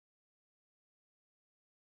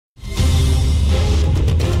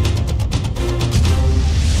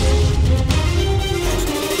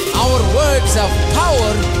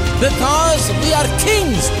because we are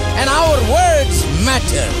kings and our words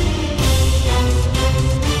matter.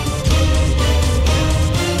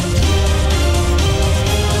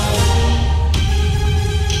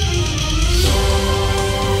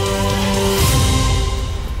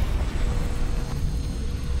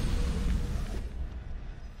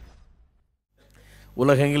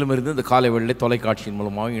 உலகெங்கிலும் இருந்து இந்த காலை வேளையிலே தொலைக்காட்சியின்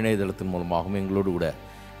மூலமாகவும் இணையதளத்தின் மூலமாகவும் எங்களோடு கூட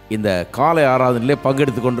இந்த காலை ஆராதனையிலே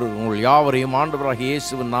பங்கெடுத்து கொண்டிருக்கும் உங்கள் யாவரையும் ஆண்டவராகிய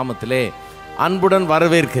இயேசுவின் நாமத்திலே அன்புடன்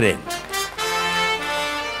வரவேற்கிறேன்.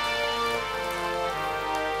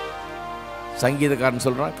 சங்கீதக்காரன்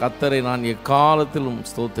சொல்கிறான், கர்த்தரை நான் எக்காலத்திலும்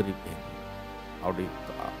ஸ்தோத்தரிப்பேன்.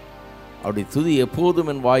 அப்படி துதி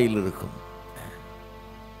எப்போதும் என் வாயில் இருக்கும்.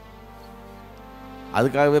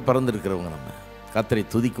 அதுக்காகவே பிறந்திருக்கிறவங்க நம்ம கர்த்தரை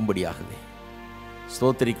துதிக்கும்படியாகவே,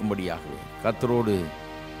 ஸ்தோத்தரிக்கும்படியாகவே. கர்த்தரோடு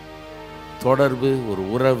தொடர்பு, ஒரு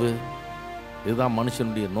உறவு, இதுதான்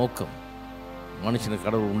மனுஷனுடைய நோக்கம். மனுஷனை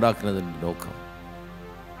கடவுள் உண்டாக்குனது நோக்கம்.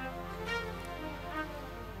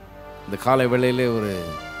 இந்த காலை வேளையிலே ஒரு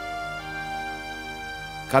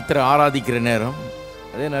கர்த்தரை ஆராதிக்கிற நேரம்,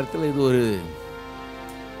 அதே நேரத்தில் இது ஒரு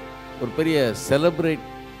பெரிய செலிப்ரேட்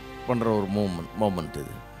பண்ணுற ஒரு மோமெண்ட்.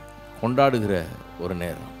 இது கொண்டாடுகிற ஒரு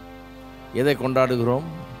நேரம். எதை கொண்டாடுகிறோம்?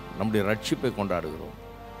 நம்முடைய ரட்சிப்பை கொண்டாடுகிறோம்.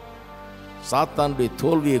 சாத்தானுடைய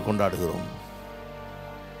தோல்வியை கொண்டாடுகிறோம்.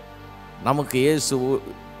 நமக்கு இயேசு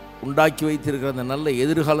உண்டாக்கி வைத்திருக்கிற அந்த நல்ல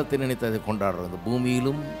எதிர்காலத்தை நினைத்து அதை கொண்டாடுறோம். அந்த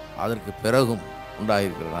பூமியிலும் அதற்கு பிறகும்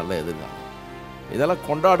உண்டாகிருக்கிற நல்ல எதிர்காலம், இதெல்லாம்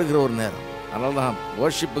கொண்டாடுகிற ஒரு நேரம். அதனால தான்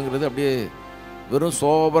வர்ஷிப்புங்கிறது அப்படியே வெறும்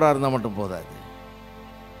சோபராக இருந்தால் மட்டும் போதாது,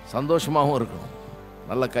 சந்தோஷமாகவும் இருக்கணும்.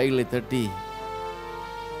 நல்ல கைகளை தட்டி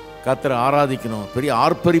கர்த்தரை ஆராதிக்கணும், பெரிய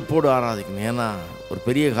ஆர்ப்பரிப்போடு ஆராதிக்கணும். ஏன்னா ஒரு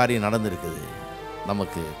பெரிய காரியம் நடந்திருக்குது.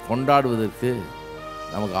 நமக்கு கொண்டாடுவதற்கு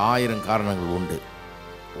நமக்கு 1000 காரணங்கள் உண்டு.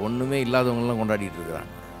 ஒன்றுமே இல்லாதவங்களாம் கொண்டாடிட்டு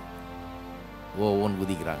இருக்கிறாங்க, ஒன்று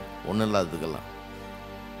குதிக்கிறாங்க. ஒன்றும் இல்லாததுக்கெல்லாம்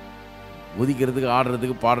குதிக்கிறதுக்கு,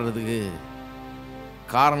 ஆடுறதுக்கு, பாடுறதுக்கு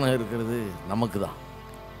காரணம் இருக்கிறது நமக்கு தான்.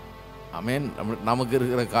 ஆமென். நமக்கு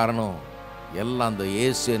இருக்கிற காரணம் எல்லாம் அந்த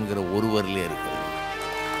இயேசு என்கிற ஒருவரிலே இருக்கிறது.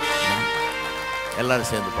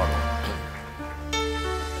 எல்லாரும் சேர்ந்து பாடுவோம்.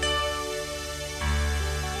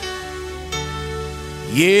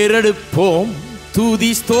 ஏறெடுப்போம் துதி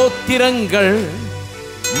ஸ்தோத்திரங்கள்,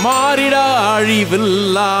 மாறிடா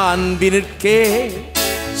அழிவில்லா அன்பினிற்கே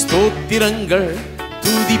ஸ்தோத்திரங்கள்,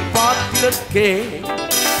 துதி பாத்திரக்கே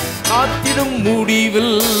காத்திடும்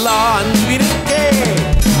முடிவில்லா அன்பினிற்கே.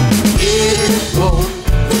 ஏறெடுப்போம்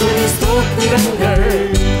துதி ஸ்தோத்திரங்கள்,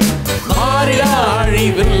 மாறிடா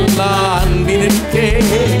அழிவில்லா அன்பினிற்கே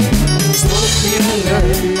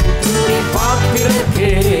ஸ்தோத்திரங்கள், துதி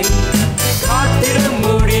பாத்திரக்கே காத்திடும்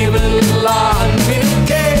முடிவில்லா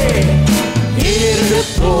அன்பிற்கே.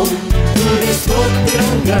 ஏறெடுப்போம் துதி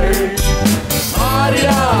ஸ்தோத்திரங்கள்,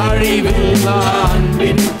 மாறிடா அழிவில்லா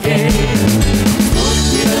அன்பிற்கே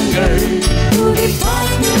ஸ்தோத்திரங்கள், துதி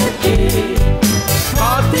பாத்திரக்கே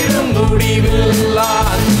காத்திடும் முடிவில்லா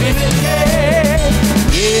அன்பிற்கே.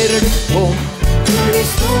 ஏறெடுப்போம் துதி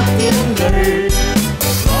ஸ்தோத்திரங்கள்,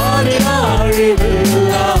 மாறிடா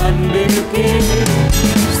அழிவில்லா அன்பிற்கே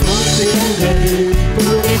ஸ்தோத்திரங்கள்,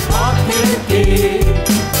 துதி பாத்திரக்கே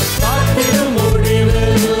காத்திடும்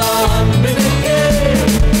முடிவில்லா அன்பிற்கே.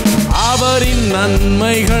 அவரின்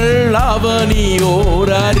நன்மைகள்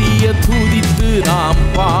அவனியோர் அறிய துதித்து நாம்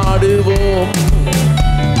பாடுவோம்.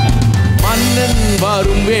 மன்னன்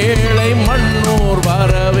வரும் வேளை மன்னோர்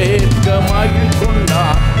வரவேற்க மகிழ்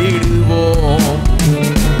கொண்டாடிடுவோம்.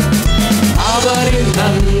 அவரின்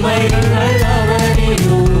நன்மைகள்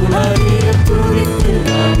அவனியோர் அறிய துதித்து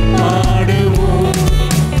நாம் பாடுவோம்.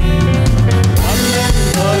 மன்னன்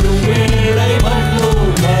வரும் வேளை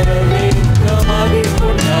மன்னோர் வரவேற்க மகிழ்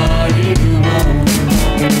கொண்டாடிடுவோம்.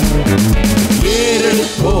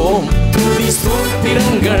 ஏறெடுப்போம் துதி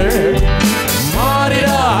ஸ்தோத்திரங்கள்,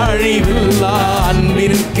 மாறிடா அழிவில்லா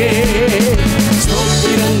அன்பிற்கே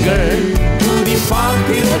ஸ்தோத்திரங்கள், துதி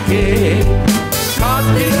பாத்திரக்கே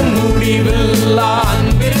காத்திடும் முடிவில்லா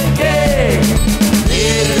அன்பிற்கே.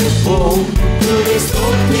 ஏறெடுப்போம் துதி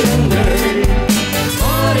ஸ்தோத்திரங்கள்,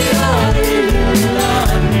 மாறிடா அழிவில்லா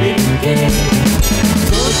அன்பிற்கே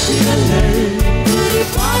ஸ்தோத்திரங்கள், துதி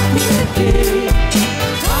பாத்திரக்கே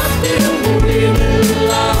காத்திடும்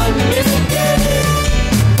முடிவில்லா அன்பிற்கே.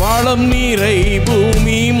 வளம் நீரை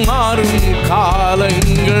பூமி மாறும்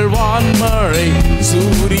காலங்கள், வான்மழை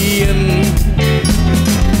சூரியன்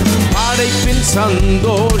படைப்பின்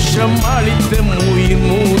சந்தோஷம் அளித்த உயிர்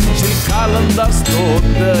மூச்சில் கலந்த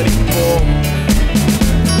ஸ்தோத்தரிப்போம்.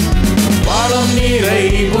 வளம் நீரை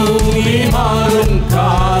பூமி மாறும்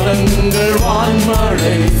காலங்கள்,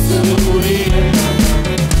 வான்மழை சூரியன்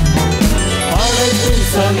படைப்பின்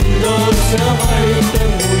சந்தோஷம்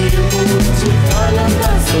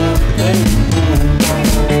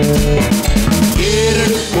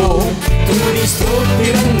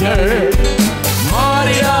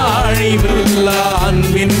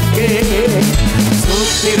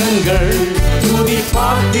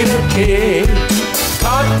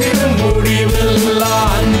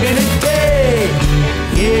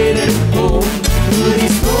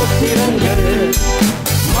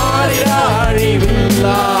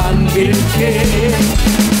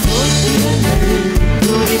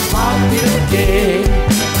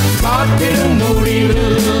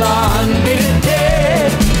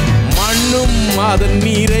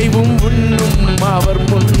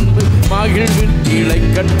மகிழ்வில்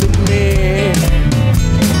திளைக்கட்டுமே.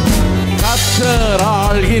 கர்த்தர்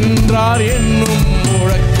ஆள்கின்றார் என்னும்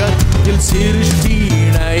முழக்கத்தில் சிருஷ்டி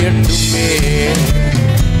இணையட்டுமே.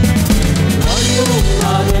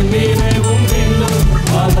 அதன் நினைவும் இன்னும்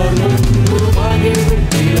அவர் முன்பு மகிழ்வில்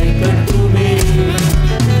திளைக்கட்டுமே.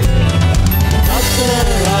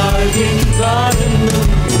 கர்த்தர் ஆள்கின்றார்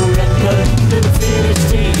என்னும் முழக்கத்தில்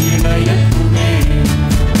சிருஷ்டி இணையட்டுமே.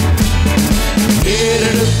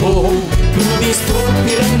 ஏறெடுப்போம் துதி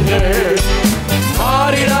ஸ்தோத்திரங்கள்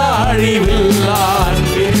மாறிடா அழிவில்லா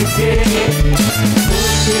அன்பிற்கே.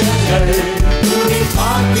 ஸ்தோத்திரங்கள் துதி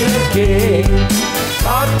பாத்திரக்கே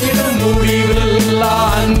காத்திடும் முடிவில்லா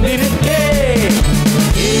அன்பிற்கே.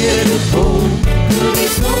 ஏறெடுப்போம் துதி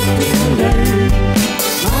ஸ்தோத்திரங்கள்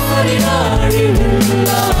மாறிடா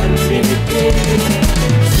அழிவில்லா அன்பிற்கே.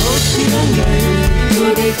 ஸ்தோத்திரங்கள்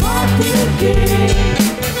துதி பாத்திரக்கே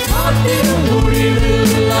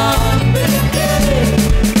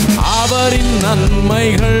அவரின்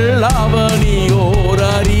நன்மைகள் அவனியோர்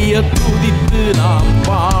அறிய துதித்து நாம்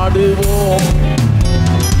பாடுவோம்.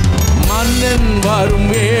 மன்னன் வரும்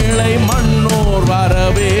வேளை மன்னோர்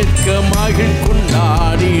வரவேற்க மகிழ்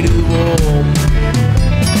கொண்டாடிடுவோம்.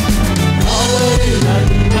 அவரின்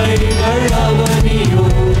நன்மைகள்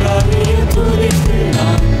அவனியோர் அறிய துதித்து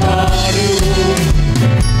நாம் பாடுவோம்.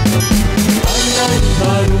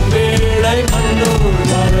 வரும் வேளை மன்னோர்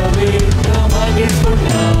வரவேற்க மகிழ்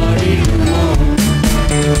கொண்டாடிடுவோம்.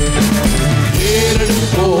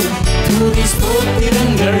 ஏறெடுப்போம் துதி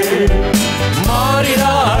ஸ்தோத்திரங்கள்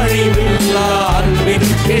மாறிடா அழிவில்லா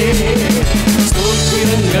அன்பிற்கே.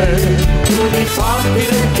 ஸ்தோத்திரங்கள் துதி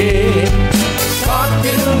பாத்திரக்கே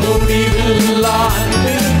காத்திடும் முடிவில்லா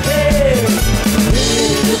அன்பிற்கே.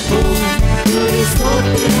 ஏறெடுப்போம் துதி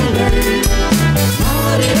ஸ்தோத்திரங்கள்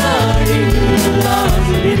மாறிடா அழிவில்லா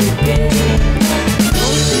அன்பிற்கே.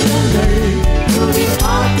 ஸ்தோத்திரங்கள் துதி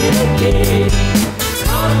பாத்திரக்கே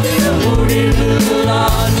காத்திடும் முடிவில்லா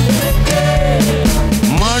அன்பிற்கே.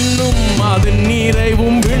 மண்ணும் அதன்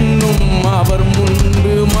நிறைவும் விண்ணும் அவர்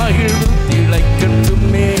முன்பு மகிழ்வு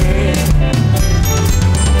திளைக்கட்டுமே.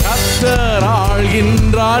 கர்த்தர்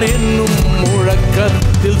ஆள்கின்றார் என்னும்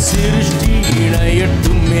முழக்கத்தில் சிருஷ்டி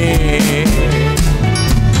இணையட்டுமே.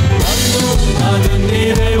 அதன்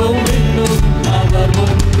நிறைவும் இன்னும் அவர்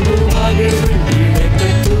முன்பு மகிழ்வில்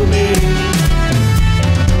திளைக்கட்டுமே.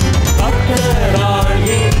 கர்த்தர்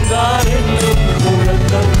ஆள்கின்றார் என்னும்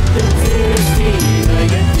முழக்கத்தில் சிருஷ்டி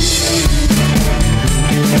இணையட்டுமே.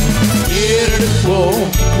 ஏறெடுப்போம்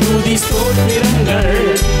துதி ஸ்தோத்திரங்கள்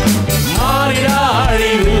மாறிடா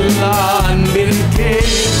அழிவில்லா அன்பிற்கே.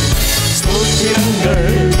 ஸ்தோத்திரங்கள்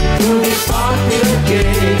துதி பாத்திரக்கே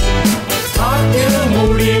காத்திடும்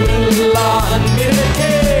முடிவில்லா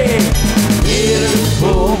அன்பிற்கே.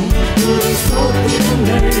 ஏறெடுப்போம் துதி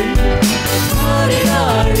ஸ்தோத்திரங்கள் மாறிடா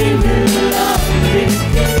அழிவில்லா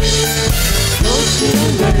அன்பிற்கே.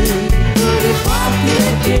 ஸ்தோத்திரங்கள் துதி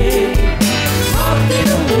பாத்திரக்கே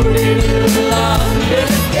காத்திடும் முடிவில்லா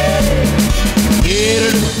அன்பிற்கே.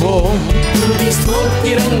 ஏறெடுப்போம் துதி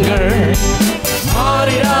ஸ்தோத்திரங்கள்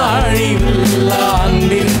மாறிடா அழிவில்லா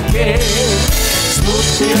அன்பிற்கே.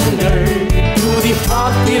 ஸ்தோத்திரங்கள் துதி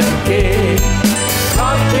பாத்திரக்கே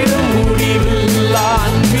காத்திடும் முடிவில்லா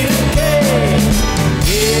அன்பிற்கே.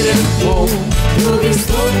 ஏறெடுப்போம் துதி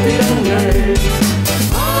ஸ்தோத்திரங்கள்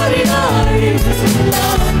மாறிடா அழிவில்லா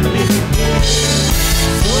அன்பிற்கே.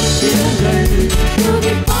 ஸ்தோத்திரங்கள்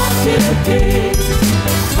துதி பாத்திரக்கே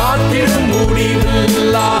காத்திடும்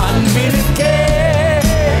முடிவில்லா அன்பிற்கே.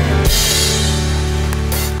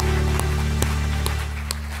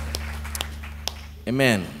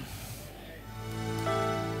 Amen.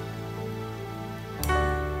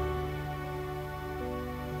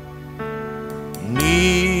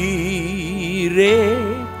 நீரே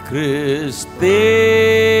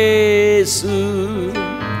கிறிஸ்தேசு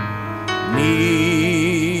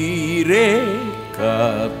நீரே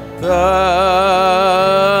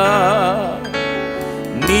கர்த்தர்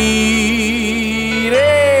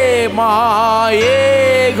நீரே மாயேகோவா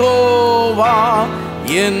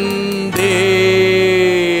என்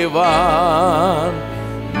தேவன்.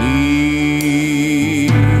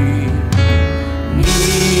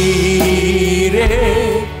 நீரே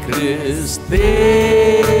கிறிஸ்தேசு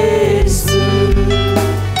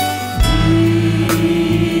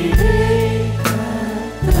நீரே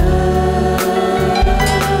கர்த்தர்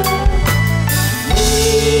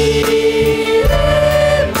நீரே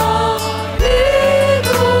மாயேகோவா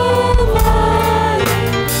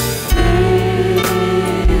என்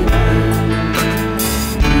தேவன்.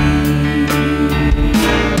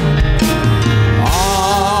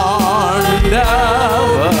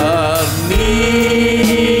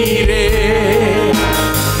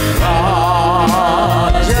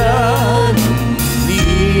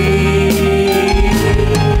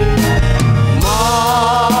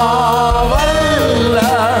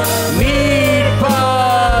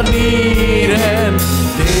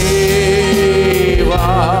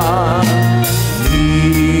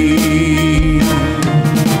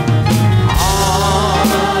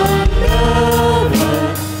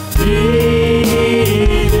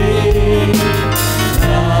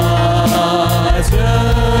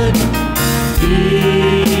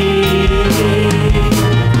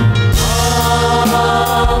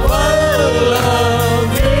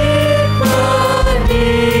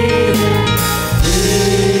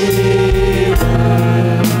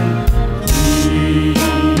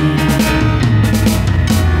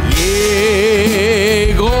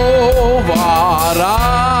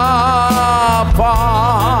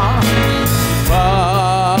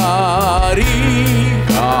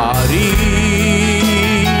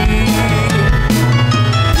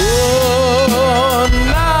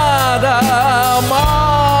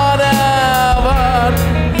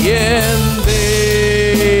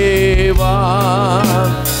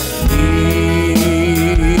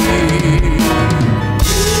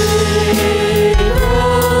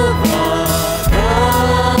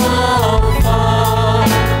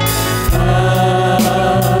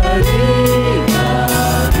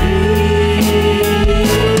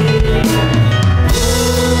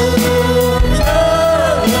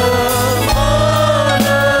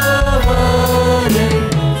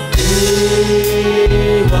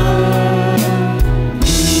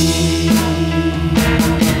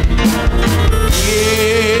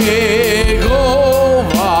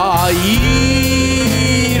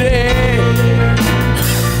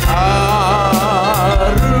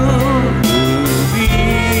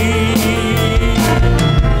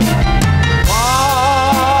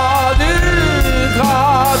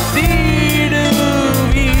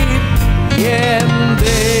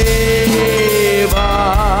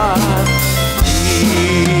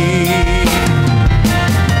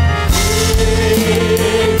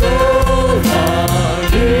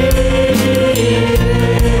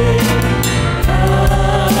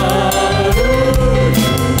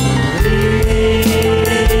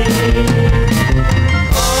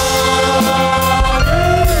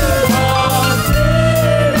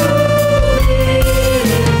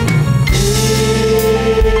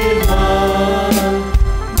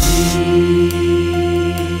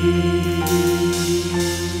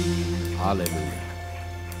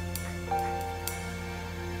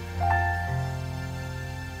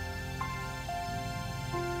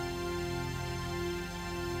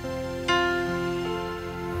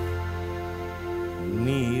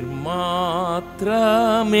 நீர்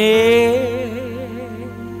மாத்திரமே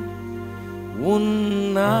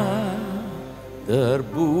உன்னதர்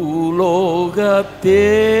பூலோகத்தே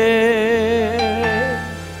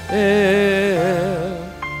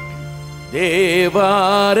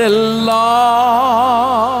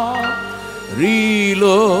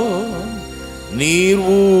தேவரெல்லாரிலோ நீர்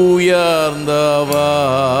உயர்ந்தவர்.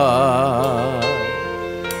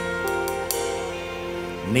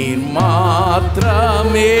 நீர்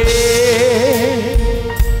மாத்திரமே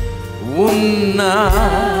உன்னதர்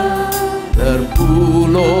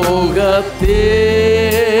பூலோகத்தே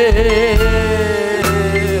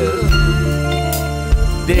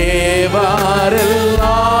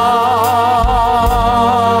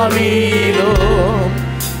தேவரெல்லாரிலோ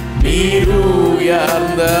நீர்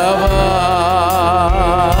உயர்ந்தவர்.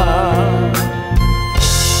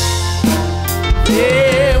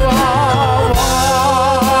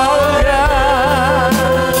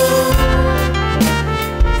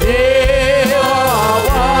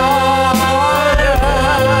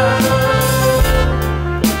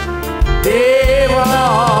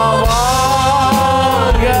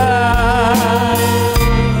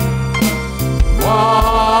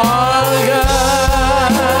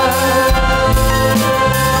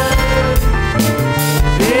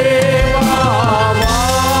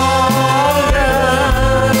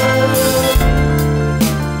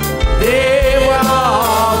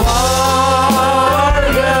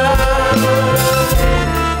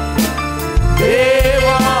 மாத்திரமே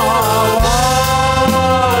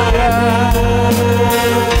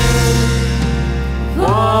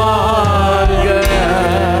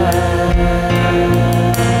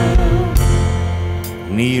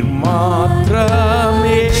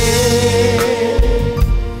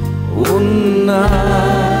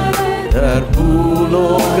உன்னதர்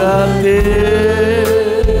பூலோகத்தே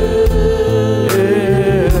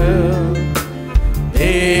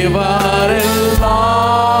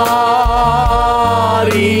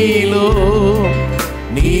தேவரெல்லாரிலோ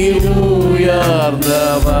நீர் உயர்ந்தவர்.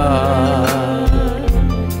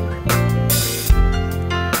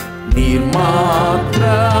 நீர்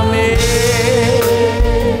மாத்திரமே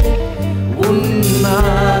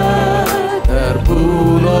உன்னதர்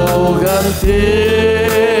பூலோகத்தே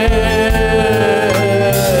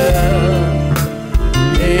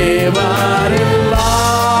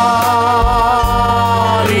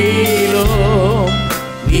தேவரெல்லாரிலோ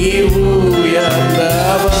நீர்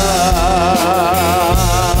உயர்ந்தவர்.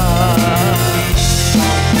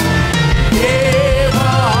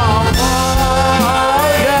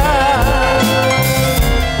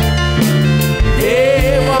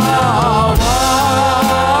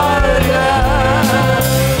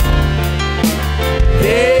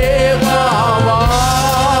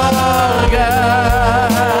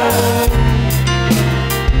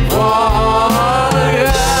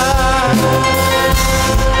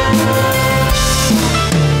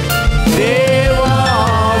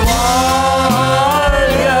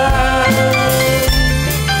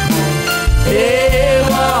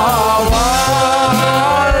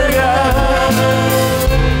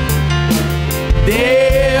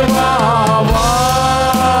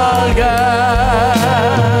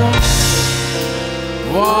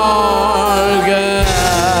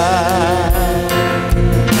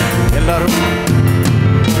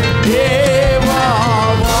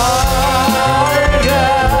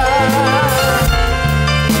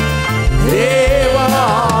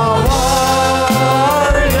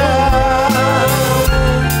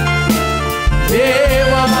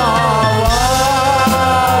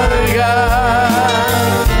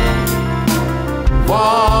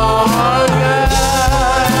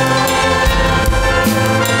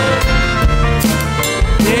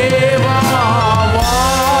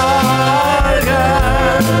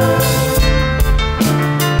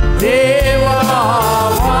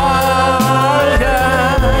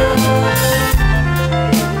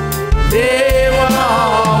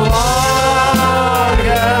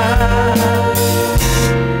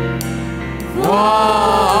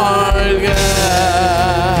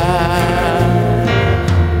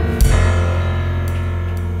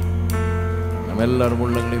 எல்லாரும்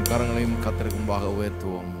உள்ளங்களையும் கரங்களையும் கர்த்தருக்கு முன்பாக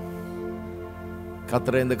உயர்த்துவோம்.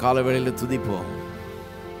 கர்த்தரை இந்த காலவேளையில் துதிப்போம்,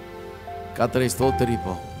 கர்த்தரை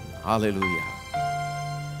ஸ்தோத்தரிப்போம். ஹல்லேலூயா.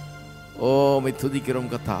 ஓ உம்மை துதிக்கிறோம்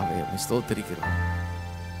கர்த்தாவே, உம்மை ஸ்தோத்தரிக்கிறோம்,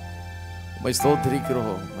 உம்மை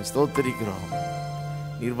ஸ்தோத்தரிக்கிறோம், உம்மை ஸ்தோத்தரிக்கிறோம்.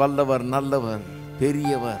 நீர் வல்லவர், நல்லவர்,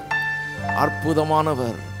 பெரியவர்,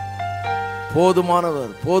 அற்புதமானவர்,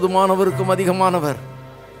 போதுமானவர், போதுமானவருக்கும் அதிகமானவர்.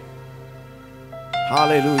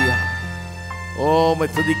 ஹல்லேலூயா. ஓ உம்மை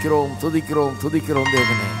துதிக்கிறோம், துதிக்கிறோம், துதிக்கிறோம்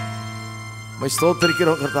தேவனே. உம்மை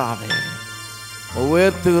ஸ்தோத்திரிக்கிறோம் கர்த்தாவே.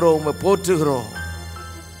 உயர்த்துகிறோம், உம்மை போற்றுகிறோம்,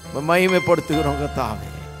 உம்மை மகிமைப்படுத்துகிறோம் கர்த்தாவே.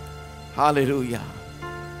 ஹல்லேலூயா.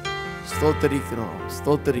 ஸ்தோத்திரிக்கிறோம்,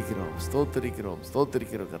 ஸ்தோத்திரிக்கிறோம், ஸ்தோத்திரிக்கிறோம்,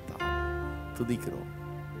 ஸ்தோத்திரிக்கிறோம் கர்த்தாவே. துதிக்கிறோம்,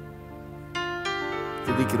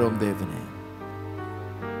 துதிக்கிறோம் தேவனே.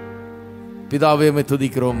 பிதாவே உம்மை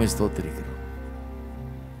துதிக்கிறோம், உம்மை ஸ்தோத்திரிக்கிறோம்.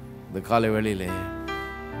 இந்த காலை வேளையிலே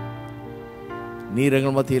நீர்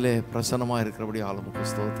எங்கள் மத்தியிலே பிரசன்னமாக இருக்கிறபடி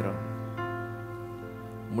ஆளுமுக்கு ஸ்தோத்திரம்.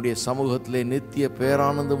 உம்முடைய சமூகத்திலே நித்திய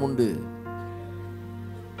பேரானந்தம் உண்டு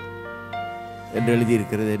என்று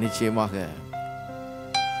எழுதியிருக்கிறது. நிச்சயமாக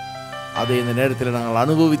அதை இந்த நேரத்தில் நாங்கள்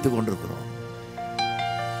அனுபவித்துக் கொண்டிருக்கிறோம்.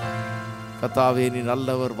 கர்த்தாவே, நீ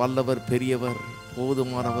நல்லவர், வல்லவர், பெரியவர்,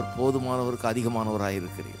 போதுமானவர், போதுமானவருக்கு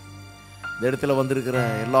அதிகமானவராயிருக்கிறீர். இந்த இடத்துல வந்திருக்கிற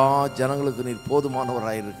எல்லா ஜனங்களுக்கு நீர்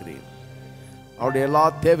போதுமானவராயிருக்கிறீர். அவருடைய எல்லா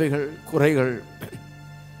தேவைகள், குறைகள்,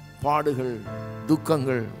 பாடுகள்,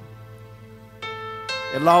 துக்கங்கள்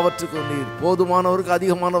எல்லாவற்றுக்கும் நீர் போதுமானவருக்கு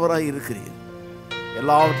அதிகமானவராய் இருக்கிறீர்.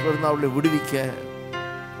 எல்லாவற்றிலிருந்து அவர்களை விடுவிக்க,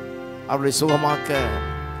 அவர்களை சுகமாக்க,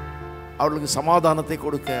 அவர்களுக்கு சமாதானத்தை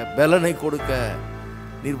கொடுக்க, பலனை கொடுக்க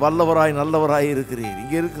நீர் வல்லவராய் நல்லவராய் இருக்கிறீர்.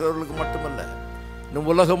 இங்கே இருக்கிறவர்களுக்கு மட்டுமல்ல,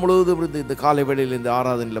 இன்னும் உலகம் முழுவதும் இருந்து இந்த காலை வேளையில் இந்த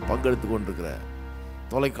ஆராதனையில் பங்கெடுத்து கொண்டிருக்கிற,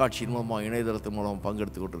 தொலைக்காட்சியின் மூலமாக இணையதளத்தின் மூலம்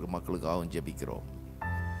பங்கெடுத்து கொண்டிருக்கிற மக்களுக்காகவும் ஜெபிக்கிறோம்.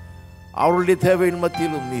 அவர்களுடைய தேவையின்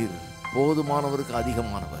மத்தியிலும் நீர் போதுமானவருக்கு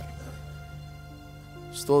அதிகமானவர்.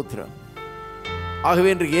 ஸ்தோத்திரம். ஆகவே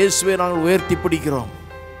இன்று இயேசுவை நாங்கள் உயர்த்தி பிடிக்கிறோம்.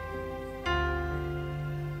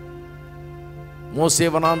 மோசே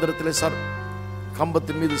வனாந்திரத்திலே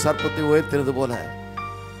கம்பத்தின் மீது சர்ப்பத்தை உயர்த்தினது போல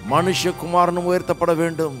மனுஷகுமாரனும் உயர்த்தப்பட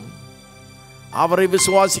வேண்டும். அவரை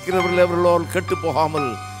விசுவாசிக்கிறவர்கள் அவர்களால் கெட்டு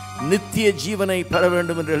போகாமல் நித்திய ஜீவனை பெற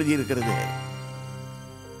வேண்டும் என்று எழுதியிருக்கிறது.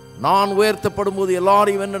 நான் உயர்த்தப்படும் போது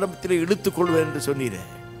எல்லாரையும் என்னிடத்திலே இழுத்துக் கொள்வேன் என்று சொன்னீரே.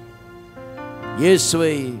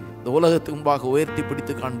 இயேசுவை இந்த உலகத்துக்கு முன்பாக உயர்த்தி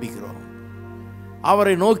பிடித்து காண்பிக்கிறோம்.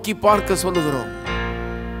 அவரை நோக்கி பார்க்க சொல்லுகிறோம்.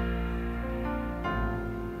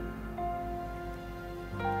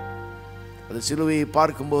 அது சிலுவையை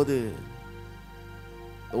பார்க்கும்போது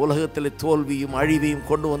உலகத்தில் தோல்வியும் அழிவையும்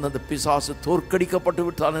கொண்டு வந்த அந்த பிசாசு தோற்கடிக்கப்பட்டு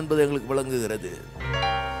விட்டான் என்பது எங்களுக்கு விளங்குகிறது.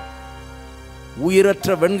 உயிரற்ற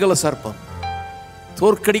வெண்கல சர்ப்பம்,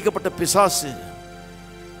 தோற்கடிக்கப்பட்ட பிசாசு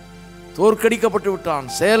தோற்கடிக்கப்பட்டு விட்டான்,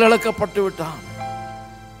 செயலிழக்கப்பட்டு விட்டான்.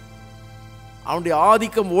 அவனுடைய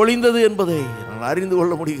ஆதிக்கம் ஒளிந்தது என்பதை நாங்கள் அறிந்து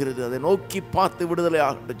கொள்ள முடிகிறது. அதை நோக்கி பார்த்து விடுதலை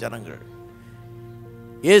ஆகட்டும் ஜனங்கள்.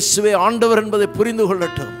 இயேசுவே ஆண்டவர் என்பதை புரிந்து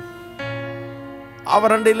கொள்ளட்டும்.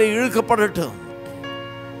 அவர் அண்டையிலே இழுக்கப்படட்டும்.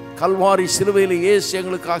 கல்வாரி சிலுவையில் இயேசு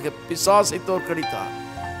எங்களுக்காக பிசாசை தோற்கடித்தார்.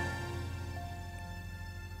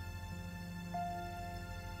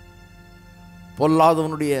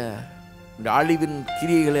 பொல்லாதவனுடைய அழிவின்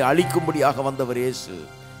கிரியைகளை அழிக்கும்படியாக வந்தவர் இயேசு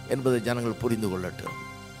என்பதை ஜனங்கள் புரிந்து கொள்ளட்டும்.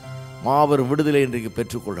 மாபெரும் விடுதலை இன்றைக்கு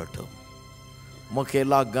பெற்றுக்கொள்ளட்டும். உமக்கு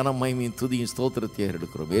எல்லா கன மகிமையும் துதியும் ஸ்தோத்திரத்தை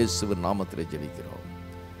எடுக்கிறோம். இயேசுவின் நாமத்திலே ஜெபிக்கிறோம்.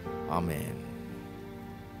 ஆமென்.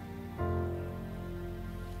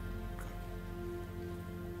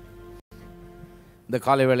 இந்த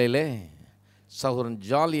காலை வேளையிலே சகோதரன்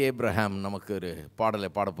ஜாலி ஏப்ரஹாம் நமக்கு ஒரு பாடலை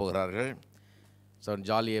பாடப்போகிறார்கள். சகோதரன்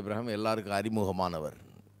ஜாலி ஏப்ரஹாம் எல்லாருக்கும் அறிமுகமானவர்,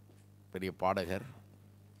 பெரிய பாடகர்.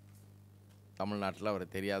 தமிழ்நாட்டில் அவரை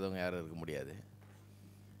தெரியாதவங்க யாரும் இருக்க முடியாது.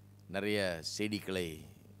 நிறைய செய்திகளை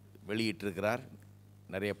வெளியிட்டிருக்கிறார்,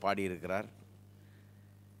 நிறைய பாடியிருக்கிறார்.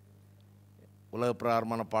 உலக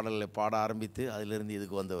பிரகாரமான பாடல்களை பாட ஆரம்பித்து அதிலிருந்து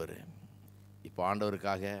இதுக்கு வந்தவர். இப்போ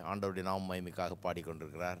ஆண்டவருக்காக, ஆண்டவருடைய நாம மகிமைக்காக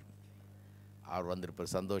பாடிக்கொண்டிருக்கிறார். அவர் வந்திருப்ப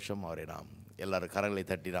சந்தோஷம். அவரை நாம் எல்லாரும் கரங்களை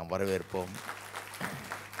தட்டி நாம் வரவேற்போம்.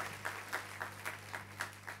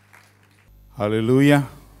 ஹல்லேலூயா.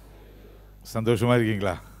 சந்தோஷமாக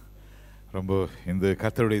இருக்கீங்களா? ரொம்ப இந்த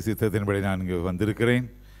கர்த்தருடைய சித்தத்தின்படி நான் இங்கே வந்திருக்கிறேன்.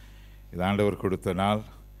 இது ஆண்டவர் கொடுத்த நாள்.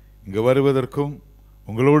 இங்கே வருவதற்கும்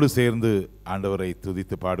உங்களோடு சேர்ந்து ஆண்டவரை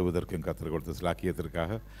துதித்து பாடுவதற்கும் கர்த்தர் கொடுத்த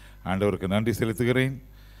சிலாக்கியத்திற்காக ஆண்டவருக்கு நன்றி செலுத்துகிறேன்.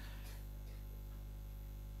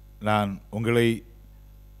 நான் உங்களை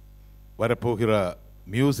வரப்போகிற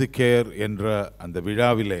மியூசிக் கேர் என்ற அந்த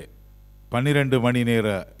விழாவிலே 12 மணி நேர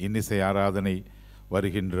இன்னிசை ஆராதனை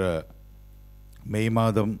வருகின்ற மே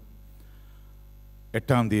மாதம்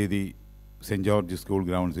 8ஆம் தேதி சென்ட் ஜார்ஜ் ஸ்கூல்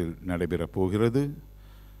கிரவுண்ட்ஸில் நடைபெறப் போகிறது.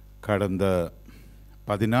 கடந்த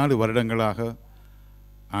 14 வருடங்களாக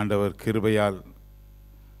ஆண்டவர் கிருபையால்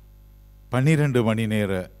 12 மணி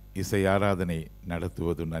நேர இசை ஆராதனை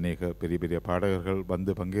நடத்துவதுண்டு. அநேக பெரிய பெரிய பாடகர்கள்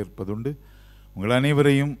வந்து பங்கேற்பதுண்டு. உங்கள்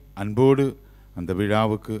அனைவரையும் அன்போடு அந்த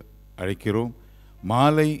விழாவுக்கு அழைக்கிறோம்.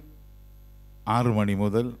 மாலை 6 மணி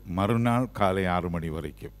முதல் மறுநாள் காலை 6 மணி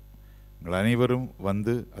வரைக்கும் உங்கள் அனைவரும்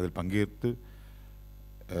வந்து அதில் பங்கேற்று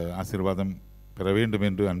ஆசீர்வாதம் பெற வேண்டும்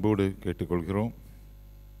என்று அன்போடு கேட்டுக்கொள்கிறோம்.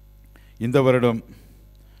 இந்த வருடம்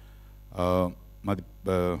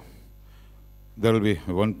there will be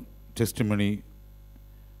one testimony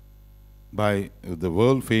by the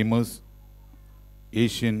world famous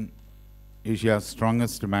Asia's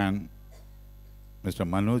strongest man, Mr.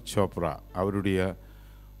 Manoj Chopra. அவருடைய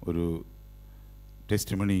ஒரு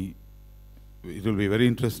testimony. It will be very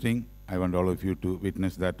interesting. I want all of you to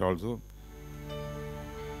witness that also.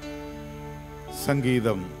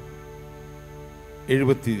 சங்கீதம்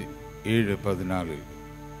 77:14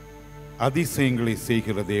 அதிசயங்களை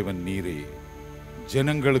செய்கிற தேவன் நீரே,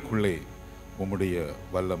 ஜனங்களுக்குள்ளே உம்முடைய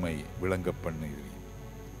வல்லமை விளங்க பண்ணுகிறீர்.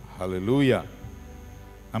 ஹல்லேலூயா.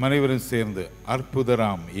 நம் அனைவரும் சேர்ந்து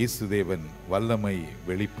அற்புதராம் இயேசு தேவன் வல்லமை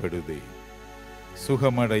வெளிப்படுதே,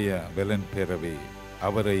 சுகமடைய பலன் பெறவே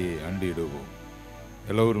அவரையே அண்டிடுவோம்.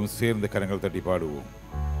 எல்லோரும் சேர்ந்து கரங்கள் தட்டி பாடுவோம்.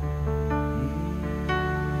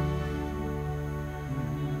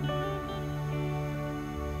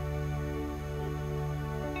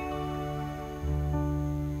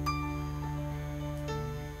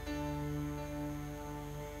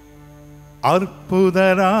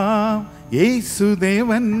 அற்புதராம் இயேசு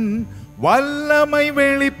தேவன் வல்லமை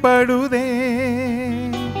வெளிப்படுதே,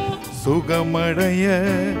 சுகமடைய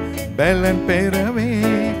பலன் பெறவே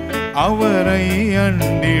அவரை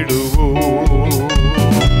அண்டிடுவோம்.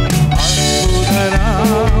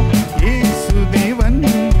 அற்புதராம் இயேசு தேவன்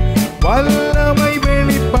வல்லமை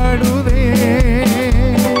வெளிப்படுதே,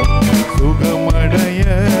 சுகமடைய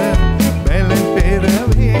பலன்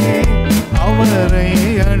பெறவே அவரை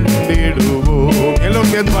அண்டிடுவோம்.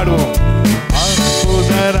 எல்லோரும் சேர்ந்து பாடுவோம்.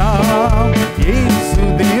 அற்புதராம் இயேசு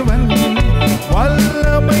தேவன்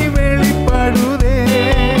வல்லமை வெளிப்படுதே,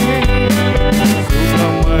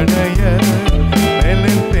 சுகமடைய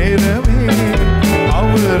பலன் பெறவே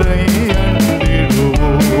அவரை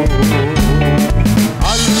அண்டிடுவோம்.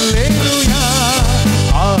 அல்லேலூயா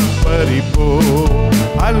ஆர்ப்பரிப்போம்,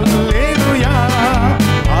 அல்லேலூயா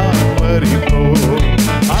ஆர்ப்பரிப்போம்,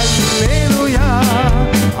 அல்லேலூயா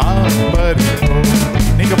ஆர்ப்பரிப்போம்.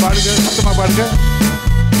 நீங்க பாடுங்க, சத்தமா பாடுங்க.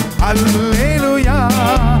 அல்லேலூயா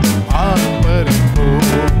ஆர்ப்பரிப்போம்,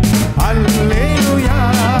 அல்லேலூயா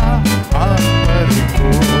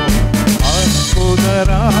ஆர்ப்பரிப்போம்.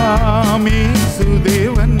 அற்புதராம் இயேசு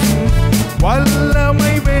தேவன்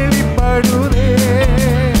வல்லமை வெளிப்படுதே,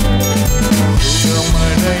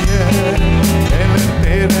 சுகமடைய பலன்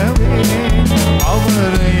பெறவே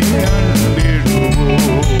அவரை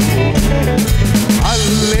அண்டிடுவோம்.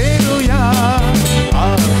 அல்லேலூயா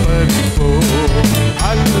ஆர்ப்பரிப்போம்,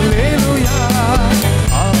 அல்லேலூயா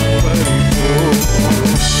ஆர்ப்பரிப்போம்.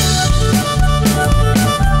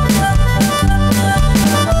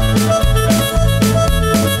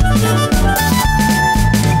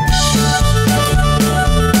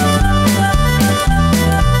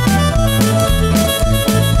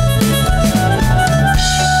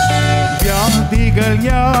 வியாதிகள்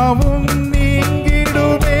யாவும்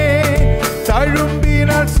நீங்கிடுமே,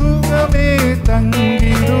 தழும்பினால் சுகமே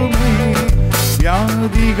தங்கிடுமே.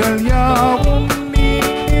 வியாதிகள் யாவும்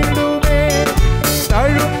நீங்கிடுமே,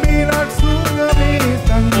 தழும்பினால் சுகமே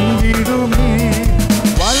தங்கிடுமே.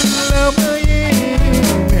 வல்லமையே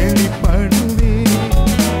வெளிப்படுதே,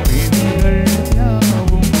 விதிகள்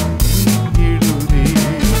யாவும் நீங்கிடுதே.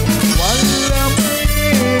 வல்லமையே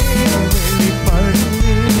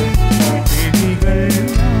வெளிப்படுதே, விதிகள்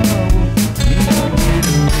யாவும்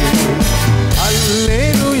நீங்கிடுதே.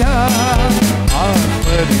 அல்லேலூயா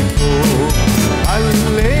ஆர்ப்பரிப்போம்,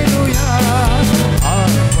 அல்லேலூயா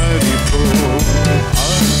ஆர்ப்பரிப்போம்.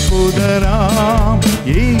 அற்புதராம்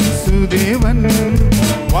இயேசு தேவன்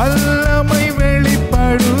வல்லமை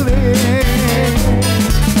வெளிப்படுதே,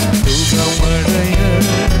 சுகமடைய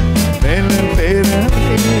பலன்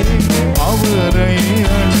பெறவே அவரை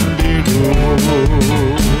அண்டிடுவோம்.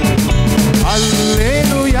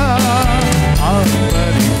 அல்லேலூயா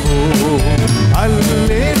ஆர்ப்பரிப்போம்,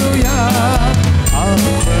 அல்லேலூயா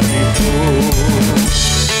ஆர்ப்பரிப்போம்.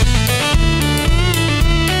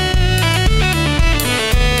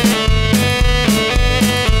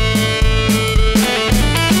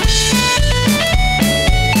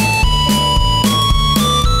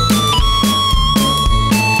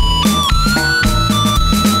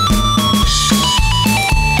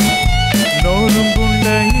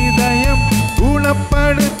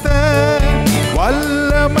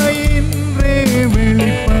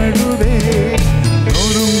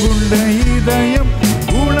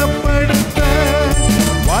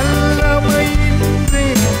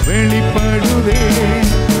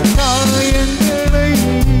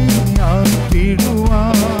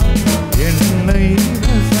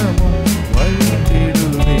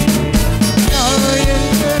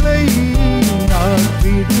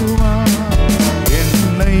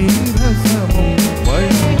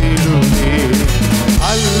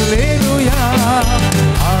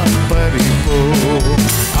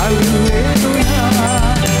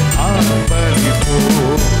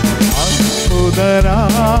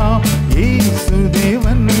 அற்புதராம் இயேசு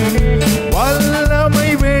தேவன் வல்லமை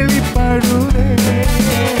வெளிப்படுதே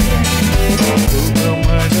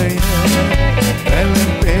சுகமடைய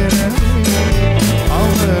பலன் பெறவே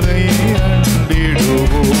அவரை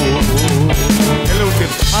அண்டிடுவோம்.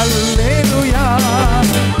 அல்லேலூயா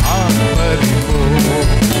ஆர்ப்பரிப்போம்,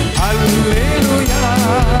 அல்லேலூயா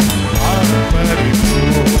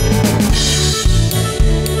ஆர்ப்பரிப்போம்.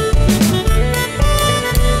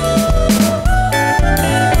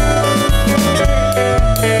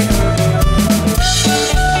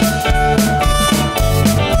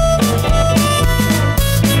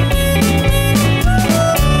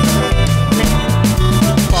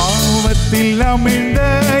 பாவத்தில் அமிழ்ந்த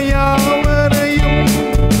யாவரையும்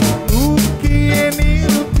தூக்கிய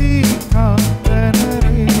நிறுத்தி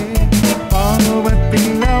காத்தனரே.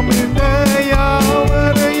 பாவத்தில் அமிழ்ந்த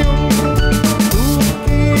யாவரையும்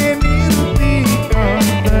தூக்கிய நிறுத்தி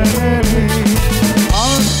காத்தனரே.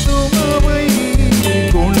 ஆத்துமாவை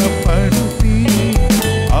குணப்படுத்தி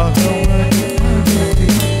அகமதிப்படுத்தி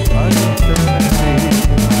அழைத்தனரே.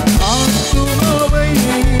 ஆத்துமாவை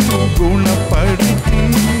குணப்படுத்தி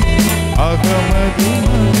அகமதி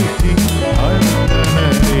மகிழ்ச்சி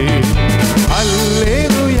அழைத்தனரே.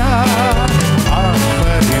 அல்லேலூயா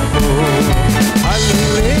ஆர்ப்பரிப்போம்,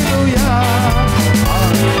 அல்லேலூயா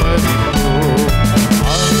ஆர்ப்பரிப்போம்.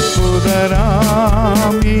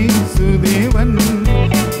 அற்புதராம் இயேசு தேவன்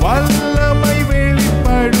வல்லமை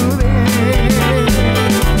வெளிப்படுதே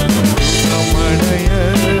சுகமடைய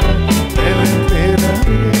பலன்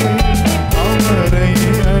பெறவே அவரை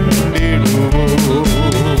அண்டிடுவோம்.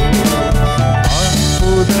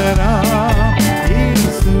 அற்புதராம்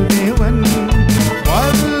இயேசு தேவன்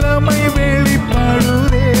வல்லமை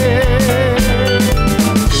வெளிப்படுதே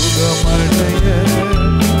சுகமடைய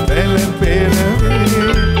பலன் பெறவே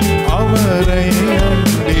அவரை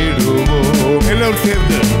அண்டிடுவோம். எல்லோரும்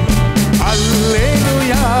சேர்ந்து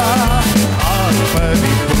அல்லேலூயா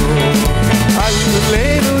ஆர்ப்பரிப்போம்,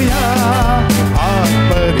 அல்லேலூயா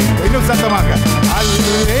ஆர்ப்பரிப்போம். இன்னும் சத்தமாக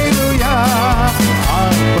அல்லேலூயா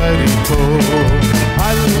ஆர்ப்பரிப்போம்,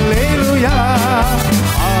 அல்லேலூயா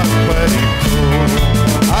ஆர்ப்பரிப்போம்,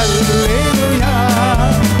 அல்லேலூயா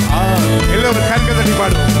எல்லோரும் கண்கள் தட்டி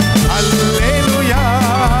பாடுவோம். அல்லேலூயா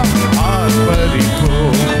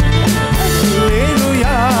ஆர்ப்பரிப்போம்,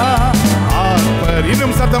 அல்லேலூயா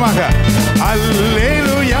இன்னும் சத்தமாக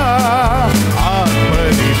அல்லேலூயா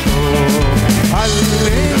ஆர்ப்பரிப்போம்,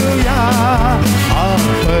 அல்லேலூயா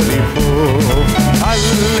ஆர்ப்பரிப்போம்,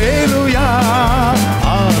 அல்லேலூயா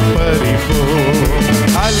ஆர்ப்பரிப்போம்,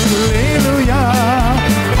 அல்லேலூயா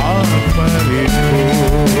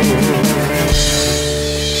ஆர்ப்பரிப்போம்.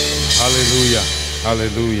 ஹல்லேலூயா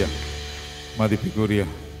ஹல்லேலூயா. மதிப்புக்குரிய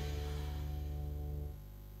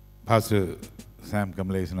பாஸ்டர் சாம்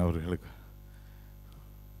கமலேசன் அவர்களுக்கு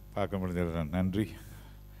பார்க்க முடிஞ்சது நன்றி.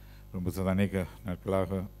 ரொம்ப அநேக நாட்களாக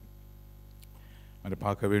அதை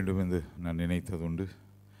பார்க்க வேண்டும் என்று நான் நினைத்தது உண்டு.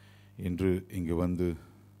 இன்று இங்கு வந்து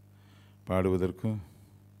பாடுவதற்கும்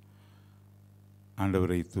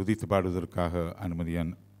ஆண்டவரை துதித்து பாடுவதற்காக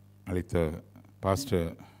அனுமதியான் அளித்த பாஸ்டர்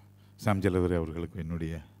சாம் ஜலவரி அவர்களுக்கு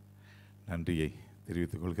என்னுடைய நன்றியை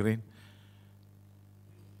தெரிவித்துக் கொள்கிறேன்.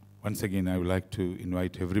 Once again, I would like to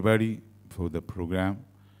invite everybody for the program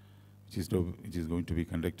which is going to be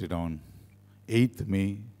conducted on 8th May,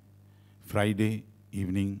 Friday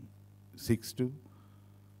evening 6 to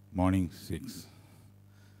morning 6.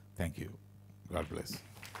 Thank you. God bless.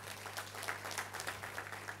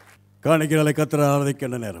 காணிக்கைகளை கர்த்தரை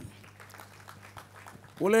ஆராதிக்கின்ற நேரம்.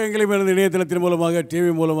 உலகெங்கிலும் எனது இணையதளத்தின் மூலமாக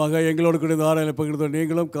டிவி மூலமாக எங்களோடு கூட ஆராய்ச்சி பகிர்ந்து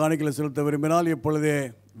நீங்களும் காணிக்கைகளை செலுத்த விரும்பினால் இப்பொழுதே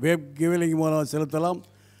வெப் கிவிலிங் மூலம் செலுத்தலாம்.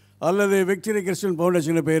 அல்லது விக்டரி கிறிஸ்டியன்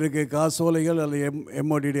ஃபவுண்டேஷன் பெயருக்கு காசோலைகள் அல்லது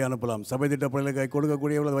எம்ஓடிடி அனுப்பலாம். சபை திட்டப்பணிகளை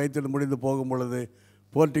கொடுக்கக்கூடியவர்கள் வைத்து முடிந்து போகும் பொழுது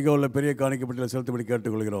போர்ட்டிகோவில் பெரிய காணிக்கப்பட்டியில் செலுத்தப்படி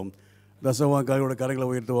கேட்டுக்கொள்கிறோம். தசவாங்காயோட கரங்களை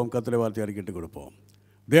உயர்த்துவோம். கர்த்தரை வார்த்தை அறிக்கிட்டு கொடுப்போம்.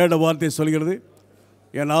 தேவ வார்த்தை சொல்கிறது,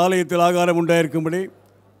 என் ஆலயத்தில் ஆகாரம் உண்டாயிருக்கும்படி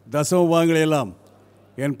தசம வாங்கலை எல்லாம்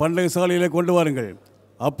என் பண்டக சாலையிலே கொண்டு வாருங்கள்.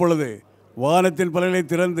 அப்பொழுது வானத்தின் பலனை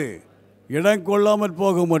திறந்து இடம் கொள்ளாமல்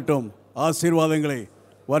போக மட்டும் ஆசீர்வாதங்களை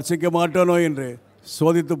வர்ஷிக்க மாட்டானோ என்று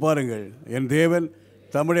சோதித்து பாருங்கள். என் தேவன்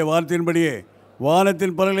தம்முடைய வார்த்தையின்படியே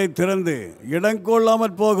வானத்தின் பலனை திறந்து இடம்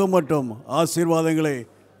கொள்ளாமல் போக மட்டும் ஆசீர்வாதங்களை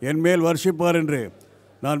என் மேல் வர்ஷிப்பார் என்று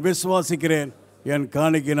நான் விசுவாசிக்கிறேன். என்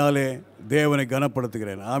காணிக்கினாலே தேவனை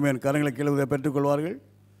கனப்படுத்துகிறேன். ஆமென். கரங்களை கீழே பெற்றுக்கொள்வார்கள்.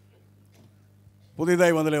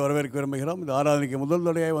 புதிதாய் வந்தலை வரவேற்க விரும்புகிறோம். இந்த ஆராதனைக்கு முதல்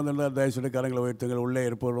தடையாய் வந்திருந்தால் தயவுசெய்து கரங்களை உயர்த்துங்கள். உள்ளே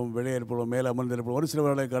இருப்பவர்களும் வெளியே இருப்பவர்களும் மேலே அமர்ந்திருப்போம். ஒரு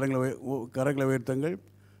சிலவர்களை கரங்களை உயர்த்துங்கள்.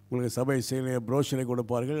 உங்களுக்கு சபை செயலிய புரோஷரை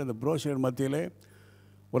கொடுப்பார்கள். அந்த புரோஷரின் மத்தியிலே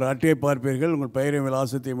ஒரு அட்டையை பார்ப்பீர்கள். உங்கள் பெயரையும்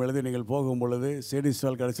விலாசத்தையும் எழுதி நீங்கள் போகும் பொழுது செய்தி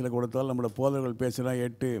ஸ்டால் கடைசியில் கொடுத்தால் நம்முடைய போதர்கள் பேசினா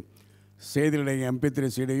 8 செய்திகளுடைய MP3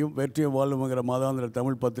 சீடையும் வெற்றியை வாழ்வுங்கிற மாதாந்திர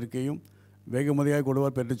தமிழ் பத்திரிகையும் வெகுமதியாக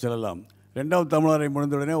கொடுவார் பெற்றுச் செல்லலாம். 2வது தமிழரை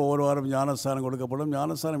முடிந்தவுடனே ஒவ்வொரு வாரம் ஞானஸ்தானம் கொடுக்கப்படும்.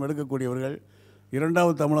 ஞானஸ்தானம் எடுக்கக்கூடியவர்கள்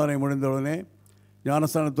 2வது தமிழரை முடிந்தவுடனே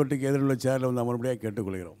ஞானஸ்தான தொட்டிக்கு எதிரிலுள்ள சேரில் வந்து அமர்படியாக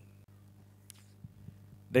கேட்டுக்கொள்கிறோம்.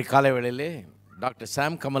 இன்றைய காலை வேளையிலே டாக்டர்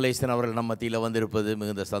சாம் கமலேசன் அவர்கள் நம்ம மத்தியில் வந்திருப்பது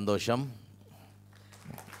மிகுந்த சந்தோஷம்.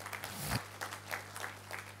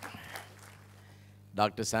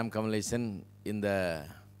 டாக்டர் சாம் கமலேசன் இந்த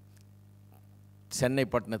சென்னை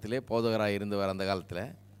பட்டணத்திலே போதகராக இருந்தவர். அந்த காலத்தில்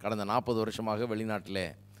கடந்த 40 வருஷமாக வெளிநாட்டில்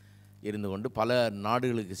இருந்து கொண்டு பல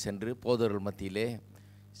நாடுகளுக்கு சென்று போதகர்கள் மத்தியிலே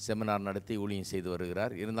செமினார் நடத்தி ஊழியம் செய்து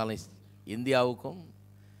வருகிறார். இருந்தாலும் இந்தியாவுக்கும்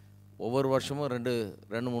ஒவ்வொரு வருஷமும்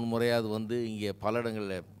 2-3 முறையாவது வந்து இங்கே பல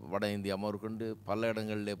இடங்களில் வட இந்தியா முதற்கொண்டு பல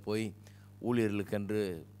இடங்களில் போய் ஊழியர்களுக்கென்று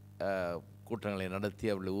கூட்டங்களை நடத்தி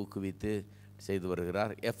அவர்களை ஊக்குவித்து செய்து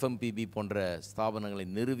வருகிறார். FMPB போன்ற ஸ்தாபனங்களை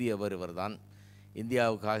நிறுவியவர் இவர்தான்.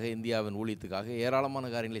 இந்தியாவுக்காக, இந்தியாவின் ஊழியத்துக்காக ஏராளமான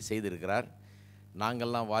காரியங்களை செய்திருக்கிறார்.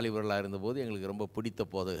 நாங்கள்லாம் வாலிபர்களாக இருந்தபோது எங்களுக்கு ரொம்ப பிடித்த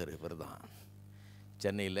போதகர் இவர் தான்.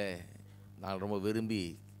 சென்னையில் நாங்கள் ரொம்ப விரும்பி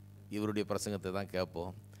இவருடைய பிரசங்கத்தை தான்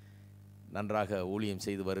கேட்போம். நன்றாக ஊழியம்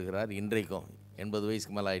செய்து வருகிறார். இன்றைக்கும் 80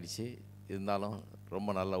 வயசுக்கு மேலே ஆயிடுச்சு. இருந்தாலும்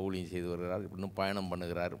ரொம்ப நல்லா ஊழியம் செய்து வருகிறார். இன்னும் பயணம்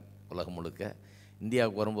பண்ணுகிறார் உலகம் முழுக்க.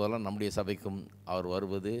 இந்தியாவுக்கு வரும்போதெல்லாம் நம்முடைய சபைக்கும் அவர்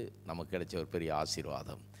வருவது நமக்கு கிடைச்ச ஒரு பெரிய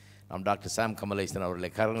ஆசீர்வாதம். நாம் டாக்டர் சாம் கமலேசன் அவர்களை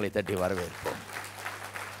கரங்களை தட்டி வரவேற்போம்.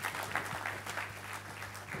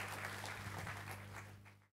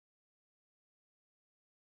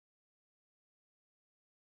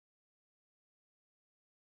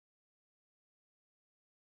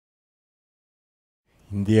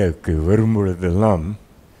 இந்தியாவுக்கு வரும்பொழுதெல்லாம்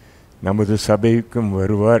நமது சபைக்கும்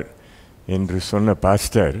வருவார் என்று சொன்ன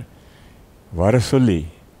பாஸ்டர் வர சொல்லி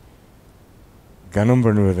கனம்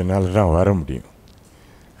பண்ணுவதனால தான் வர முடியும்.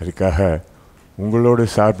 அதுக்காக உங்களோட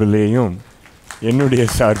சார்பிலேயும் என்னுடைய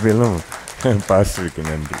சார்பிலும் பாஸ்டருக்கு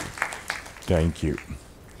நன்றி. தேங்க்யூ.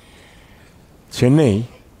 சென்னை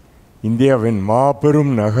இந்தியாவின்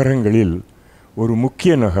மாபெரும் நகரங்களில் ஒரு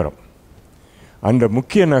முக்கிய நகரம். அந்த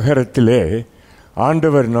முக்கிய நகரத்திலே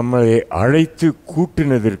ஆண்டவர் நம்மளை அழைத்து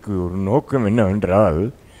கூட்டினதற்கு ஒரு நோக்கம் என்னவென்றால்,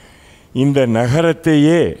 இந்த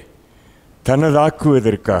நகரத்தையே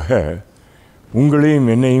தனதாக்குவதற்காக, உங்களையும்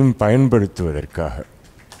என்னையும் பயன்படுத்துவதற்காக.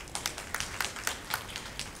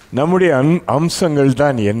 நம்முடைய அம்சங்கள்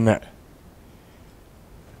தான் என்ன?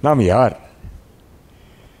 நாம் யார்?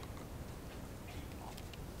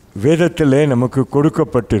 வேதத்திலே நமக்கு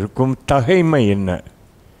கொடுக்கப்பட்டிருக்கும் தகைமை என்ன?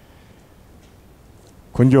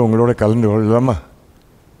 கொஞ்சம் உங்களோட கலந்து கொள்ளலாமா?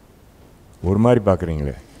 ஒரு மாதிரி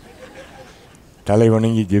பார்க்குறீங்களே. தலை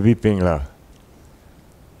வணங்கி ஜெபிப்பீங்களா?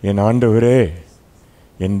 என் ஆண்டவரே,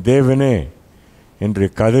 என் தேவனே என்று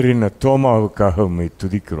கதறின தோமாவுக்காக உம்மை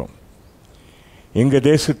துதிக்கிறோம். எங்கள்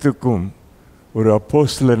தேசத்துக்கும் ஒரு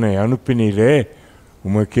அப்போஸ்தலனை அனுப்பினீரே,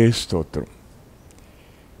 உமக்கே ஸ்தோத்திரம்.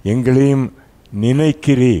 எங்களையும்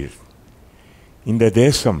நினைக்கிறீர். இந்த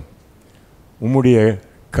தேசம் உம்முடைய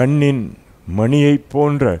கண்ணின் மணியை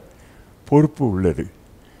போன்ற பொறுப்பு உள்ளது.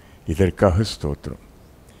 இதற்காக ஸ்தோத்திரம்.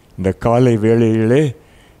 இந்த காலை வேளையிலே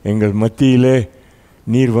எங்கள் மத்தியிலே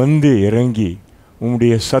நீர் வந்து இறங்கி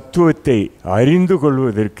உம்முடைய சத்துவத்தை அறிந்து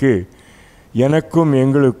கொள்வதற்கு எனக்கும்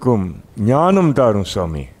எங்களுக்கும் ஞானம் தாரும்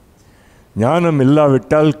சுவாமி. ஞானம்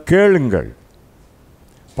இல்லாவிட்டால் கேளுங்கள்.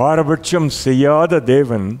 பாரபட்சம் செய்யாத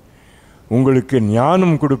தேவன் உங்களுக்கு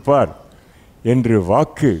ஞானம் கொடுப்பார் என்று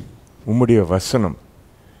வாக்கு உம்முடைய வசனம்.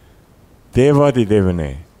 தேவாதி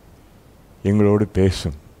தேவனே, எங்களோடு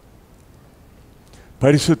பேசும்.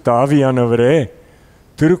 பரிசுத்த ஆவியானவரே,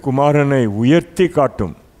 திருக்குமாரனை உயர்த்தி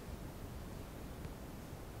காட்டும்.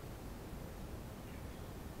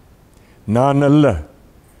 நான் அல்ல,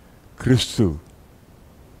 கிறிஸ்து.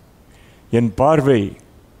 என் பார்வை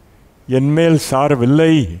என் மேல்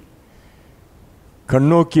சாரவில்லை.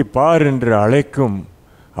 கண்ணோக்கி பார் என்று அழைக்கும்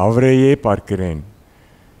அவரையே பார்க்கிறேன்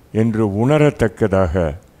என்று உணரத்தக்கதாக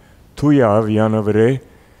தூய ஆவியானவரே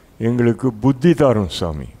எங்களுக்கு புத்தி தாரும்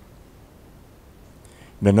சாமி.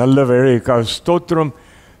 இந்த நல்ல வேளைக்காக ஸ்தோத்திரம்.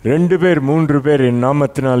 2 பேர் 3 பேர் என்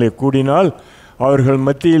நாமத்தினாலே கூடினால் அவர்கள்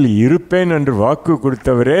மத்தியில் இருப்பேன் என்று வாக்கு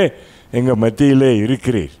கொடுத்தவரே எங்கள் மத்தியிலே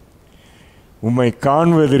இருக்கிறீர். உம்மை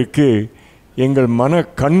காண்பதற்கு எங்கள் மன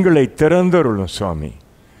கண்களை திறந்தருளும் சுவாமி.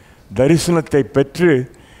 தரிசனத்தை பெற்று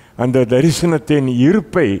அந்த தரிசனத்தின்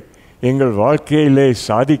இருப்பை எங்கள் வாழ்க்கையிலே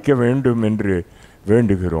சாதிக்க வேண்டும் என்று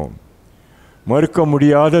வேண்டுகிறோம். மறுக்க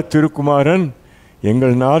முடியாத திருக்குமாரன்,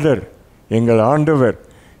 எங்கள் நாதர், எங்கள் ஆண்டவர்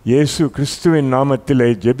இயேசு கிறிஸ்துவின் நாமத்திலே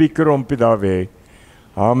ஜெபிக்கிறோம் பிதாவே,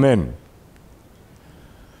 ஆமென்.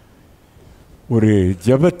 ஒரு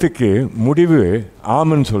ஜெபத்துக்கு முடிவு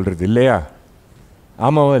ஆமன்னு சொல்கிறது இல்லையா?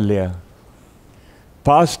 ஆமாவா இல்லையா?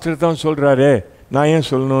 பாஸ்டர் தான் சொல்கிறாரே, நான் ஏன்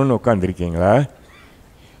சொல்லணும்னு உட்காந்துருக்கீங்களா?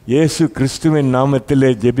 இயேசு கிறிஸ்துவின் நாமத்தில்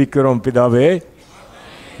ஜெபிக்கிறோம் பிதாவே.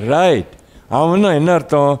 ரைட். அவனா என்ன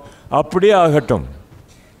அர்த்தம்? அப்படியே ஆகட்டும்,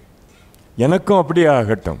 எனக்கும் அப்படியே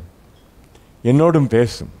ஆகட்டும், என்னோடும்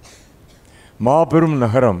பேசும். மாபெரும்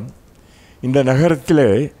நகரம். இந்த நகரத்தில்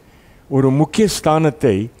ஒரு முக்கிய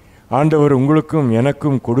ஸ்தானத்தை ஆண்டவர் உங்களுக்கும்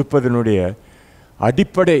எனக்கும் கொடுப்பதனுடைய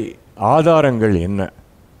அடிப்படை ஆதாரங்கள் என்ன?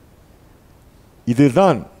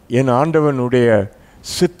 இதுதான் என் ஆண்டவனுடைய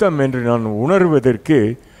சித்தம் என்று நான் உணர்வதற்கு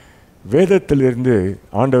வேதத்திலிருந்து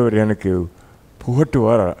ஆண்டவர் எனக்கு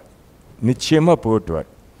புகட்டுவார், நிச்சயமாக புகட்டுவார்.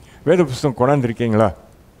 வேத புஸ்தகம் கொண்டாந்துருக்கீங்களா?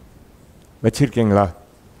 வச்சிருக்கீங்களா?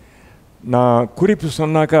 நான் குறிப்பு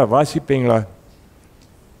சொன்னாக்கா வாசிப்பீங்களா?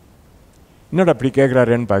 என்னடா அப்படி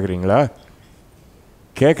கேட்குறாருன்னு பார்க்குறீங்களா?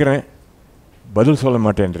 கேட்குறேன், பதில் சொல்ல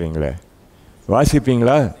மாட்டேன்றீங்களே.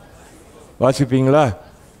 வாசிப்பீங்களா? வாசிப்பீங்களா?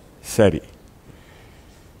 சரி.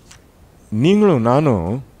 நீங்களும் நானும்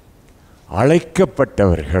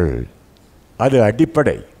அழைக்கப்பட்டவர்கள், அது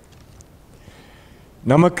அடிப்படை.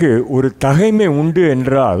 நமக்கு ஒரு தகைமை உண்டு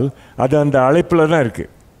என்றால் அது அந்த அழைப்பில் தான்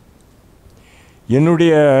இருக்குது.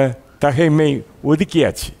 என்னுடைய தகைமை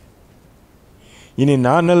ஒதுக்கியாச்சு. இனி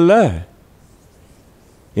நான் அல்ல,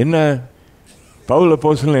 என்ன பவுல்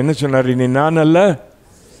அப்போஸ்தலன் என்ன சொன்னார்? இனி நான் அல்ல,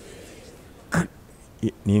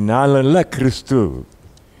 நீ நான் அல்ல, கிறிஸ்து.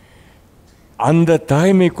 அந்த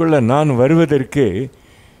தகைமைக்குள்ள நான் வருவதற்கு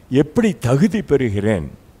எப்படி தகுதி பெறுகிறேன்?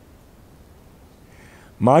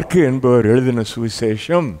 மார்க்கு என்பவர் எழுதின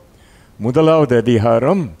சுவிசேஷம் 1வது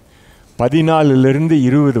அதிகாரம் 14 to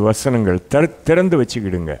 20 வசனங்கள் திறந்து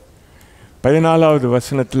வச்சுக்கிடுங்க. 14வது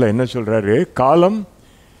வசனத்தில் என்ன சொல்றாரு? காலம்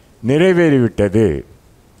நிறைவேறிவிட்டது,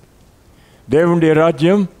 தேவனுடைய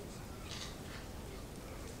ராஜ்யம்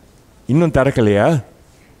இன்னும் திறக்கலையா?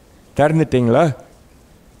 திறந்துட்டீங்களா?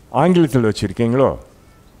 ஆங்கிலத்தில் வச்சிருக்கீங்களோ?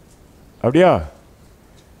 அப்படியா?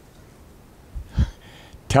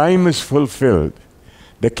 Time is fulfilled.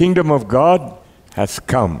 The kingdom of God has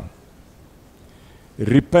come.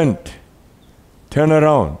 Repent, turn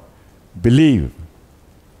around, believe.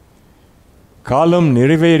 காலம்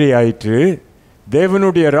நிறைவேறி ஆயிற்று,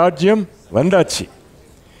 தேவனுடைய ராஜ்யம் வந்தாச்சு.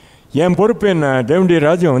 என் பொறுப்பு என்ன? தேவனுடைய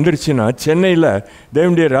ராஜ்யம் வந்துருச்சுன்னா, சென்னையில்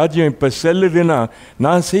தேவனுடைய ராஜ்யம் இப்போ செல்லுதுன்னா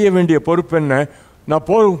நான் செய்ய வேண்டிய பொறுப்பு என்ன? நான்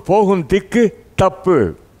போகும் திக்கு தப்பு.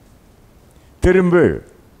 திரும்பு,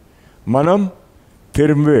 மனம்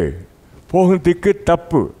திரும்பு. போகும் திக்கு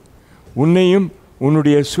தப்பு. உன்னையும்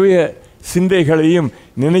உன்னுடைய சுய சிந்தைகளையும்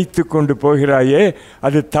நினைத்து கொண்டு போகிறாயே,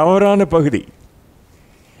 அது தவறான பகுதி.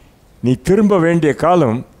 நீ திரும்ப வேண்டிய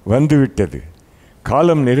காலம் வந்துவிட்டது.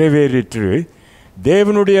 காலம் நிறைவேறிற்று,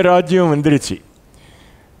 தேவனுடைய ராஜ்யம் வந்துருச்சு.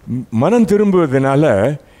 மனம் திரும்புவதனால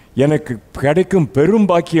எனக்கு கிடைக்கும் பெரும்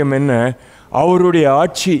பாக்கியம் என்ன? அவருடைய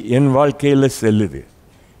ஆட்சி என் வாழ்க்கையில் செல்லுது.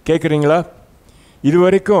 கேட்குறீங்களா?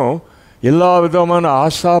 இதுவரைக்கும் எல்லா விதமான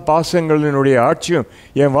ஆசா பாசங்களினுடைய ஆட்சியும்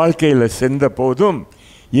என் வாழ்க்கையில் சென்ற போதும்,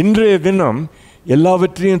 இன்றைய தினம்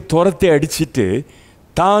எல்லாவற்றையும் துரத்தி அடிச்சிட்டு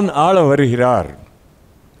தான் ஆள வருகிறார்.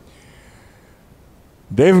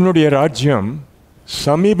 தேவனுடைய ராஜ்யம்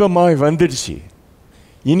சமீபமாய் வந்துடுச்சு.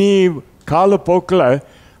 இனி காலப்போக்கில்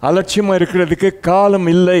அலட்சியமாக இருக்கிறதுக்கு காலம்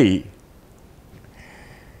இல்லை.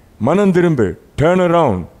 மனம் திரும்பு, டேர்ன்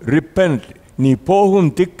அரவுண்ட், ரிப்பென்ட். நீ போகும்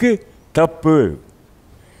திக்கு தப்பு.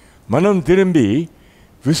 மனம் திரும்பி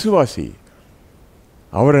விசுவாசி,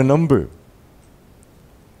 அவரை நம்பு.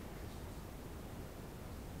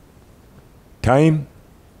 Time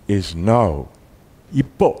is now.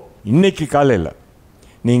 இப்போ இன்னைக்கு காலையில்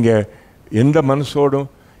நீங்கள் எந்த மனசோடும்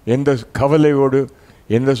எந்த கவலையோடு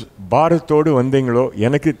எந்த பாரத்தோடு வந்தீங்களோ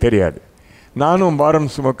எனக்கு தெரியாது. நானும் பாரம்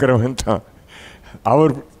சுமக்கிறவன் தான்.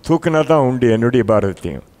 அவர் தூக்கினா தான் உண்டு என்னுடைய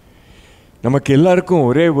பாரத்தையும். நமக்கு எல்லாருக்கும்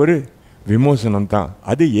ஒரே ஒரு விமோசனம் தான்,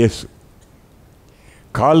 அது இயேசு.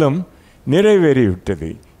 காலம் நிறைவேறி விட்டது.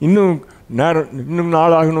 இன்னும்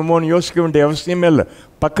நாளாகணுமோன்னு யோசிக்க வேண்டிய அவசியமே இல்லை.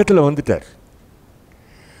 பக்கத்தில் வந்துட்டார்.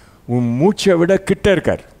 உன் மூச்சை விட கிட்ட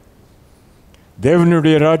இருக்கார்.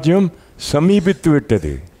 தேவனுடைய ராஜ்யம் சமீபித்து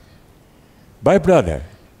விட்டது. பயப்படாத,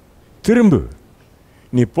 திரும்பு.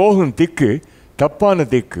 நீ போகும் திக்கு தப்பான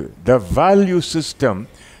திக்கு. The value system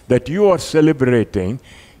that you are celebrating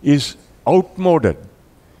is outmoded.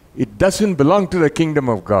 It doesn't belong to the kingdom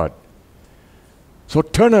of God. So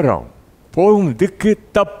turn around. போகும் திக்கு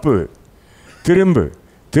தப்பு. திரும்பு.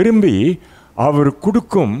 திரும்பி அவர்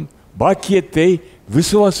கொடுக்கும் பாக்கியத்தை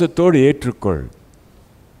விசுவாசத்தோடு ஏற்றுக்கொள்.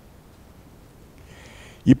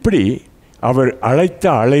 இப்படி அவர் அழைத்த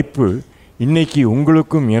அழைப்பு இன்னைக்கு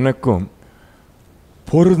உங்களுக்கும் எனக்கும்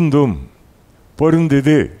பொருந்தும்.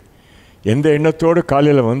 பொருந்துது. எந்த எண்ணத்தோடு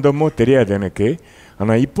காலையில் வந்தோமோ தெரியாது எனக்கு.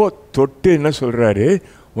 ஆனால் இப்போது தொட்டு என்ன சொல்கிறாரு,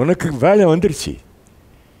 உனக்கு வேலை வந்துருச்சு,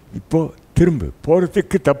 இப்போது திரும்ப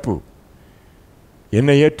போகிறதுக்கு தப்பு,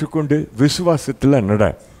 என்னை ஏற்றுக்கொண்டு விசுவாசத்தில் நட.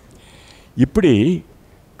 இப்படி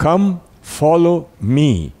கம் ஃபாலோ மீ,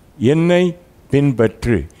 என்னை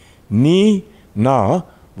பின்பற்று, நீ நான்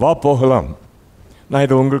வா போகலாம். நான்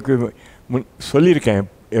இதை உங்களுக்கு சொல்லியிருக்கேன்.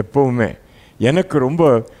 எப்போவுமே எனக்கு ரொம்ப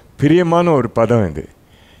பிரியமான ஒரு பதம் இது.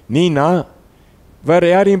 நீ நான் வேறு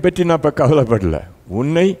யாரையும் பற்றி நான் இப்போ கவலைப்படல,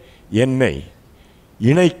 உன்னை என்னை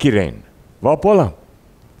இணைக்கிறேன், வா போகலாம்.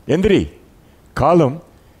 எந்திரி, காலம்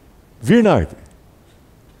வீணாகுது.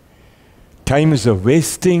 Time is a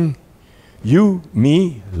wasting, you me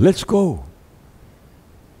let's go.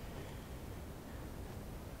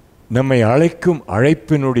 நம்மை அழைக்கும்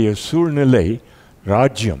அழைப்பினுடைய சூழ்நிலை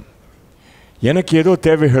ராஜ்யம். எனக்கு ஏதோ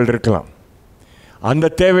தேவைகள் இருக்கலாம்,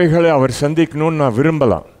 அந்த தேவைகளை அவர் சந்திக்கணும்னு நான்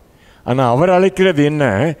விரும்பலாம். ஆனால் அவர் அழைக்கிறது என்ன,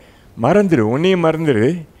 மறந்துடு, உன்னையும் மறந்துடு,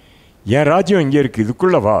 என் ராஜ்யம் இங்கே இருக்குது,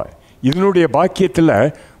 இதுக்குள்ளே வா, இதனுடைய பாக்கியத்தில்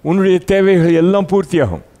உன்னுடைய தேவைகள் எல்லாம்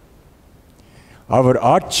பூர்த்தியாகும். அவர்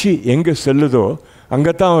ஆட்சி எங்கே செல்லுதோ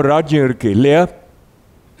அங்கே தான் அவர் ராஜ்யம் இருக்குது இல்லையா?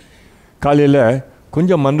 காலையில்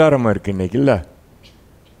கொஞ்சம் மந்தாரமாக இருக்குது இன்றைக்கி, இல்லை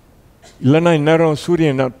இல்லைன்னா இந்நேரம்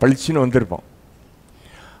சூரியன் பளிச்சுன்னு வந்திருப்பான்.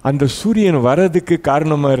 அந்த சூரியன் வர்றதுக்கு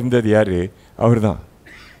காரணமாக இருந்தது யார்? அவர் தான்.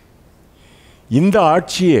 இந்த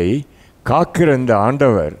ஆட்சியை காக்கிற இந்த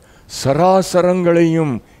ஆண்டவர்,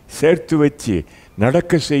 சராசரங்களையும் சேர்த்து வச்சு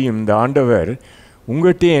நடக்க செய்யும் இந்த ஆண்டவர்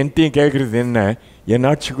உங்கள்கிட்டையும் என்கிட்டையும் கேட்குறது என்ன, என்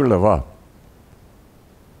ஆட்சிக்குள்ள வா.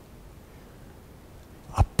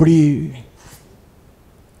 அப்படி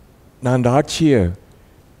நான் அந்த ஆட்சியை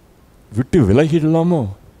விட்டு விலகிடலாமோ?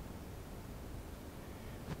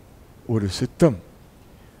 ஒரு சித்தம்,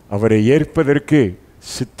 அவரை ஏற்பதற்கு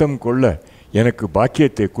சித்தம் கொள்ள எனக்கு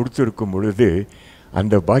பாக்கியத்தை கொடுத்திருக்கும் பொழுது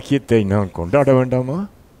அந்த பாக்கியத்தை நான் கொண்டாட வேண்டாமா?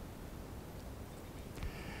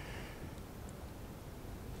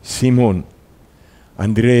 சீமோன்,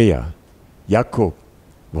 அந்திரேயா, யாக்கோப்,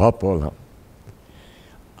 வா போகலாம்.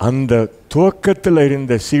 அந்த துவக்கத்தில்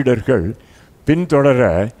இருந்த சீடர்கள் பின்தொடர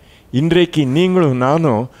இன்றைக்கு நீங்களும்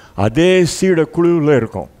நானும் அதே சீட குழுவில்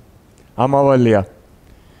இருக்கோம். ஆமாவா இல்லையா?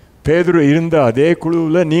 பேதுரு இருந்த அதே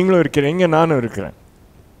குழுவில் நீங்களும் இருக்கிறீங்க, நானும் இருக்கிறேன்.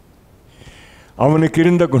 அவனுக்கு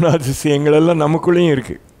இருந்த குணாதிசயங்கள் எல்லாம் நமக்குள்ளேயும்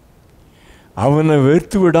இருக்குது. அவனை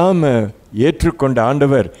வெறுத்து விடாமல் ஏற்றுக்கொண்ட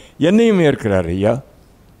ஆண்டவர் என்னையும் ஏற்கிறார். ஐயா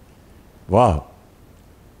வா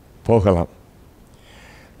போகலாம்.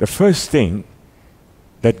 The first thing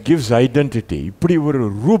that gives identity, இப்படி ஒரு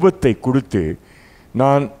ரூபத்தை கொடுத்து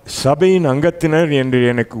நான் சபையின் அங்கத்தினர் என்று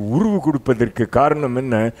எனக்கு உருவு கொடுப்பதற்கு காரணம்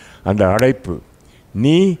என்ன? அந்த அழைப்பு.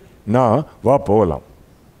 நீ நான் வா போகலாம்.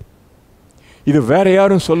 இது வேற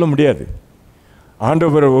யாரும் சொல்ல முடியாது,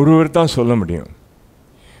 ஆண்டவர் ஒருவர் தான் சொல்ல முடியும்.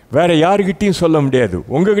 வேற யாருக்கிட்டையும் சொல்ல முடியாது,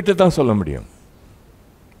 உங்ககிட்ட தான் சொல்ல முடியும்.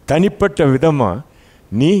 தனிப்பட்ட விதமாக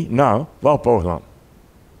நீ நான் வா போகலாம்.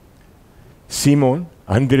 சீமோன்,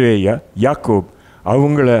 அந்திரேயா, யாக்கோப்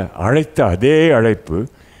அவங்கள அழைத்த அதே அழைப்பு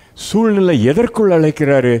சூழ்நிலை எதற்குள்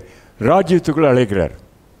அழைக்கிறாரு? ராஜ்யத்துக்குள்ள அழைக்கிறார்.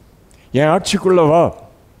 என் ஆட்சிக்குள்ள வா.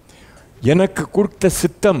 எனக்கு கொடுத்த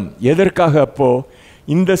சித்தம் எதற்காக? அப்போ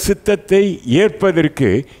இந்த சித்தத்தை ஏற்பதற்கு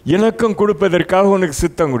எனக்கும் கொடுப்பதற்காக உனக்கு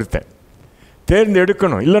சித்தம் கொடுத்தேன்.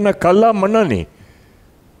 தேர்ந்தெடுக்கணும், இல்லைன்னா கல்லா மண்ணா நீ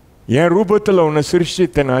என் ரூபத்தில் உன்னை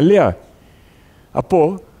சிருஷ்டித்தனா இல்லையா?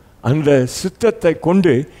 அப்போது அந்த சித்தத்தை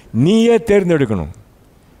கொண்டு நீயே தேர்ந்தெடுக்கணும்.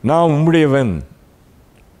 நான் உம்முடையவன்,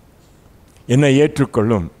 என்னை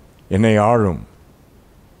ஏற்றுக்கொள்ளும், என்னை ஆளும்.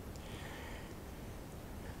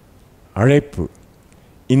 அழைப்பு.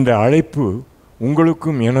 இந்த அழைப்பு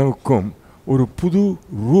உங்களுக்கும் எனக்கும் ஒரு புது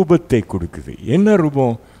ரூபத்தை கொடுக்குது. என்ன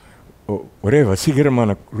ரூபம்? ஒரே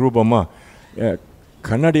வசீகரமான ரூபமாக,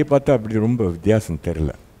 கண்ணாடியை பார்த்தா அப்படி ரொம்ப வித்தியாசம்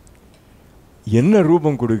தெரில. என்ன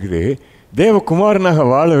ரூபம் கொடுக்குது? தேவகுமாரனாக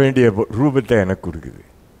வாழ வேண்டிய ரூபத்தை எனக்கு கொடுக்குது.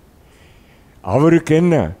 அவருக்கு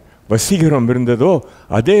என்ன வசீகரம் இருந்ததோ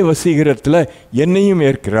அதே வசீகரத்தில் என்னையும்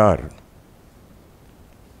ஏற்கிறார்.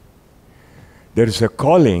 There is a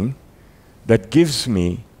calling that gives me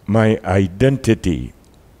my identity.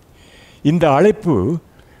 இந்த அழைப்பு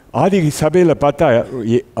ஆதி சபையில் பார்த்தா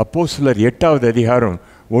அப்போஸ்தலர் 8வது அதிகாரம்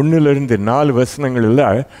 1-4 வசனங்களில்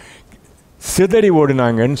சிதறி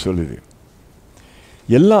ஓடினாங்கன்னு சொல்லுது.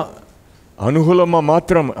 எல்லாம் அனுகூலமாக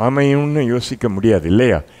மாத்திரம் அமையும்னு யோசிக்க முடியாது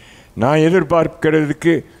இல்லையா? நான்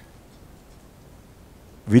எதிர்பார்க்கிறதுக்கு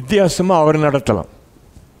வித்தியாசமாக அவர் நடத்தலாம்.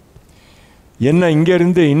 என்ன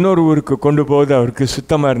இங்கேருந்து இன்னொரு ஊருக்கு கொண்டு போவது அவருக்கு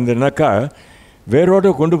சுத்தமாக இருந்ததுனாக்கா வேரோடு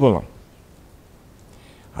கொண்டு போகலாம்.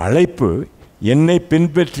 அழைப்பு என்னை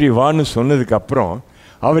பின்பற்றி வான்னு சொன்னதுக்கப்புறம்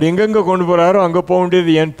அவர் எங்கெங்கே கொண்டு போகிறாரோ அங்கே போக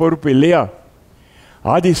வேண்டியது என் பொறுப்பு இல்லையா?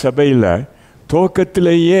 ஆதி சபையில்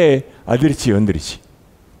துவக்கத்திலேயே அதிர்ச்சி வந்துருச்சு.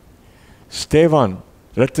 ஸ்தேவான்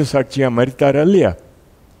இரத்த சாட்சியாக மரித்தாரா இல்லையா?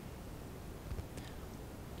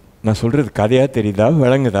 நான் சொல்கிறது கதையாக தெரியுதா,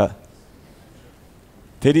 விளங்குதா?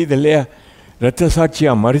 தெரியுது இல்லையா? இரத்த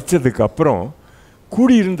சாட்சியாக மரித்ததுக்கு அப்புறம்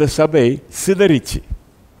கூடியிருந்த சபை சிதறிச்சு.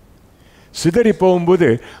 சிதறி போகும்போது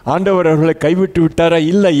ஆண்டவர் அவர்களை கைவிட்டு விட்டாரா?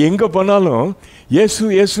 இல்லை. எங்கே போனாலும் இயேசு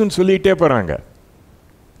இயேசுன்னு சொல்லிகிட்டே போகிறாங்க.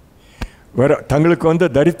 வேற தங்களுக்கு வந்த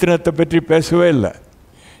தரித்திரத்தை பற்றி பேசவே இல்லை.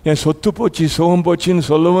 என் சொத்து போச்சு சுகம் போச்சுன்னு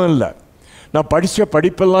சொல்லவும் இல்லை. நான் படித்த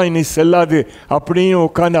படிப்பெல்லாம் இனி செல்லாது அப்படின்னு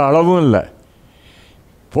உட்காந்து அளவும் இல்லை.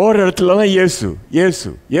 போகிற இடத்துலலாம் இயேசு இயேசு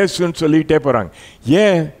இயேசுன்னு சொல்லிக்கிட்டே போகிறாங்க.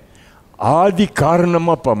 ஏன்? ஆதி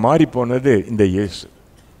காரணமாக இப்போ மாறி போனது இந்த இயேசு.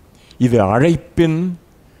 இது அழைப்பின்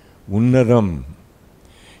உன்னதம்.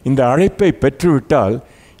 இந்த அழைப்பை பெற்றுவிட்டால்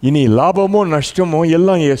இனி லாபமோ நஷ்டமோ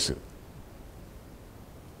எல்லாம் இயேசு.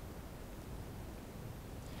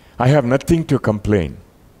 I have nothing to complain.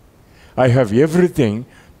 I have everything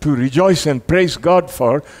to rejoice and praise God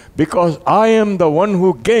for, because I am the one who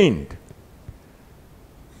gained.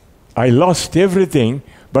 I lost everything,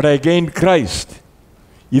 but I gained Christ.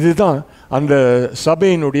 இதுதான் அந்த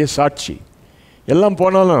சபையினுடைய சாட்சி. எல்லாம்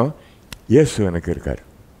போனாலும் இயேசு எனக்கு இருக்கார்.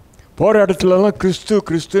 போகிற இடத்துலலாம் கிறிஸ்து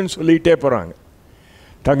கிறிஸ்துன்னு சொல்லிகிட்டே போகிறாங்க.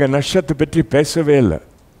 தங்கள் நஷ்டத்தை பற்றி பேசவே இல்லை.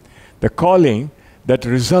 The calling that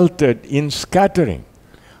resulted in scattering.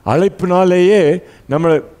 அழைப்பினாலேயே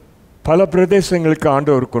நம்மளை பல பிரதேசங்களுக்கு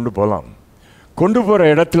ஆண்டவர் கொண்டு போகலாம். கொண்டு போகிற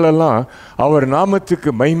இடத்துலலாம் அவர்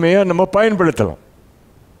நாமத்துக்கு மகிமையாக நம்ம பயன்படுத்தலாம்.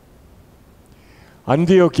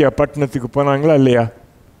 அந்தியோக்கியா பட்டணத்துக்கு போனாங்களா இல்லையா?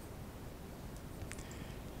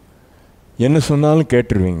 என்ன சொன்னாலும்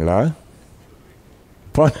கேட்டுருவீங்களா?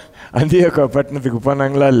 அந்தியோக்கியா பட்டணத்துக்கு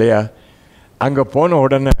போனாங்களா இல்லையா? அங்கே போன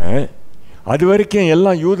உடனே அது வரைக்கும்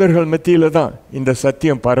எல்லாம் யூதர்கள் மத்தியில் தான் இந்த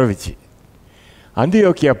சத்தியம் பரவிச்சு.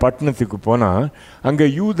 அந்தியோக்கியா பட்டணத்துக்கு போனால் அங்கே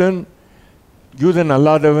யூதன்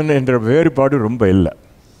அல்லாதவன் என்ற வேறுபாடு ரொம்ப இல்லை.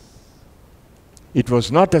 It was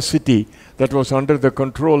not a city that was under the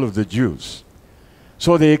control of the juice.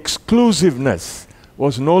 So the exclusiveness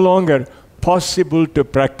was no longer possible to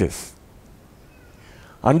practice.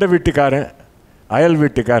 அந்த வீட்டுக்காரன் அயல்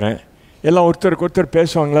வீட்டுக்காரன் எல்லாம் ஒருத்தருக்கு ஒருத்தர்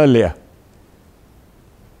பேசுவாங்களா இல்லையா?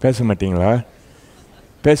 பேச மாட்டிங்களா?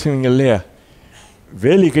 பேசுவீங்க இல்லையா?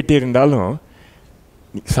 வேலி கட்டியிருந்தாலும்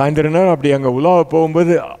சாயந்தர நேரம் அப்படி அங்கே உலாவ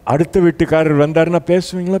போகும்போது அடுத்த வீட்டுக்காரர் வந்தாருன்னா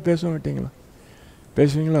பேசுவீங்களா பேச மாட்டீங்களா?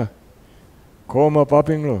 பேசுவீங்களா? கோவமாக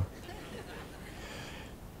பார்ப்பீங்களோ?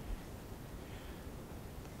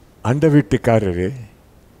 அந்த வீட்டுக்காரரு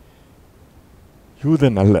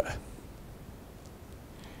யூதன் அல்ல.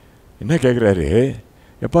 என்ன கேட்குறாரு?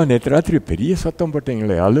 எப்பா நேற்று ராத்திரி பெரிய சத்தம்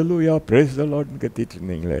போட்டீங்களே, அல்லேலூயா பிரேஸ் தி லார்ட்னு கத்திட்டு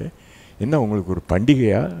இருந்தீங்களே, என்ன உங்களுக்கு ஒரு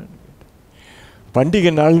பண்டிகையா?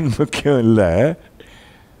 பண்டிகை நாள்னு முக்கியம் இல்லை,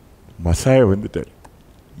 மசாயா வந்துட்டார்.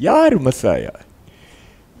 யார் மசாயா?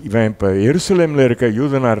 இவன் இப்போ எருசலேமில் இருக்க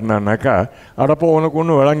யூதனாக இருந்தானாக்கா அடப்போ உனக்கு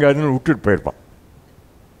ஒன்றும் விளங்காதுன்னு விட்டுட்டு போயிருப்பான்.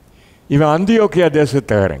 இவன் அந்தியோக்கியா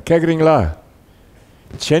தேசத்தவரன். கேட்குறீங்களா?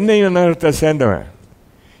 சென்னை நகரத்தை சேர்ந்தவன்.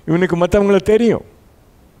 இவனுக்கு மற்றவங்கள தெரியும்.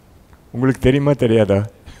 உங்களுக்கு தெரியுமா தெரியாதா?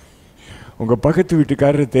 உங்கள் பக்கத்து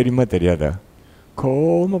வீட்டுக்காரர் தெரியுமா தெரியாதா?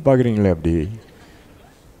 கோவமாக பார்க்குறீங்களே அப்படி.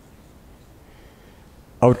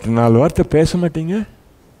 அவர்கிட்ட 4 வார்த்தை பேச மாட்டீங்க?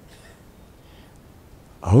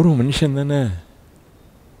 அவரும் மனுஷன் தானே.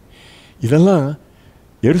 இதெல்லாம்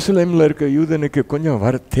எருசலேமில் இருக்க யூதனுக்கு கொஞ்சம்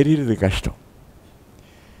வர தெரியுறது கஷ்டம்.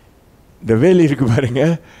 இந்த வேலி இருக்கு பாருங்க,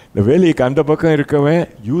 இந்த வேலிக்கு அந்த பக்கம் இருக்கவன்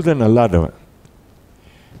யூதன் அல்லாதவன்.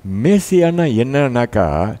 மேசியானா என்னன்னாக்கா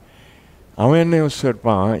அவன் என்ன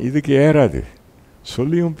யோசிச்சிருப்பான், இதுக்கு ஏறாது,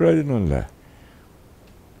 சொல்லியும் பிரயோஜனம் இல்லை,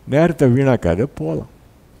 நேரத்தை வீணாக்காத போகலாம்.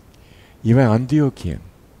 இவன் அந்தியோக்கியன்,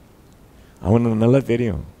 அவனுக்கு நல்லா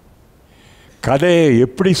தெரியும், கதையை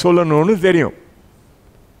எப்படி சொல்லணும்னு தெரியும்.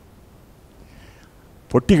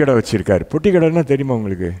 பொட்டி கடை வச்சுருக்காரு. பொட்டி கடைன்னா தெரியுமா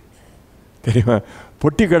உங்களுக்கு? தெரியுமா?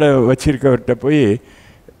 பொட்டி கடை வச்சுருக்கவர்கிட்ட போய்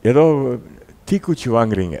ஏதோ தீக்குச்சி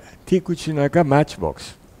வாங்குறீங்க. தீக்குச்சினாக்கா மேட்ச் பாக்ஸ்,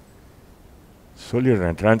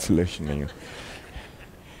 சொல்லிடுறேன் டிரான்ஸ்லேஷன். நீங்கள்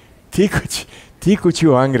தீக்குச்சி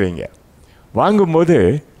வாங்குறீங்க. வாங்கும்போது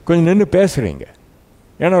கொஞ்சம் நின்று பேசுகிறீங்க,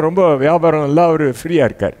 ஏன்னா ரொம்ப வியாபாரம் எல்லாம் அவர் ஃப்ரீயாக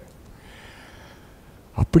இருக்கார்.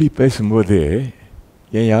 அப்படி பேசும்போது,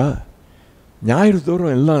 ஏயா ஞாயிறு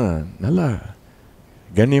தோறும் எல்லாம் நல்லா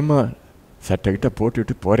கண்ணியமாக சட்டைக்கிட்ட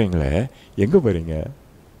போட்டுவிட்டு போகிறீங்களே, எங்கே போகிறீங்க?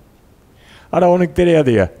 ஆனால் அவனுக்கு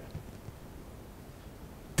தெரியாதையா?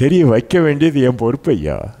 தெரிய வைக்க வேண்டியது என் பொறுப்பு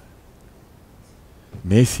ஐயா.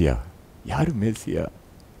 மேசியா யார்? மேசியா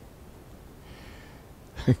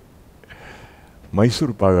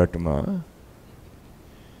மைசூர் பாகாட்டுமா?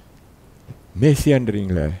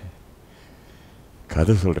 மேசியான்றீங்களே,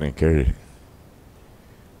 கதை சொல்கிறேன் கேளு.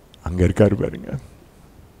 அங்கே இருக்காரு பாருங்க,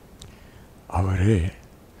 அவரே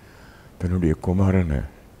தன்னுடைய குமாரனை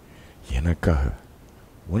எனக்காக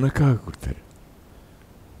உனக்காக கொடுத்தாரு.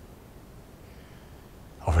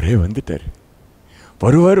 அவரே வந்துட்டார்.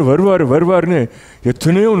 வருவார் வருவார் வருவார்னு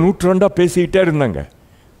எத்தனையோ நூற்றாண்டாக பேசிக்கிட்டே இருந்தாங்க.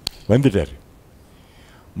 வந்துட்டார்.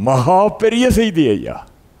 மகா பெரிய செய்தி ஐயா.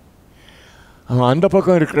 அவன் அந்த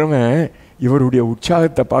பக்கம் இருக்கிறவன் இவருடைய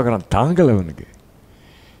உற்சாகத்தை பார்க்குறான். தாங்கலை அவனுக்கு.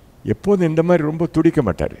 எப்போதும் இந்த மாதிரி ரொம்ப துடிக்க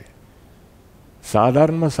மாட்டார்.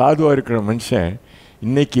 சாதாரணமாக சாதுவாக இருக்கிற மனுஷன்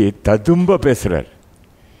இன்னைக்கு ததும்ப பேசுகிறார்.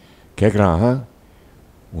 கேட்குறான்,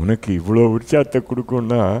 உனக்கு இவ்வளோ உற்சாகத்தை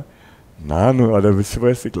கொடுக்கும்னா நானும் அதை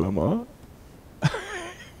விசுவாசிக்கலாமா?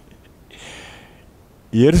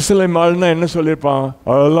 எருசலேம் ஆள்னா என்ன சொல்லியிருப்பான்?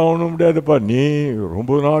 அதெல்லாம் ஒன்றும் முடியாதுப்பா, நீ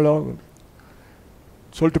ரொம்ப நாள் ஆகும்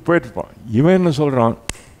சொல்லிட்டு போயிட்டுருப்பான். இவன் என்ன சொல்கிறான்?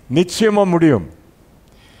 நிச்சயமாக முடியும்.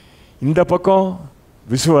 இந்த பக்கம்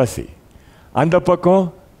விசுவாசி, அந்த பக்கம்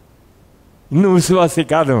இன்னும்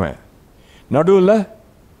விசுவாசிக்காதவன்.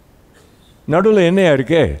 நடுவில் என்னையா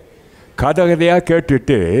இருக்கு? கதையாக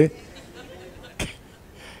கேட்டுட்டு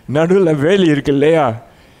நடுவில் வேலி இருக்கு இல்லையா?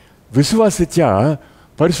 விசுவாசிச்சா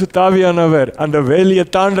பரிசுத்த ஆவியானவர் அந்த வேலியை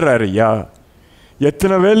தாண்டுறாரு ஐயா.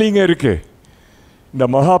 எத்தனை வேலிங்க இருக்கு இந்த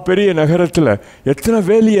மகா பெரிய நகரத்தில்? எத்தனை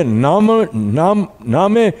வேலியை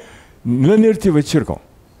நாமே நிலைநிறுத்தி வச்சிருக்கோம்,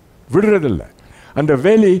 விடுறதில்லை. அந்த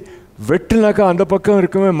வேலி வெட்டுனாக்கா அந்த பக்கம்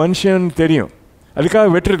இருக்குமே மனுஷன் தெரியும், அதுக்காக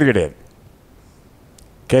வெட்டுறது கிடையாது.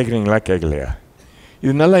 கேட்குறீங்களா? கேட்கலையா?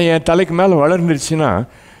 இது நல்லா என் தலைக்கு மேலே வளர்ந்துருச்சுன்னா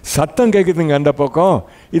சத்தம் கேட்குதுங்க அந்த பக்கம்.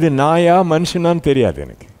 இது நாயா மனுஷனான்னு தெரியாது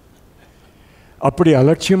எனக்கு. அப்படி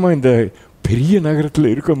அலட்சியமாக இந்த பெரிய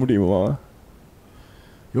நகரத்தில் இருக்க முடியுமா?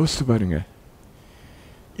 யோசித்து பாருங்க.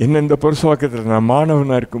 என்ன இந்த புரசவாக்கத்தில் நான்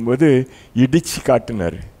மாணவனாக இருக்கும்போது இடித்து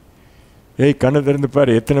காட்டினார். ஏய், கண்ணை திறந்து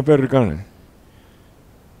பாரு, எத்தனை பேர் இருக்கான்னு.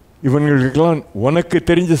 இவங்களுக்கெல்லாம் உனக்கு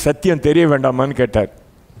தெரிஞ்ச சத்தியம் தெரிய வேண்டாமான்னு கேட்டார்.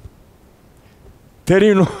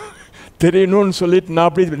 தெரியணும்னு சொல்லிட்டு நான்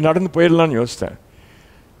அப்படி நடந்து போயிடலான்னு யோசித்தேன்.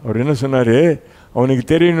 அவர் என்ன சொன்னார்? அவனுக்கு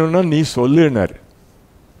தெரியணும்னா நீ சொல்லுனார்.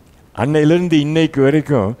 அன்னையிலேருந்து இன்னைக்கு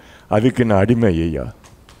வரைக்கும் அதுக்கு நான் அடிமை ஐயா.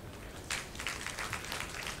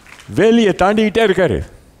 வேலியை தாண்டிக்கிட்டே இருக்காரு.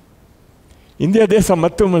 இந்தியா தேசம்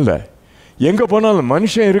மட்டும் இல்லை, எங்கே போனாலும்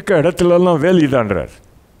மனுஷன் இருக்க இடத்துலலாம் வேலி தாண்டுறார்.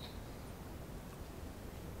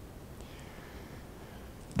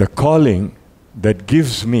 The calling that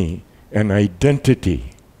gives me an identity,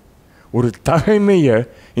 ஒரு தகைமையை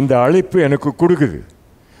இந்த அழைப்பு எனக்கு கொடுக்குது.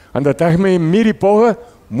 அந்த தகைமையை மீறி போக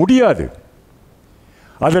முடியாது.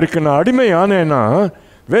 அதற்கு நான் அடிமை ஆனேன்னா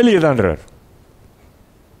வேலியை தாண்டுறார்.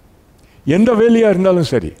 எந்த வேலையாக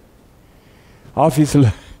இருந்தாலும் சரி.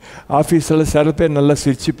 ஆஃபீஸில் சில பேர் நல்லா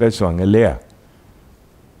சிரித்து பேசுவாங்க இல்லையா?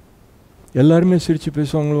 எல்லாருமே சிரித்து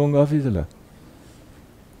பேசுவாங்களோ உங்கள் ஆஃபீஸில்?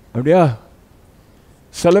 அப்படியா?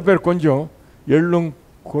 சில பேர் கொஞ்சம் எள்ளும்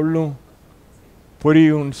கொள்ளும்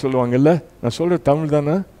பொரியும்னு சொல்லுவாங்கல்ல. நான் சொல்கிற தமிழ்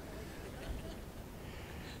தானே?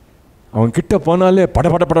 அவன் கிட்ட போனாலே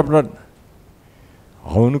பட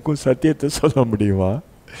அவனுக்கும் சத்தியத்தை சொல்ல முடியுமா?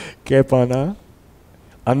 கேட்பானா?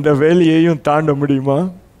 அந்த வேலையையும் தாண்ட முடியுமா?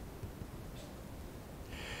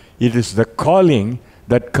 It is the calling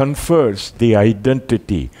that confers the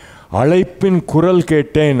identity. அழைப்பின் குரல்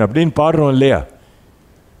கேட்டேன் அப்படின்னு பாடுறோம் இல்லையா?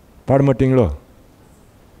 பாட மாட்டீங்களோ?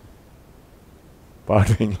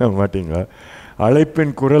 பாடுவீங்களா மாட்டீங்களா?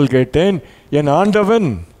 அழைப்பின் குரல் கேட்டேன், என் ஆண்டவன்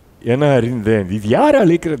என அறிந்தேன். இது யார்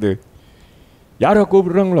அழைக்கிறது? யாரை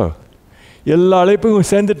கூப்பிடுறாங்களோ? எல்லா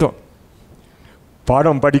அழைப்பும் சேர்ந்துட்டோம்.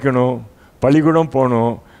 பாடம் படிக்கணும், பள்ளிக்கூடம்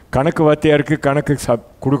போகணும், கணக்கு வாத்தியாருக்கு கணக்கு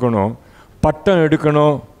கொடுக்கணும், பட்டம்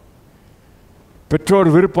எடுக்கணும். பெற்றோர்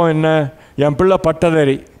விருப்பம் என்ன? என் பிள்ளை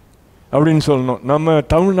பட்டதாரி அப்படின்னு சொல்லணும். நம்ம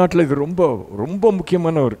தமிழ்நாட்டில் இது ரொம்ப ரொம்ப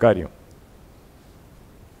முக்கியமான ஒரு காரியம்.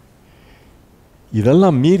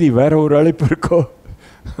 இதெல்லாம் மீறி வேற ஒரு அழைப்பு இருக்கோ?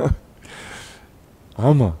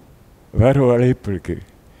 ஆமாம், வேற ஒரு அழைப்பு இருக்கு.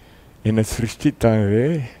 என்னை சிருஷ்டித்தாவே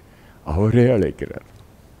அவரே அழைக்கிறார்.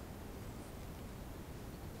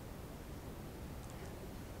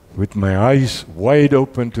 With my eyes wide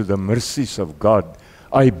open to the mercies of God,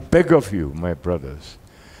 I beg of you, my brothers,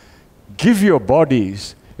 give your bodies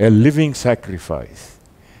a living sacrifice.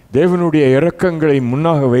 தேவனுடைய இரக்கங்களை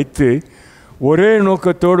முன்னாக வைத்து ஒரே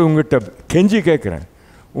நோக்கத்தோடு உங்கள்கிட்ட கெஞ்சி கேட்குறேன்,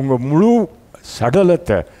 உங்கள் முழு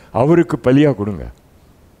சடலத்தை அவருக்கு பலியாக கொடுங்க.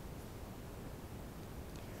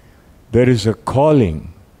 There is a calling.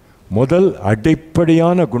 முதல்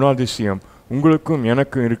அடிப்படையான குணாதிசயம் உங்களுக்கும்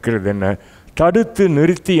எனக்கும் இருக்கிறது என்ன? தடுத்து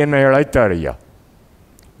நிறுத்தி என்னை அழைத்தார் ஐயா.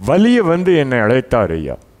 வழிய வந்து என்னை அழைத்தார்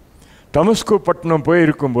ஐயா. தமஸ்கு பட்டணம்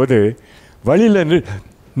போயிருக்கும்போது வழியில்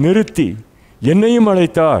நிறுத்தி என்னையும்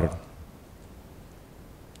அழைத்தார்.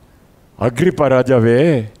 அக்ரிப்பா ராஜாவே,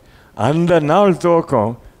 அந்த நாள்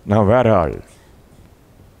துவக்கம் நான் வேற ஆள்.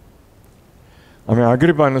 அவன்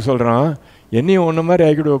அக்ரிப்பா என்ன சொல்கிறான், என்னையும் ஒன்று மாதிரி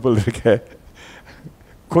ஆக்கிடுவ போல் இருக்க,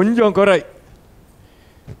 கொஞ்சம் குறை.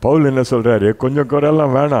 பவுல் என்ன சொல்கிறாரு, கொஞ்சம்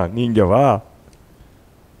குறையெல்லாம் வேணாம், நீங்க வா.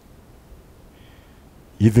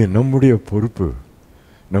 இது நம்முடைய பொறுப்பு,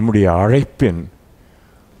 நம்முடைய அழைப்பின்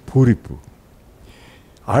பூரிப்பு.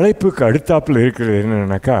 அழைப்புக்கு அடுத்தாப்பில் இருக்கிறது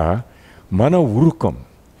என்னன்னாக்கா மன உருக்கம்.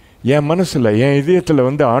 என் மனசில், என்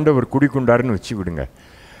இதயத்தில் ஆண்டவர் குடிக்கொண்டாருன்னு வச்சு விடுங்க,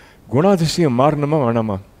 குணாதிசயம் மாறணுமா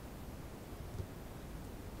வேணாமா?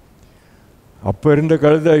 அப்போ இருந்த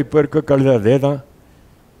கழுதை இப்போ இருக்க கழுதை அதே தான்.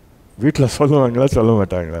 வீட்டில் சொல்லுவாங்களா சொல்ல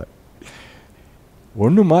மாட்டாங்களா?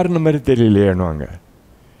 ஒன்றும் மாறின மாதிரி தெரியலையேன்னுவாங்க.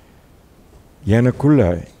 எனக்குள்ள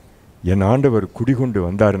என் ஆண்டவர் குடிகொண்டு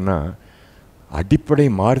வந்தாருன்னா அடிப்படை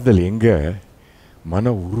மாறுதல் எங்கே?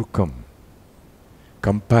 மன உருக்கம்,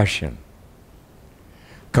 கம்பேஷன்.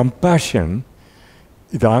 கம்பேஷன்,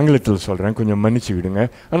 இது ஆங்கிலத்தில் சொல்கிறேன், கொஞ்சம் மன்னிச்சு விடுங்க.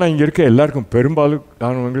 ஆனால் இங்கே இருக்க எல்லாருக்கும் பெரும்பாலும்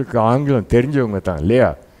ஆனவங்களுக்கு ஆங்கிலம் தெரிஞ்சவங்க தான் இல்லையா?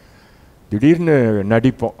 திடீர்னு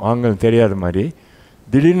நடிப்போம் ஆங்கிலம் தெரியாத மாதிரி,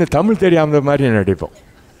 திடீர்னு தமிழ் தெரியாத மாதிரி நடிப்போம்.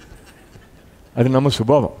 அது நம்ம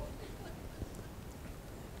சுபாவம்.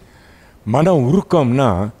 மன உருக்கம்னா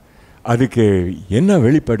அதுக்கு என்ன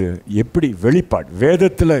வெளிப்பாடு? எப்படி வெளிப்பாடு?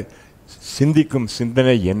 வேதத்தில் சிந்திக்கும்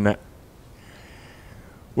சிந்தனை என்ன?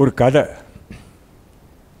 ஒரு கதை,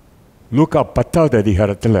 லூக்கா 10வது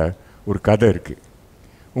அதிகாரத்தில் ஒரு கதை இருக்குது.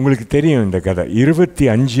 உங்களுக்கு தெரியும் இந்த கதை,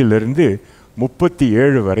 25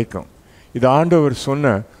 37 வரைக்கும். இது ஆண்டவர்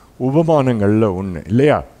சொன்ன உபமானங்களில் ஒன்று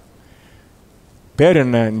இல்லையா? பேர்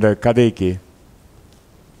என்ன இந்த கதைக்கு?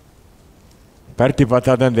 பரட்டி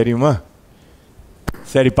பார்த்தா தான் தெரியுமா?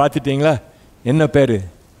 சரி, பார்த்துட்டீங்களா? என்ன பேர்?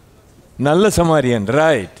 நல்ல சமாரியன்.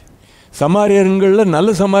 ரைட். சமாரியன்களில் நல்ல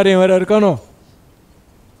சமாரியன் வேற இருக்கானோ?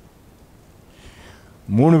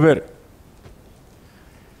 3 பேர்.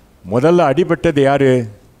 முதல்ல அடிபட்டது யாரு?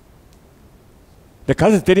 இந்த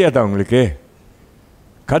கதை தெரியாதா உங்களுக்கு?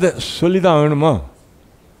 கதை சொல்லி தான் ஆகணுமா?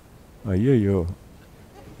 ஐயோ,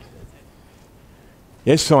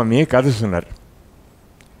 எஸ் சுவாமியே கதை சொன்னார்.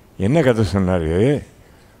 என்ன கதை சொன்னார்?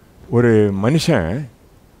 ஒரு மனுஷன்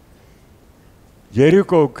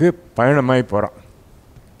எரிகோவுக்கு பயணமாகி போகிறான்.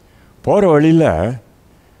 போகிற வழியில்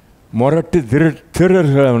முரட்டு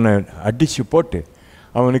திருடர்கள் அவனை அடித்து போட்டு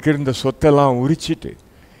அவனுக்கு இருந்த சொத்தெல்லாம் உரிச்சிட்டு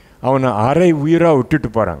அவனை அரை உயிராக விட்டுட்டு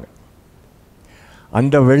போகிறாங்க.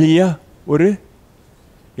 அந்த வழியாக ஒரு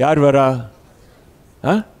யார் வரா?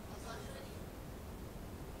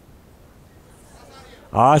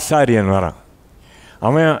 ஆசாரியன் வரான்.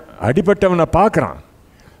 அவன் அடிபட்டவனை பார்க்குறான்.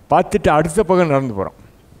 பார்த்துட்டு அடுத்த பக்கம் நடந்து போகிறான்.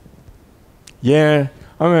 ஏன்?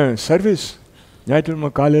 அவன் சர்வீஸ்,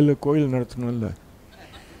 ஞாயிற்றுக்கிழமை காலையில் கோயில் நடத்தணும்ல,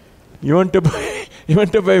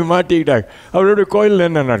 இவன்கிட்ட போய் மாட்டிக்கிட்டாங்க. அவரோட கோயிலில்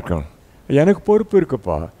என்ன நடக்கணும்? எனக்கு பொறுப்பு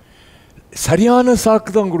இருக்குப்பா. சரியான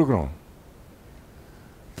சாக்கு தான் கொடுக்குறோம்.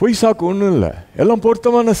 பொய் சாக்கு ஒன்றும் இல்லை, எல்லாம்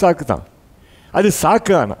பொருத்தமான சாக்கு தான். அது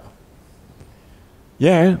சாக்கு. ஆனால்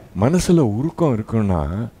ஏன் மனசில் உருக்கம் இருக்குன்னா,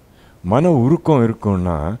 மன உருக்கம்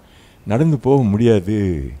இருக்குன்னா நடந்து போக முடியாது.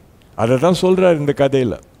 அதை தான் சொல்கிறார் இந்த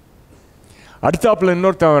கதையில். அடுத்தாப்பில்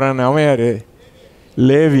இன்னொருத்தன் வரான். அவன் யார்?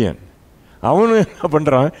 லேவியன். அவனும் என்ன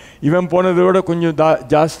பண்ணுறான்? இவன் போனதை விட கொஞ்சம்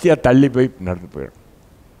ஜாஸ்தியாக தள்ளி போய் நடந்து போயிடும்.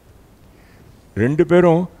 2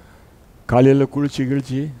 பேரும் காலையில் குளிச்சு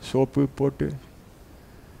கிழிச்சு சோப்பு போட்டு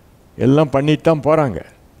எல்லாம் பண்ணிட்டு தான் போகிறாங்க.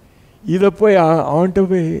 இதை போய் அவன்கிட்ட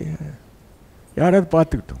போய் யாராவது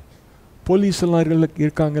பார்த்துக்கிட்டோம், போலீஸெல்லாம்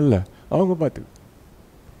இருக்காங்கல்ல, அவங்க பார்த்துக்கிட்டோம்.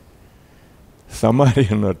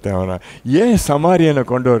 சமாரியன் ஒருத்தன் வரான். ஏன் சமாரியனை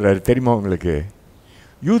கொண்டு வர்றாரு தெரியுமா உங்களுக்கு?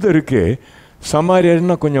 யூதருக்கு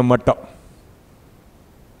சமாரியன்னா கொஞ்சம் மட்டம்.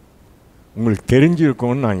 உங்களுக்கு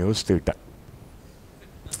தெரிஞ்சிருக்கும்னு நான்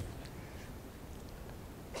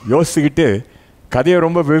யோசிச்சுக்கிட்டு கதையை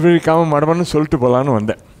ரொம்ப விவரிக்காமல் மடமன்னு சொல்லிட்டு போகலான்னு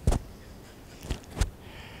வந்தேன்.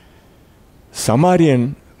 சமாரியன்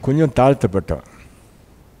கொஞ்சம் தாழ்த்தப்பட்டவன்.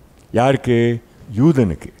 யாருக்கு?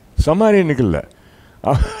 யூதனுக்கு. சமாரியனுக்கு இல்லை.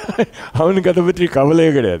 அவனுக்கு அதை பற்றி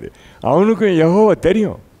கவலையே கிடையாது. அவனுக்கும் யெகோவா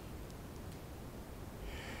தெரியும்.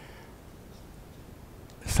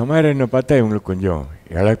 சமாரியனை பார்த்தா இவங்களுக்கு கொஞ்சம்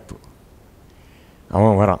இழப்பு.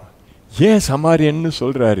 அவன் வரான். ஏன் சமாரியன்னு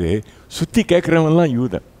சொல்கிறாரு? சுற்றி கேட்குறவன்லாம்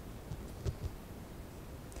யூதன்.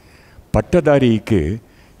 பட்டதாரிக்கு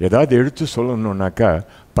ஏதாவது எடுத்து சொல்லணுன்னாக்கா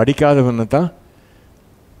படிக்காதவனை தான்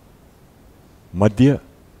மத்திய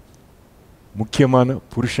முக்கியமான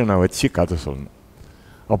புருஷனை வச்சு கதை சொல்லணும்.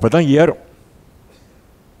 அப்போ தான் ஏறும்.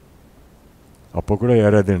 அப்போ கூட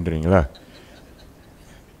ஏறாதுன்றீங்களா?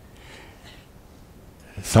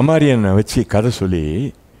 சமாரியனை வச்சு கதை சொல்லி,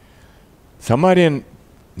 சமாரியன்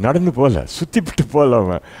நடந்து போகல, சுற்றிவிட்டு போகல.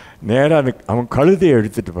 அவன் நேராக அவன் கழுதையை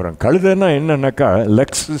எடுத்துகிட்டு போகிறான். கழுதைன்னா என்னன்னாக்கா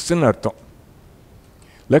லெக்ஸஸ்ன்னு அர்த்தம்.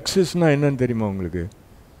 லெக்ஸஸ்னா என்னன்னு தெரியுமா உங்களுக்கு?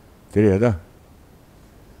 தெரியாதா?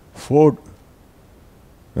 ஃபோர்ட்.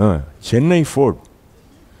 சென்னை ஃபோர்ட்.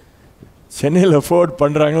 சென்னையில் ஃபோர்ட்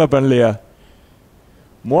பண்ணுறாங்களா பண்ணலையா?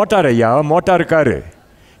 மோட்டார் ஐயா, மோட்டார் காரு.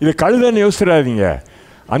 இது கழுதைன்னு யோசிச்சிடாதீங்க.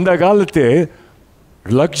 அந்த காலத்து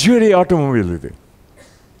லக்ஸுரி ஆட்டோமொபைல் இது.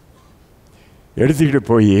 எடுத்துக்கிட்டு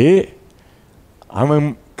போய் அவன்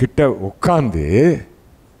கிட்ட உட்காந்து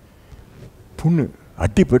புண்ணு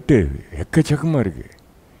அட்டிப்பட்டு எக்கச்சக்கமாக இருக்கு.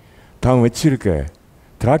 தான் வச்சிருக்க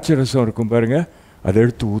திராட்சை ரசம் இருக்கும் பாருங்க, அதை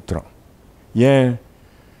எடுத்து ஊற்றுறான். ஏன்?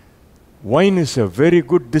 Wine is a very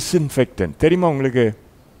good disinfectant. தெரியுமா உங்களுக்கு?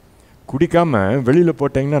 குடிக்காமல் வெளியில்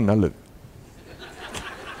போட்டிங்கன்னா நல்லது.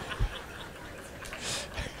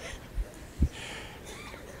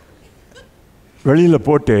 வெளியில்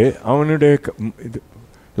போட்டு அவனுடைய இது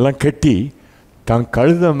எல்லாம் கட்டி தான்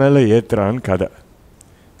கழுதை மேலே ஏற்றுறான்னு கதை.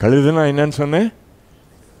 கழுதுனா என்னன்னு சொன்னேன்?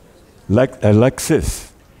 லக்ஸஸ்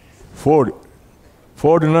ஃபோர்டு.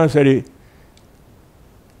 ஃபோர்டுனா சரி,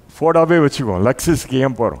 ஃபோர்டாகவே வச்சுக்குவோம். லக்ஸஸ்க்கு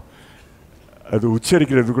ஏன் போகிறோம்? அது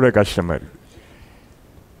உச்சரிக்கிறது கூட கஷ்டமாக இருக்குது.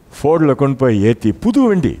 ஃபோர்டில் கொண்டு போய் ஏற்றி புது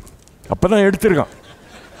வண்டி அப்போ தான் எடுத்துருக்கான்.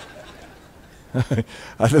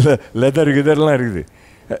 அதில் லெதர் கிதர்லாம் இருக்குது.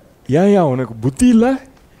 ஏன் உனக்கு புத்தி இல்லை?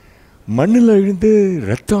 மண்ணில் இருந்து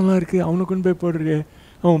ரத்தம்லாம் இருக்குது, அவனை கொண்டு போய் போடுறிய.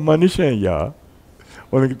 அவன் மனுஷன் ஐயா,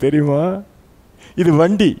 உனக்கு தெரியுமா? இது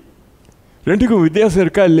வண்டி. ரெண்டுக்கும் வித்தியாசம்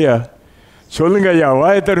இருக்கா இல்லையா? சொல்லுங்க ஐயா,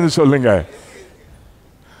 வாயை திறந்து சொல்லுங்க.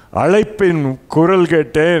 அழைப்பின் குரல்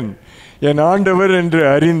கேட்டேன், என் ஆண்டவர் என்று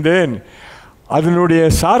அறிந்தேன். அதனுடைய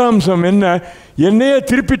சாராம்சம் என்ன? என்னையே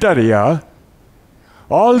திருப்பிட்டார் ஐயா.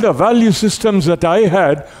 All the value systems that I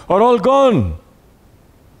had are all gone.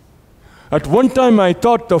 At one time I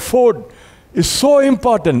thought the Ford is so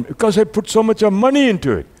important because I put so much of money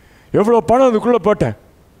into it. எவ்வளோ பணம் அதுக்குள்ளே போட்டேன்.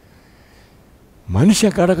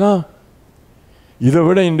 மனுஷன் கடகம் இதை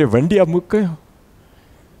விட இந்த வண்டியா முக்கியம்?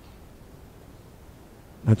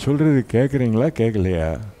 நான் சொல்கிறது கேட்குறீங்களா கேட்கலையா?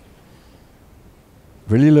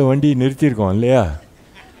 வெளியில் வண்டி நிறுத்தியிருக்கோம் இல்லையா?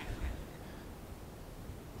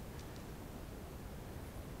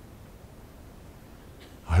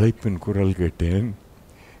 அழைப்பின் குரல் கேட்டேன்,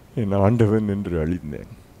 என் ஆண்டவன் என்று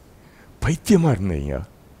அழிந்தேன். பைத்தியமாக இருந்தீங்க.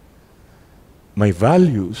 My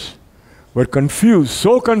values were confused,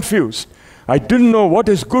 so confused. I didn't know what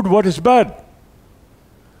is good, what is bad.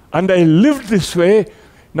 And I lived this way.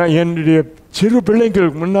 நான் என்னுடைய சிறு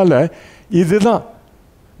பிள்ளைங்களுக்கு முன்னால் இதுதான்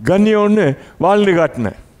கண்ணியம்னு வாழ்ந்து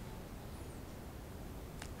காட்டினேன்.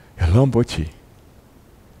 எல்லாம் போச்சு.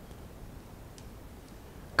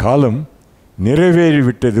 காலம்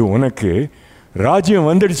நிறைவேறிவிட்டது. உனக்கு ராஜ்யம்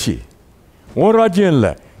வந்துடுச்சு. உன் ராஜ்யம்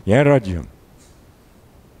இல்லை, என் ராஜ்யம்.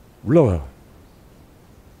 உள்ளவா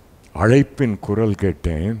அழைப்பின் குரல்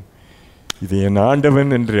கேட்டேன், இது என்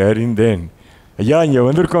ஆண்டவன் என்று அறிந்தேன். ஐயா, இங்கே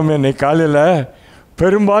வந்திருக்கோம் இன்னைக்கு காலையில்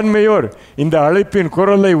பெரும்பான்மையோர் இந்த அழைப்பின்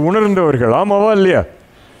குரலை உணர்ந்தவர்கள். ஆமாவா இல்லையா?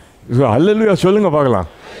 அல்லேலூயா சொல்லுங்க பார்க்கலாம்.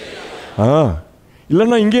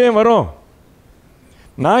 இல்லைன்னா இங்கேயே வரோம்.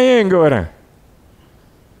 நான் ஏன் இங்கே வரேன்?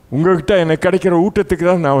 உங்ககிட்ட எனக்கு கிடைக்கிற ஊட்டத்துக்கு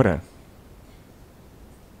தான் நான் வரேன்.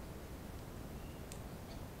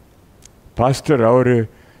 பாஸ்டர் அவர்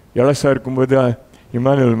இலசா இருக்கும்போது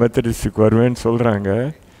இமானுவேல் மெத்தடிஸ்டுக்கு வருவேன்னு சொல்கிறாங்க.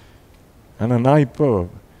 ஆனால் நான் இப்போ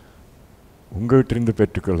உங்கள்கிட்டருந்து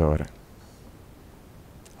பெற்றுக்கொள்ள வரேன்.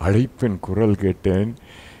 அழைப்பின் குரல் கேட்டேன்,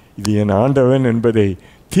 இது என் ஆண்டவன் என்பதை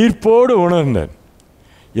தீர்ப்போடு உணர்ந்தேன்.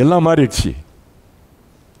 எல்லாம் மாறிடுச்சு.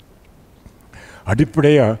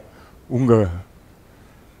 அடிப்படையாக உங்கள்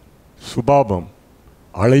சுபாவம்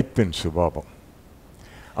அழைப்பின் சுபாவம்.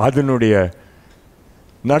 அதனுடைய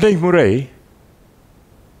நடைமுறை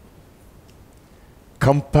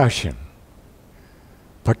கம்பேஷன்,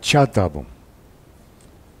 பச்சாத்தாபம்.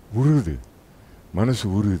 உருது, மனசு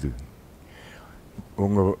உருது.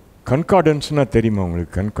 உங்கள் கன்கார்டன்ஸ்னால் தெரியுமா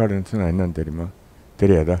உங்களுக்கு? கன்கார்டன்ஸ்னால் என்னன்னு தெரியுமா?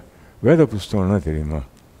 தெரியாதா? வேத புஸ்தகம்னா தெரியுமா?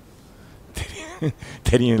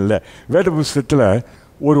 தெரியும் இல்லை? வேத புஸ்தகத்தில்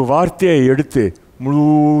ஒரு வார்த்தையை எடுத்து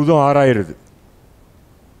முழுவதும் ஆராயிறது.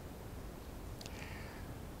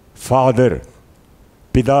 ஃபாதர்,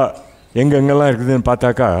 பிதா எங்கெங்கெல்லாம் இருக்குதுன்னு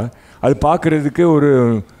பார்த்தாக்கா அது பார்க்குறதுக்கு ஒரு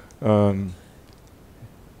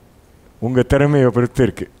உங்கள் திறமையை பொறுத்து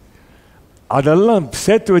இருக்குது. அதெல்லாம்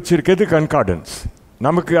சேர்த்து வச்சுருக்கிறது கன்கார்டன்ஸ்.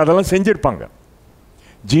 நமக்கு அதெல்லாம் செஞ்சுருப்பாங்க.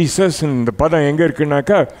 ஜீசஸ் இந்த பதம் எங்கே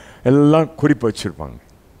இருக்குன்னாக்கா எல்லாம் குறிப்பு வச்சுருப்பாங்க.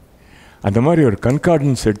 அந்த மாதிரி ஒரு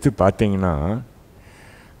கன்கார்டன்ஸ் எடுத்து பார்த்தீங்கன்னா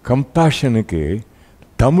கம்பேஷனுக்கு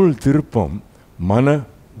தமிழ் திருப்பம் மன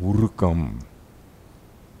உருக்கம்.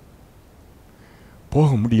 போக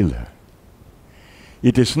முடியல.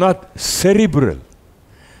 It is not cerebral.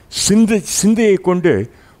 சிந்தையை கொண்டு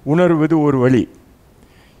உணர்வது ஒரு வழி.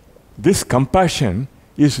 This compassion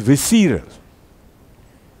is விசீரல்.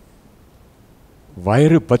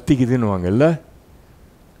 வயிறு பத்திக்குதுன்னு வாங்கல்ல,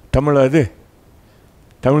 தமிழ் அது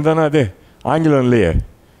தமிழ் தானே, அது ஆங்கிலம் இல்லையே.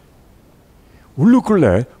 உள்ளுக்குள்ள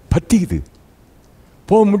பத்திக்குது,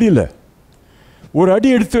 போக முடியல, ஒரு அடி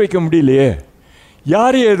எடுத்து வைக்க முடியலையே.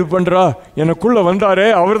 யார் இது பண்ணுறா? எனக்குள்ள வந்தாரே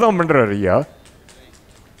அவர் தான் பண்ணுறாரு ஐயா.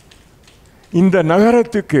 இந்த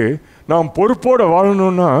நகரத்துக்கு நாம் பொறுப்போடு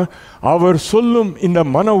வாழணும்னா அவர் சொல்லும் இந்த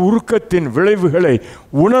மன உருக்கத்தின் விளைவுகளை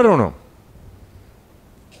உணரணும்.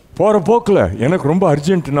 போகிற போக்கில் எனக்கு ரொம்ப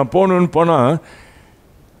அர்ஜென்ட், நான் போகணுன்னு போனால்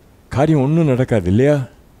காரியம் ஒன்றும் நடக்காது இல்லையா?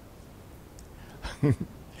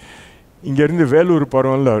 இங்கேருந்து வேலூர்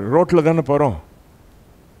போகிறோம்ல, ரோட்டில் தானே போகிறோம்,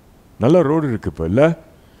 நல்ல ரோடு இருக்குது இப்போ இல்லை,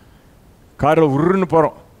 காரில் உருன்னு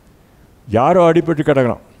போகிறோம், யாரோ அடிபட்டு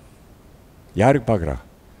கிடக்குறான், யாருக்கு பார்க்குறா?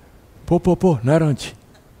 போ போ போ, நேரம் ஆச்சு.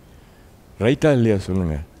 ரைட்டா இல்லையா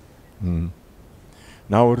சொல்லுங்கள்?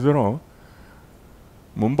 நான் ஒரு தூரம்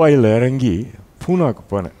மும்பையில் இறங்கி பூனாக்கு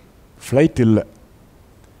போனேன், ஃப்ளைட் இல்லை,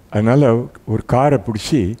 அதனால் ஒரு காரை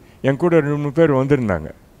பிடிச்சி என் கூட 2-3 பேர் வந்திருந்தாங்க.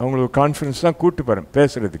 அவங்களுக்கு கான்ஃபரன்ஸ் தான் கூப்பிட்டு போகிறேன்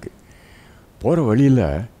பேசுகிறதுக்கு. போகிற வழியில்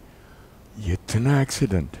எத்தனை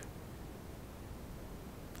ஆக்சிடெண்ட்.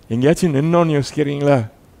 எங்கேயாச்சும் நின்னோன்னு யோசிக்கிறீங்களா?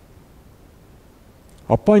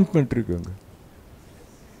 அப்பாயின்ட்மெண்ட் இருக்குங்க,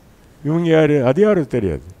 இவங்க யார், அது யாரும்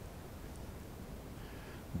தெரியாது.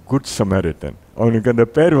 குட் சமாரிட்டன், அவனுக்கு அந்த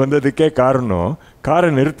பேர் வந்ததுக்கே காரணம் காரை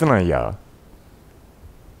நிறுத்தினான் ஐயா.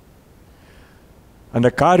 அந்த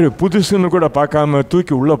காரு புதுசுன்னு கூட பார்க்காம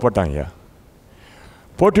தூக்கி உள்ளே போட்டான் ஐயா.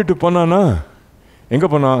 போட்டுட்டு போனானா, எங்கே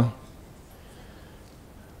போனான்?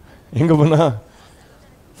 எங்கே போனா?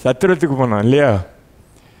 சத்திரத்துக்கு போனான் இல்லையா?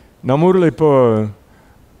 நம்ம ஊரில் இப்போது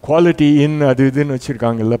குவாலிட்டி இன் அது இதுன்னு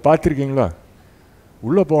வச்சுருக்காங்கல்ல, பார்த்துருக்கீங்களா?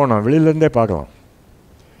 உள்ளே போகணும், வெளியிலேருந்தே பார்க்கலாம்.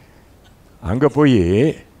 அங்கே போய்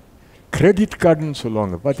கிரெடிட் கார்டுன்னு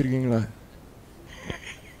சொல்லுவாங்க, பார்த்துருக்கீங்களா?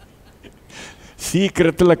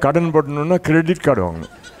 சீக்கிரத்தில் கடன் போடணுன்னா கிரெடிட் கார்டு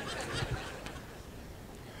வாங்கணும்.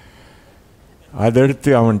 அதை எடுத்து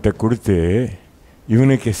அவன்கிட்ட கொடுத்து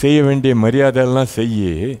இவனுக்கு செய்ய வேண்டிய மரியாதையெல்லாம் செய்ய,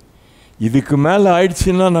 இதுக்கு மேலே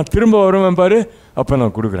ஆயிடுச்சுன்னா நான் திரும்ப வருவேன் பாரு, அப்போ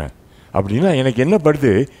நான் கொடுக்குறேன் அப்படின்னா எனக்கு என்ன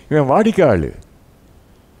படுது? இவன் வாடிக்கை ஆள்.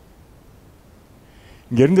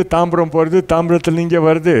 இங்கேருந்து தாம்பரம் போகிறது, தாம்பரத்தில் இங்கே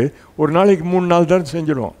வருது, ஒரு நாளைக்கு 3 நாள் தான்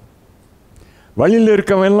செஞ்சிடுவோம். வழியில்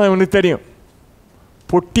இருக்கவன்லாம் இவனுக்கு தெரியும்.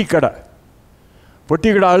 பொட்டி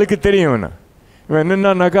கடை ஆளுக்கு தெரியும் இவனை. இவன்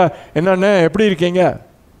என்னன்னாக்கா, என்னண்ணே எப்படி இருக்கீங்க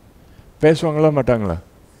பேசுவாங்களா மாட்டாங்களா?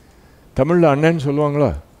 தமிழில் அண்ணன்னு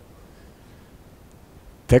சொல்லுவாங்களா?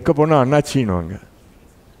 தெக்க போனால் அண்ணாச்சின்னுவாங்க.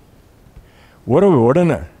 உறவு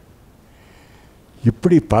உடனே.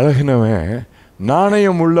 இப்படி பழகினவன்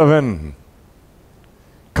நாணயம் உள்ளவன்.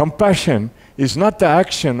 Compassion is not the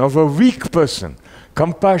action of a weak person.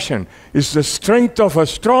 Compassion is the strength of a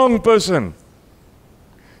strong person.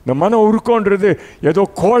 இந்த மன உருக்கோன்றது ஏதோ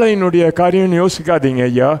கோழையினுடைய காரியம்னு யோசிக்காதீங்க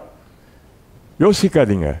ஐயா,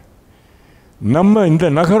 யோசிக்காதீங்க. நம்ம இந்த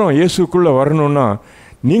நகரம் இயேசுக்குள்ளே வரணும்னா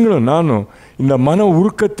நீங்களும் நானும் இந்த மன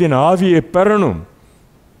உருக்கத்தின் ஆவியை பெறணும்.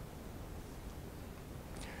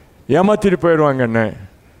 ஏமாத்திட்டு போயிடுவாங்க. என்ன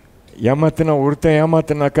ஏமாத்தினா, ஒருத்தன்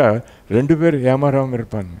ஏமாத்தினாக்கா 2 பேர் ஏமாறாமல்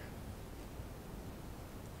இருப்பாங்க.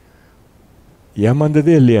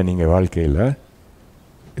 ஏமாந்ததே இல்லையா நீங்கள் வாழ்க்கையில்?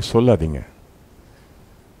 சொல்லாதீங்க,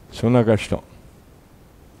 சொன்ன கஷ்டம்.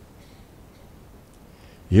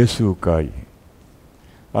 இயேசுக்காய்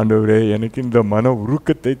ஆண்டவரே எனக்கு இந்த மன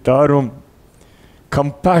உருக்கத்தை தாரும்.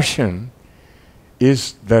 Compassion is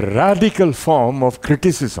the radical form of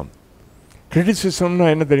criticism. கிரிட்டிசிசம்னா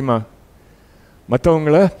என்ன தெரியுமா?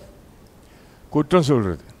 மற்றவங்களை குற்றம்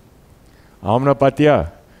சொல்கிறது. அவனை பார்த்தியா,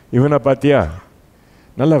 இவனை பார்த்தியா,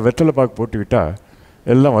 நல்லா வெத்தலை பாக்கு போட்டுக்கிட்டா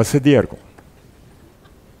எல்லாம் வசதியாக இருக்கும்.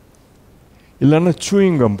 இல்லைன்னா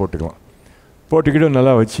சூயிங்கம் போட்டுக்கலாம், போட்டுக்கிட்டு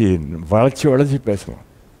நல்லா வச்சு வளைச்சி பேசலாம்.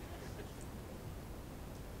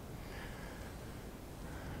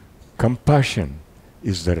 Compassion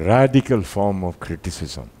is the radical form of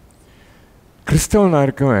criticism. கிறிஸ்தவனாக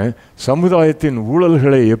இருக்கவன் சமுதாயத்தின்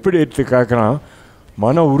ஊழல்களை எப்படி எடுத்து காட்டுறான்?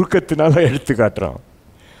 மன உருக்கத்தினால எடுத்து காட்டுறான்.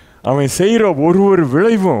 அவன் செய்கிற ஒரு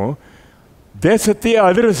விளைவும் தேசத்தையே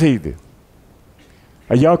அதிர செய்யுது.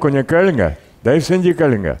 ஐயா கொஞ்சம் கேளுங்க, தயவு செஞ்சு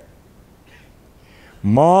கேளுங்க.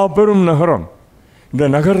 மாபெரும் நகரம், இந்த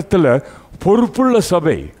நகரத்தில் பொறுப்புள்ள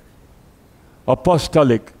சபை,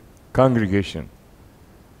 apostolic congregation.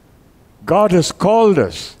 God has called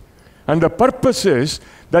us, and the purpose is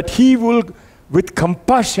that He will with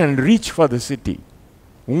compassion reach for the city.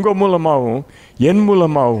 உங்கள் மூலமாகவும் என்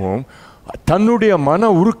மூலமாகவும் தன்னுடைய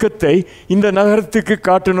மன உருக்கத்தை இந்த நகரத்துக்கு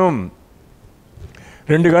காட்டணும்.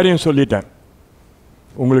 2 காரியம் சொல்லிட்டேன்.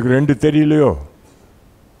 உங்களுக்கு 2 தெரியலையோ?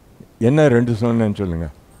 என்ன 2 சொன்னேன்னு சொல்லுங்க.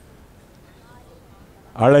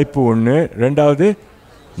 அழைப்பு 1, 2வது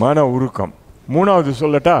மன உருக்கம். 3வது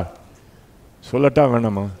சொல்லட்டா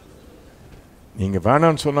வேணாமா? நீங்கள்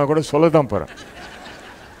வேணான்னு சொன்னால் கூட சொல்ல தான் போகிறேன்.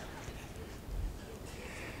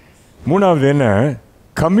 3வது என்ன?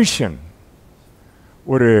 கமிஷன்.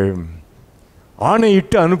 ஒரு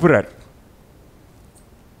ஆணையிட்டு அனுப்புகிறார்.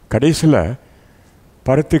 கடைசியில்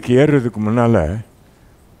பரத்துக்கு ஏறுறதுக்கு முன்னால்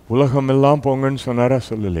உலகமெல்லாம் போங்கன்னு சொன்னாரா?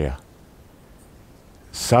 சொல்லலையா?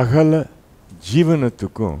 சகல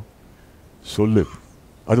ஜீவனத்துக்கும் சொல்லு,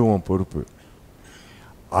 அது உன் பொறுப்பு.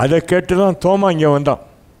 அதை கேட்டு தான் தோமா இங்கே வந்தான்.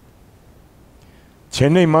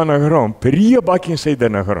 சென்னை மாநகரம் பெரிய பாக்கியம் செய்த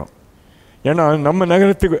நகரம். ஏன்னா நம்ம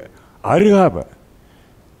நகரத்துக்கு அருகாப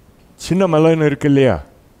சின்ன மலைன்னு இருக்கு இல்லையா?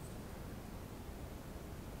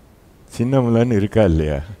 சின்ன மலைன்னு இருக்கா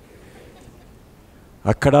இல்லையா?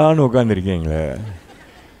 அக்கடான்னு உட்காந்துருக்கீங்களே.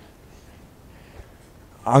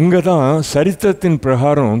 அங்கே தான் சரித்திரத்தின்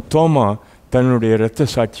பிரகாரம் தோமா தன்னுடைய இரத்த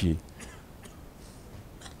சாட்சி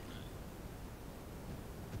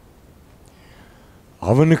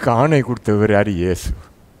அவனுக்கு ஆணை கொடுத்தவர் யார்? இயேசு.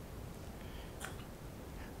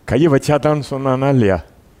 கையை வச்சாதான்னு சொன்னானா இல்லையா?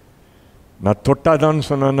 நான் தொட்டாதான்னு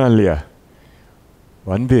சொன்னானா இல்லையா?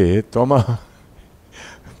 வந்து தோமா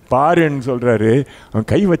பாருன்னு சொல்கிறாரு. அவன்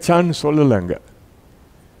கை வச்சான்னு சொல்லலைங்க.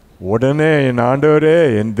 உடனே என் ஆண்டவரே,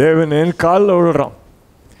 என் தேவனேன்னு காலில் விழுறான்.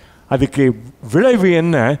 அதுக்கு விளைவு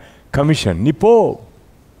என்ன? கமிஷன். நீ போ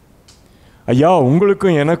ஐயா,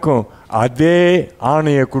 உங்களுக்கும் எனக்கும் அதே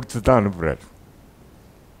ஆணையை கொடுத்து தான் அனுப்புகிறார்.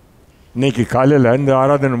 இன்னைக்கு காலையில் இந்த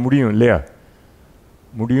ஆராதனை முடியும் இல்லையா?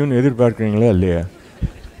 முடியும்னு எதிர்பார்க்குறீங்களா இல்லையா?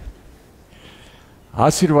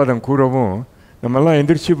 ஆசீர்வாதம் கூறவும் நம்மெல்லாம்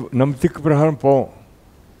எந்திரிச்சு நம்ம திக்கு பிரகாரம்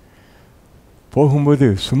போகும்போது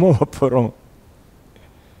சும்மா போகிறோம்.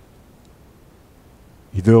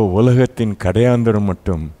 இதோ உலகத்தின் கடையாந்தரம்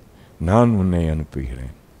மட்டும் நான் உன்னை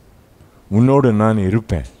அனுப்புகிறேன், உன்னோடு நான்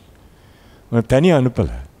இருப்பேன். தனியாக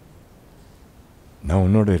அனுப்பலை, நான்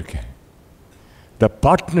உன்னோடு இருக்கேன். The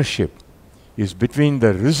partnership is between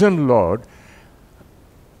the risen Lord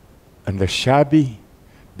and the shabby,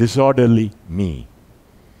 disorderly me.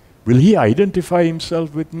 Will he identify himself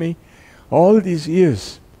with me all these years?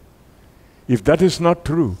 If that is not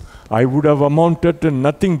true, I would have amounted to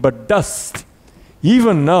nothing but dust.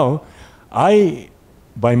 Even now,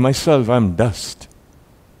 by myself, I'm dust.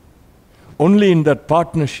 Only in that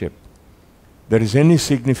partnership there is any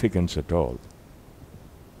significance at all.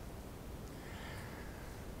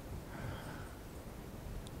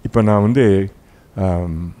 இப்போ நான்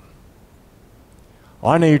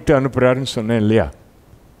ஆணையிட்டு அனுப்புகிறாருன்னு சொன்னேன் இல்லையா?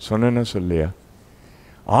 சொன்னேன்னா சொல்லையா?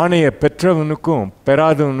 ஆணையை பெற்றவனுக்கும்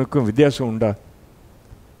பெறாதவனுக்கும் வித்தியாசம் உண்டா?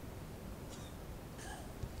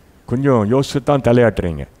 கொஞ்சம் யோசித்து தான்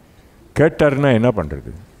தலையாட்டுறீங்க. கேட்டாருன்னா என்ன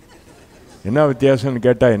பண்ணுறது? என்ன வித்தியாசம்னு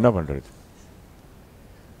கேட்டால் என்ன பண்ணுறது?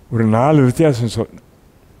 ஒரு 4 வித்தியாசம்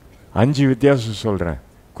 5 வித்தியாசம் சொல்கிறேன்,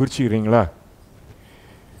 குறிச்சிக்கிறீங்களா?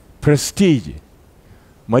 ப்ரெஸ்டீஜ்,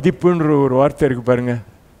 மதிப்புன்ற ஒரு வார்த்தை இருக்குது பாருங்க.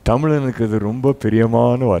 தமிழனுக்கு அது ரொம்ப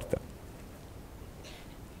பிரியமான வார்த்தை.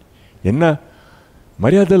 என்ன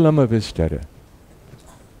மரியாதை இல்லாமல் பேசிட்டாரு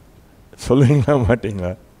சொல்லுங்களா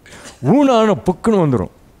மாட்டீங்களா? ஊனான புக்குன்னு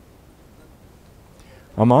வந்துடும்.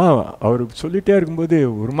 ஆமாம், அவர் சொல்லிகிட்டே இருக்கும்போது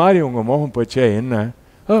ஒரு மாதிரி உங்கள் மோகம் போச்சே, என்ன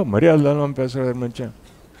மரியாதை இல்லாமல் பேசுகிறாரு மச்சான்.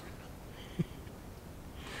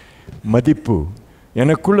 மதிப்பு,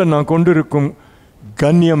 எனக்குள்ள நான் கொண்டு இருக்கும்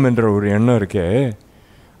கண்ணியம் என்ற ஒரு எண்ணம் இருக்கே,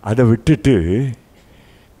 அதை விட்டுட்டு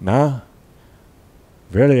நான்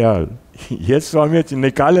வேலையாள். எஸ் சுவாமியா, சின்ன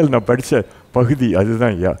காலையில் நான் படித்த பகுதி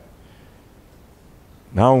அதுதான். ஐயா,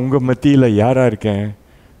 நான் உங்கள் மத்தியில் யாராக இருக்கேன்?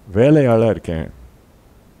 வேலையாளாக இருக்கேன்.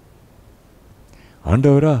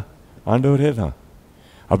 ஆண்டவரே தான்.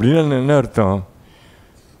 அப்படின்னு என்ன அர்த்தம்?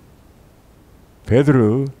 பேதுரு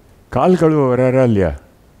கால் கழுவ வராரா இல்லையா?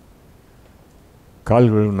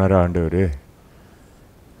 கால் கழுவுனாரா ஆண்டவர்?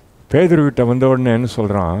 பேதுருக்கிட்ட வந்த உடனே என்ன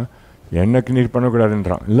சொல்கிறான்? எனக்கு நீர்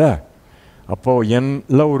பண்ணக்கூடாதுன்றான் இல்லை. அப்போது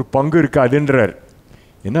என்னில் ஒரு பங்கு இருக்காதுன்றார்.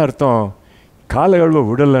 என்ன அர்த்தம்? காலை கழுவ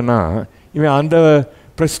விடலைன்னா இவன் அந்த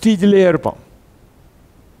ப்ரெஸ்டீஜ்லேயே இருப்பான்.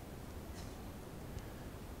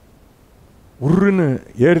 உருன்னு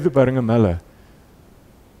ஏறுது பாருங்க மேலே.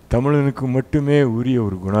 தமிழனுக்கு மட்டுமே உரிய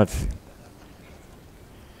ஒரு குணாதி,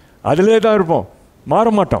 அதிலே தான் இருப்போம், மாற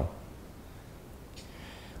மாட்டோம்.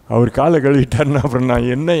 அவர் காலை கழுவிட்டாருன்னா அப்புறம்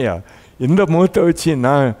நான் என்னையா இந்த முகத்தை வச்சு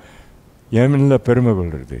நான் என் பெருமை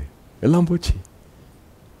கொள்வது? எல்லாம் போச்சு.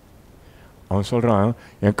 அவன் சொல்கிறான்,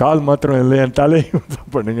 என் கால் மாத்திரம் இல்லை, என் தலையும்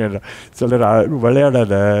பண்ணுங்க சொல்கிற.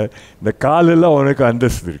 விளையாடாத, இந்த காலெல்லாம் அவனுக்கு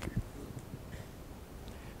அந்தஸ்து இருக்குது.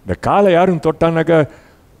 இந்த காலை யாரும் தொட்டானாக்கா,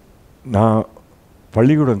 நான்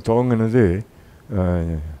பள்ளிக்கூடம் துவங்கினது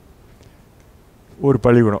ஒரு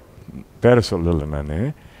பள்ளிக்கூடம், பேரை சொல்லலை நான்.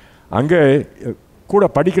 அங்கே கூட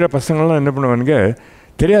படிக்கிற பசங்கள்லாம் என்ன பண்ணுவானுங்க,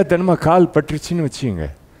 தெரியாதனமாக கால் பட்டுருச்சின்னு வச்சுங்க,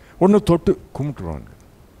 ஒன்று தொட்டு கும்பிட்டுருவாங்க.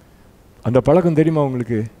 அந்த பழக்கம் தெரியுமா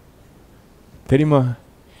உங்களுக்கு? தெரியுமா?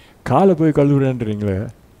 காலை போய் கழுவுறேன்றீங்களே.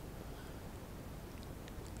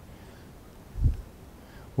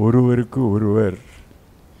 ஒருவருக்கு ஒருவர்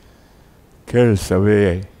கேள்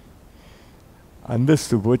சபையே,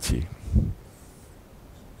 அந்தஸ்து போச்சு.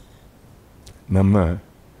 நம்ம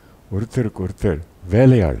ஒருத்தருக்கு ஒருத்தர்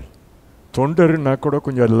வேலையாள். தொண்டருன்னா கூட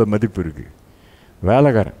கொஞ்சம் அதில் மதிப்பு இருக்கு.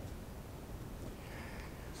 வேலைக்காரன்.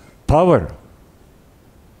 பவர்,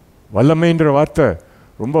 வல்லமைன்ற வார்த்தை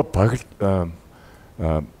ரொம்ப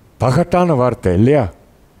பகட்டான வார்த்தை இல்லையா?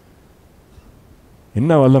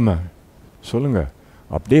 என்ன வல்லமை சொல்லுங்க?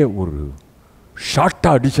 அப்படியே ஒரு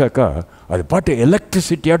ஷார்ட்டாக அடித்தாக்கா அது பாட்டு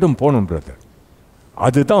எலக்ட்ரிசிட்டியாட்டும் போகணும் பிரதர்,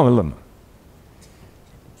 அதுதான் வல்லமை.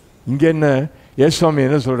 இங்கே என்ன ஏசுவாமி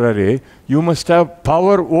என்ன சொல்கிறாரு? You must have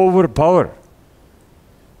power over power.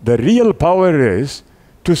 The real power is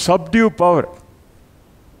to சப்டியூ power.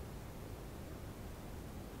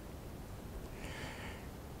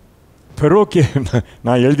 பெரோக்கிய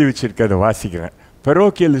நான் எழுதி வச்சிருக்கேன், அதை வாசிக்கிறேன்.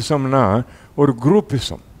 பெரோக்கியலிசம்னா ஒரு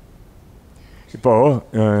குரூப்பிசம்.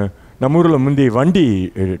 இப்போது நம்ம ஊரில் முந்தி வண்டி,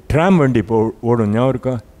 ட்ராம் வண்டி இப்போ ஓடும், ஞாபகம்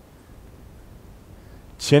இருக்கா?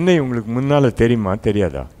 சென்னை உங்களுக்கு முன்னால் தெரியுமா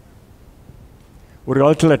தெரியாதா? ஒரு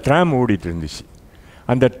காலத்தில் ட்ராம் ஓடிட்டு இருந்துச்சு.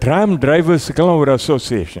 அந்த ட்ராம் டிரைவர்ஸுக்கெல்லாம் ஒரு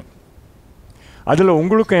அசோசியேஷன், அதில்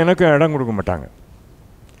உங்களுக்கும் எனக்கும் இடம் கொடுக்க மாட்டாங்க.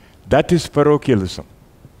 தட் இஸ் பெரோக்கியலிசம்,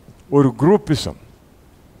 ஒரு குரூப்பிசம்.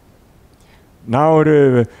 நான் ஒரு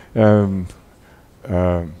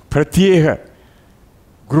பிரத்யேக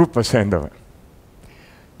குரூப்பை சேர்ந்தவன்.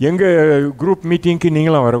 எங்கள் குரூப் மீட்டிங்க்கு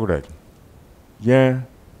நீங்களாம் வரக்கூடாது. ஏன்?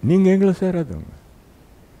 நீங்கள் எங்களை சேராதவங்க.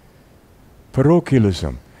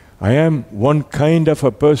 பெரோக்கியலிசம். I am one kind of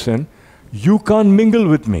a person, you can't mingle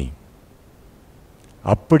with me.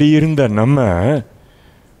 அப்படி இருந்த நம்ம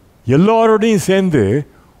எல்லாரோடையும் சேர்ந்து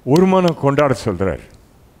ஒரு மனம் கொண்டாட சொல்கிறார்.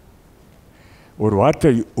 ஒரு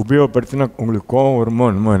வார்த்தை உபயோகப்படுத்தினா உங்களுக்கு கோபம் வருமோ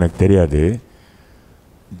என்னமோ எனக்கு தெரியாது.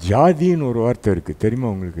 ஜாதின்னு ஒரு வார்த்தை இருக்குது,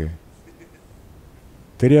 தெரியுமா உங்களுக்கு?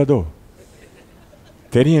 தெரியாதோ?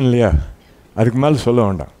 தெரியும் இல்லையா? அதுக்கு மேலே சொல்ல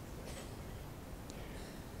வேண்டாம்.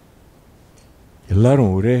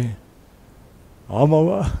 எல்லாரும் ஒரே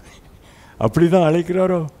ஆமாவா அப்படி தான்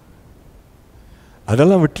அழைக்கிறாரோ?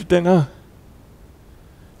 அதெல்லாம் விட்டுட்டேனா?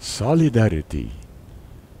 சாலிடாரிட்டி.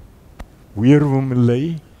 உயர்வும் இல்லை,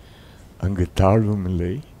 அங்கு தாழ்வும்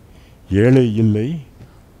இல்லை, ஏழை இல்லை,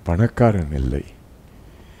 பணக்காரன் இல்லை.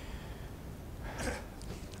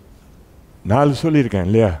 4 சொல்லியிருக்கேன்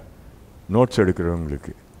இல்லையா? நோட்ஸ்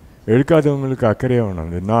எடுக்கிறவங்களுக்கு, எடுக்காதவங்களுக்கு அக்கறையாக வேணும்.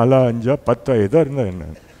 அந்த 4, 5, 10 எதாக இருந்தால் என்ன?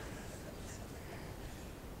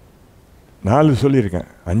 4 சொல்லியிருக்கேன்.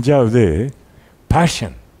 5வது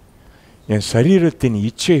பேஷன், என் சரீரத்தின்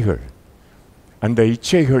இச்சைகள். அந்த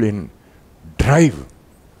இச்சைகளின் டிரைவ்,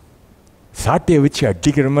 சாட்டையை வச்சு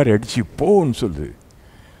அடிக்கிற மாதிரி அடித்து போன்னு சொல்லுது.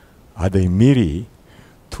 அதை மீறி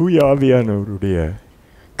தூய ஆவியானவருடைய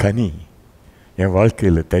கனி என்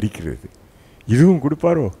வாழ்க்கையில் தரிக்கிறது. இதுவும்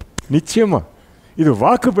கொடுப்பாரோ? நிச்சயமாக. இது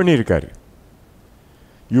வாக்கு பண்ணியிருக்காரு.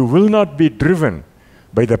 You will not be driven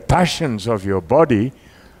by the patience of your body,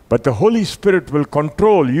 but the Holy Spirit will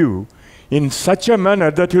control you in such a manner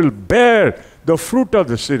that you will bear the fruit of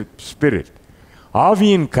the Spirit.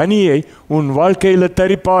 ஆவியின் கனியை உன் வாழ்க்கையில்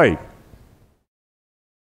தரிப்பாய்.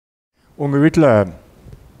 உங்கள் வீட்டில்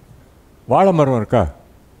வாழை மரம் இருக்கா?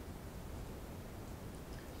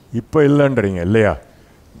 இப்போ இல்லைன்றீங்க இல்லையா?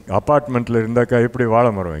 அப்பார்ட்மெண்ட்டில் இருந்தாக்கா எப்படி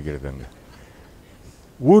வாழை மரம் வைக்கிறது? அங்கே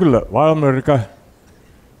ஊரில் வாழை மரம் இருக்கா?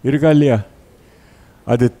 இருக்கா இல்லையா?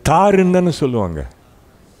 அது தாருன்னு தானே சொல்லுவாங்க,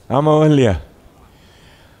 ஆமாவா இல்லையா?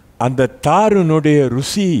 அந்த தாருனுடைய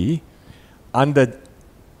ருசி அந்த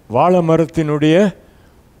வாழை மரத்தினுடைய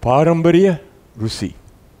பாரம்பரிய ருசி.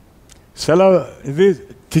 சில இது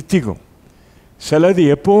தித்திக்கும், சிலது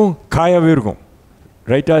எப்பவும் காயாகவே இருக்கும்.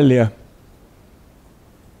 ரைட்டா இல்லையா?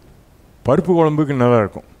 பருப்பு குழம்புக்கு நல்லா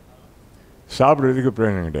இருக்கும், சாப்பிட்றதுக்கு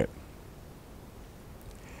பிரயோஜனம் கிடையாது.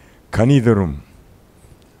 கனி தரும்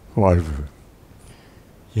வாழ்வு.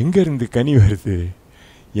 எங்கேருந்து கனி வருது?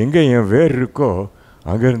 எங்கே என் வேர் இருக்கோ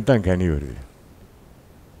அங்கேருந்து தான் கனி வருது.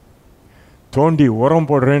 தோண்டி உரம்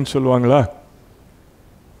போடுறேன்னு சொல்லுவாங்களா?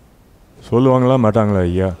 சொல்லுவாங்களா மாட்டாங்களா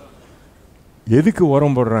ஐயா? எதுக்கு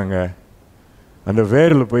உரம் போடுறாங்க? அந்த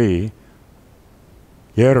வேரில் போய்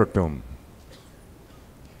ஏறட்டும்.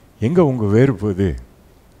 எங்கே உங்கள் வேறு போகுது?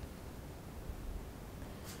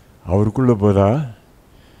 அவருக்குள்ளே போதா,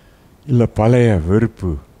 இல்லை பழைய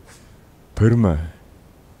வெறுப்பு, பெருமை,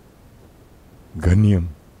 கண்ணியம்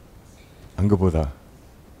அங்கே போதா?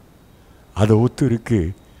 அதை ஒத்து இருக்கு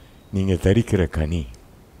நீங்கள் தரிக்கிற கனி.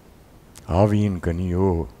 ஆவியின் கனியோ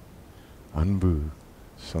அன்பு,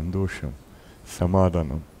 சந்தோஷம்,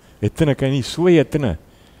 சமாதானம். எத்தனை கனி? சுவை எத்தனை?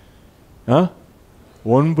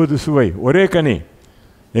 9 சுவை, ஒரே கனி.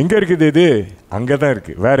 எங்கே இருக்குது இது? அங்கே தான்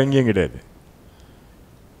இருக்குது, வேற எங்கேயும் கிடையாது.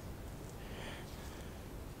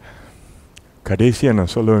 கடைசியாக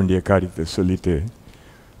நான் சொல்ல வேண்டிய காரியத்தை சொல்லிட்டு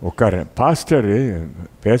உட்காரேன். பாஸ்டர்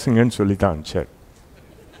பேசுங்கன்னு சொல்லித்தான் அனுப்பிச்சார்.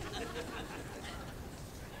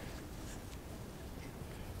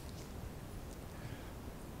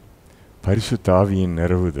 பரிசுத்த ஆவியின்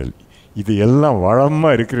நிரவுதல், இது எல்லாம்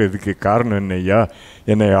வளமாக இருக்கிறதுக்கு காரணம் என்னையா?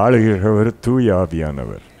 என்னை ஆளுகிறவர் தூய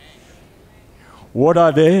ஆவியானவர்.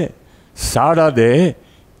 ஓடாதே, சாடாதே,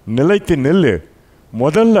 நிலைத்து நில்லு.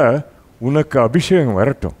 முதல்ல உனக்கு அபிஷேகம்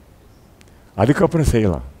வரட்டும், அதுக்கப்புறம்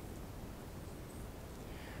செய்யலாம்.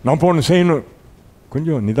 நான் போன செய்யணும்,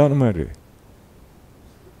 கொஞ்சம் நிதானமாக இரு,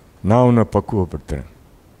 நான் உன்னை பக்குவப்படுத்துகிறேன்.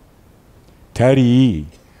 tarry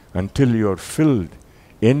until you are filled,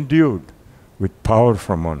 endued with power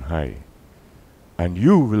from on high, and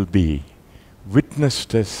you will be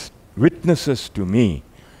witnesses to me.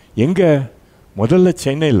 எங்கே? முதல்ல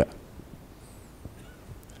சென்னையில்,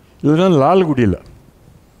 இல்லைன்னா லால்குடியில்.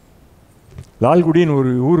 லால்குடின்னு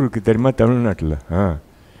ஒரு ஊர் இருக்குது தெரியுமா, தமிழ்நாட்டில்?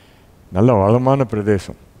 நல்ல வளமான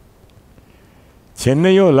பிரதேசம்.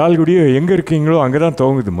 சென்னையோ லால்குடியோ எங்கே இருக்கீங்களோ அங்கே தான்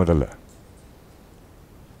துவங்குது முதல்ல.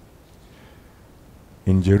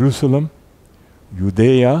 இன் ஜெருசலம்,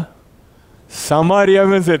 யுதேயா,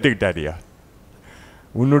 சமாரியாவும் சேர்த்துக்கிட்டாரியா.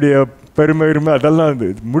 உன்னுடைய பெருமை அதெல்லாம்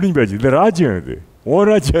முடிஞ்சு போச்சு. இது ராஜ்யம், இது ஓ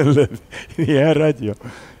ராஜ்யம் இல்லை, இது ஏன் ராஜ்யம்.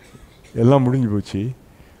 எல்லாம் முடிஞ்சு போச்சு.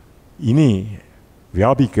 இனி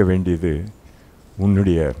வியாபிக்க வேண்டியது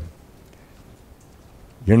உன்னுடைய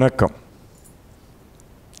இணக்கம்.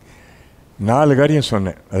 4 காரியம்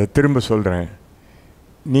சொன்னேன், அதை திரும்ப சொல்கிறேன்.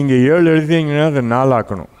 நீங்கள் 7 எழுதிங்கன்னா அதை 4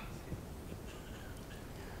 ஆக்கணும்,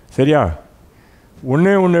 சரியா?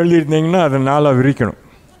 ஒன்று எழுதியிருந்தீங்கன்னா அதை 4 விரிக்கணும்.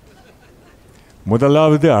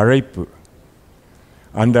 முதலாவது அழைப்பு.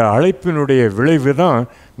 அந்த அழைப்பினுடைய விளைவு தான்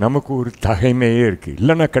நமக்கு ஒரு தகைமையே இருக்குது,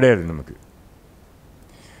 இல்லைன்னா கிடையாது நமக்கு.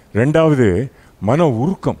 2வது மன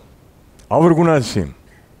உருக்கம், அவர் குணாதிசயம்.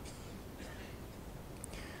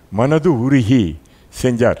 மனது உருகி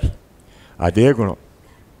செஞ்சார், அதே குணம்.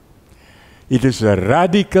 It is a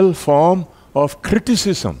radical form of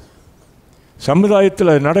criticism.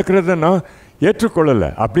 சமுதாயத்தில் நடக்கிறத நான் ஏற்றுக்கொள்ளலை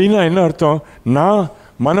அப்படின்னா என்ன அர்த்தம்? நான்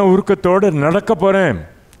மன உருக்கத்தோடு நடக்க போகிறேன்,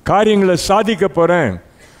 காரியங்களை சாதிக்க போகிறேன்.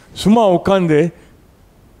 சும்மா உட்காந்து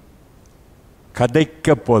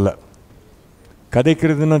கதைக்க போல.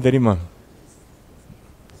 கதைக்கிறதுன்னா தெரியுமா?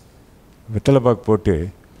 வெத்தலைப்பாக்கு போட்டு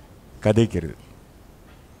கதைக்கிறது.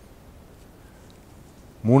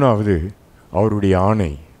 3வது அவருடைய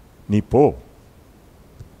ஆணை, நீ போ.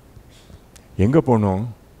 எங்கே போனோம்?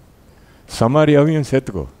 சமாரியாவையும்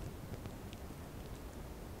சேர்த்துக்கோ.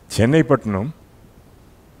 சென்னைப்பட்டினம்,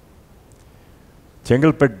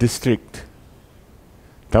 செங்கல்பட்டு டிஸ்ட்ரிக்ட்,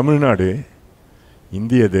 தமிழ்நாடு,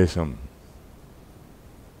 இந்திய தேசம்.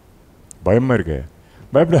 பயமாக இருக்க?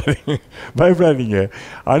 பயப்படாதீங்க, பயப்படாதீங்க.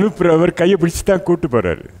 அனுப்புகிறவர் கையை பிடிச்சி தான் கூப்பிட்டு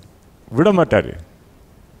போகிறாரு, விட மாட்டார்.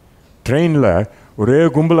 ட்ரெயினில் ஒரே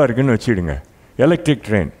கும்பலாக இருக்குன்னு வச்சுக்கிடுங்க. எலக்ட்ரிக்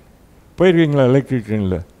ட்ரெயின் போயிருக்கீங்களா? எலக்ட்ரிக்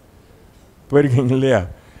ட்ரெயினில் போயிருக்கீங்க இல்லையா?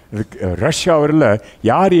 இதுக்கு ரஷ் ஹவரில்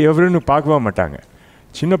யார் எவருன்னு பார்க்கவே மாட்டாங்க.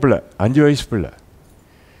 சின்ன பிள்ளை, 5 வயசு பிள்ளை,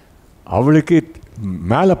 அவளுக்கு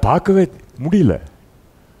மேலே பார்க்கவே முடியல,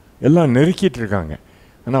 எல்லாம் நெருக்கிட்டு இருக்காங்க.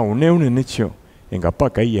 ஆனால் ஒன்று நிச்சயம், எங்கள் அப்பா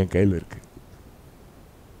கை என் கையில் இருக்குது.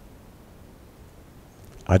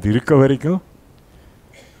 அது இருக்க வரைக்கும்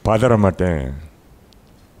பதற மாட்டேன்.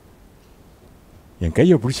 என்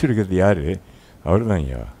கையை பிடிச்சிருக்கிறது யார்? அவர் தான்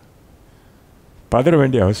ஐயா. பதற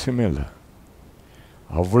வேண்டிய அவசியமே இல்லை.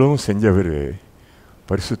 அவ்வளவும் செஞ்சவர்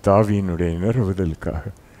பரிசுத்த ஆவியினுடைய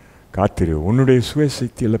நிரவுதலுக்காக காத்திரு. உன்னுடைய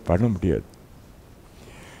சுயசக்தியில் பண்ண முடியாது.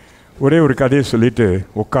 ஒரே ஒரு கதையை சொல்லிட்டு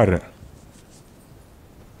உட்கார்றேன்.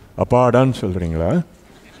 அப்பாடான்னு சொல்கிறீங்களா?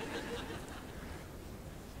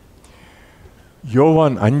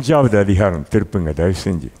 யோவான் 5வது அதிகாரம் திருப்புங்க தயவு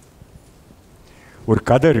செஞ்சு. ஒரு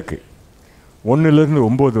கதை இருக்குது, 1லேருந்து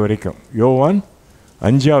 9 வரைக்கும். யோவான்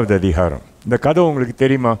 5வது அதிகாரம். இந்த கதை உங்களுக்கு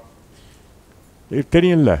தெரியுமா?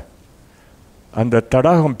 தெரியும்ல. அந்த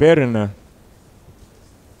தடாகம் பேர் என்ன?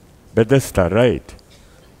 Bethesda, right.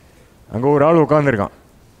 அங்கே ஒரு ஆள் உட்காந்துருக்கான்.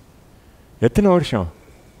 எத்தனை வருஷம்?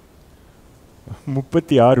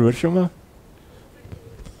 36 வருஷமா?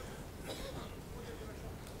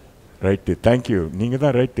 Right, thank you. நீங்கள்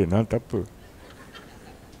தான் ரைட்டு, நான் தப்பு.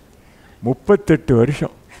 38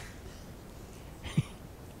 வருஷம்.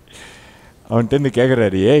 அவன்கிட்ட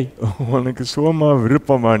கேட்குறாரு, ஏய் உனக்கு சுகமா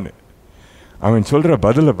விருப்பமான்னு. அவன் சொல்கிற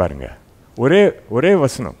பதிலை பாருங்க. ஒரே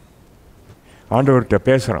வசனம். ஆண்டவர்கிட்ட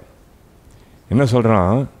பேசுகிறான். என்ன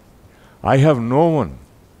சொல்கிறான்? I have no one.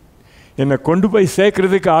 என்னை கொண்டு போய்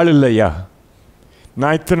சேர்க்கறதுக்கு ஆள் இல்லையா.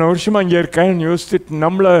 நான் இத்தனை வருஷமாக இங்கே இருக்கேன்னு யோசிச்சுட்டு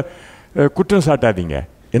நம்மளை குற்றம் சாட்டாதீங்க.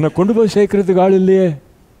 என்னை கொண்டு போய் சேர்க்கறதுக்கு ஆள் இல்லையே.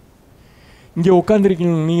 இங்கே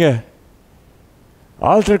உட்காந்துருக்கீங்க நீங்கள்.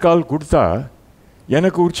 ஆல்டர் கால் கொடுத்தா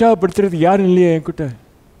எனக்கு உற்சாகப்படுத்துறதுக்கு யாரும் இல்லையே என்கிட்ட.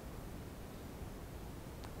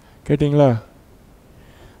 கேட்டிங்களா?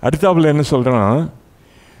 அடுத்தாப்புல என்ன சொல்கிறான்?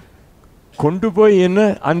 கொண்டு போய் என்ன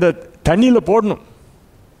அந்த தண்ணியில் போடணும்.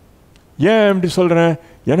 ஏன் அப்படி சொல்கிறேன்?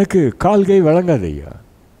 எனக்கு கால் கை வழங்காது ஐயா.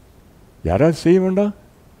 யாராவது செய்ய வேண்டாம்?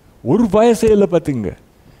 ஒரு பயசே இல்லை. பார்த்துங்க,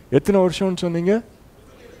 எத்தனை வருஷம்னு சொன்னீங்க?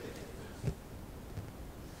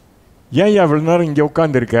 ஏன் ஐயா இவ்வளோ நேரம் இங்கே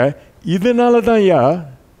உட்காந்துருக்க? இதனால தான் ஐயா.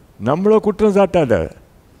 நம்மள குற்றம் சாட்டாத.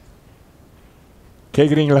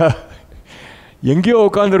 கேட்குறீங்களா? எங்கேயோ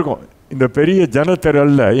உட்காந்துருக்கோம், இந்த பெரிய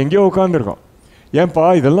ஜனத்திரல்ல எங்கேயோ உட்காந்துருக்கோம். ஏன்பா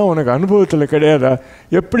இதெல்லாம் உனக்கு அனுபவத்தில் கிடையாதா?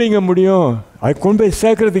 எப்படிங்க முடியும்? அது கொண்டு போய்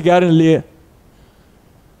சேர்க்கறதுக்கு யாரும் இல்லையே.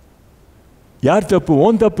 யார் தப்பு?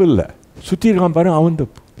 ஓன் தப்பு இல்லை. சுற்றி இருக்கான் பாரு, அவன்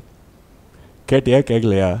தப்பு. கேட்டியா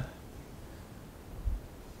கேட்கலையா?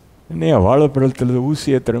 என்னையா வாழைப்பழத்தில்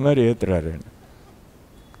ஊசி ஏற்றுற மாதிரி ஏற்றுறாரு.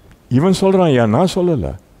 இவன் சொல்கிறான், ஐயா நான்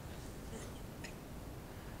சொல்லலை.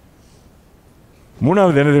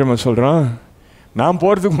 மூணாவது என்ன தெரியுமா சொல்கிறான்? நான்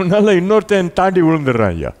போகிறதுக்கு முன்னால் இன்னொருத்தன் தாண்டி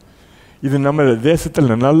விழுந்துடுறான் ஐயா. இது நம்ம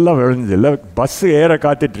தேசத்தில் நல்லா விளைஞ்சது இல்லை. பஸ்ஸு ஏற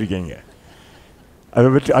காத்துட்ருக்கீங்க. அதை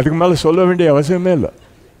பற்றி அதுக்கு மேலே சொல்ல வேண்டிய அவசியமே இல்லை.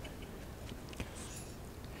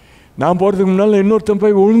 நான் போகிறதுக்கு முன்னால் இன்னொருத்தன்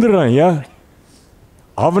போய் விழுந்துடுறான் ஐயா.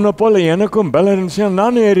 அவனை போல் எனக்கும் பலம் இருந்துச்சுன்னா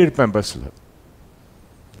நானும் ஏறி இருப்பேன் பஸ்ஸில்.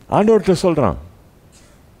 ஆண்டவர்கிட்ட சொல்கிறான்,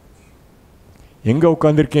 எங்கே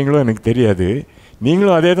உட்காந்துருக்கீங்களோ எனக்கு தெரியாது,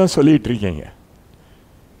 நீங்களும் அதே தான் சொல்லிகிட்டு இருக்கீங்க.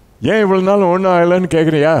 ஏன் இவ்வளோ நாள் ஒன்றும் ஆகலைன்னு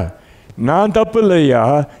கேட்குறியா? நான் தப்பு இல்லையா.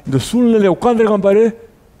 இந்த சூழ்நிலையை உட்காந்துருக்கான் பாரு.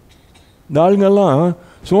 இந்த ஆளுங்கெல்லாம்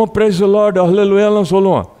சும்மா பிரேஸ் லார்ட் ஹல்லேலூயாலாம்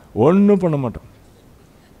சொல்லுவான், ஒன்றும் பண்ண மாட்டான்.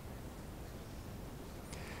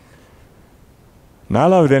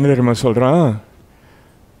 நாலாவது என்ன தெரியுமா சொல்கிறான்?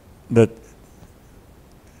 இந்த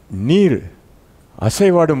நீர்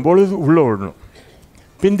அசைவாடும் பொழுது உள்ளே விடணும்.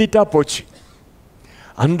 பிந்திட்டா போச்சு.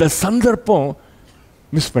 அந்த சந்தர்ப்பம்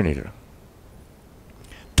மிஸ் பண்ணிடுறோம்.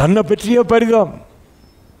 தன்னை பற்றிய பரிதாபம்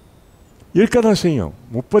இருக்க தான் செய்யும்.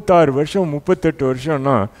 36 வருஷம் 38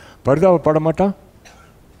 வருஷம்னா பரிதாபப்பட மாட்டான்.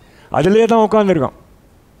 அதிலே தான் உட்காந்துருக்கான்.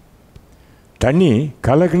 தண்ணி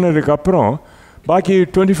கலக்குனதுக்கப்புறம் பாக்கி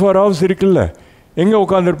 24 ஹவர்ஸ் இருக்குல்ல, எங்கே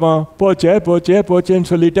உட்காந்துருப்பான்? போச்சே போச்சே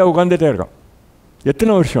போச்சேன்னு சொல்லிட்டு உட்காந்துட்டே இருக்கான்.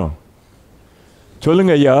 எத்தனை வருஷம்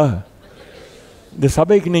சொல்லுங்க ஐயா? இந்த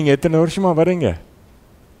சபைக்கு நீங்கள் எத்தனை வருஷமாக வரீங்க?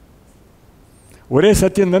 ஒரே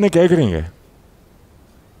சத்தியம் தானே கேட்குறீங்க.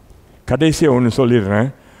 கடைசியாக ஒன்று சொல்லிடுறேன்,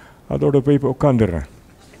 அதோட போய் இப்போ உட்காந்துடுறேன்.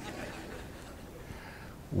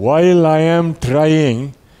 While I am trying,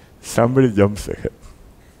 somebody jumps ahead.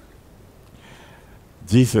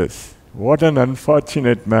 Jesus, what an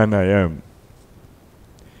unfortunate man I am.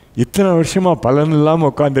 இத்தனை வருஷமாக பலன் இல்லாமல்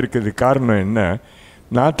உட்காந்துருக்குது காரணம் என்ன?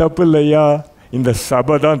 நான் தப்பு இல்லையா, இந்த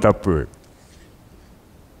சபை தான் தப்பு.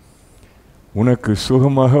 உனக்கு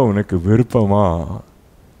சுகமாக உனக்கு விருப்பமா?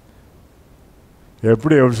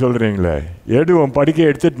 எப்படி சொல்கிறீங்களே? உன் படிக்கை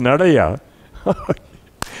எடுத்துட்டு நடையா.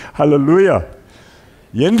 ஹல்லேலூயா.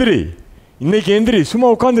 எந்திரி, இன்னைக்கு எந்திரி, சும்மா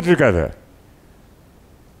உட்காந்துட்டு இருக்காத.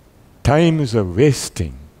 Time is a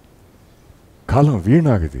wasting. காலம்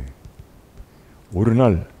வீணாகுது. ஒரு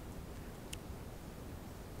நாள்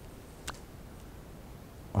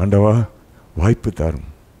ஆண்டவா வாய்ப்பு தரும்.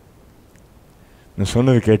 நான்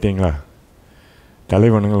சொன்னது கேட்டீங்களா? தலை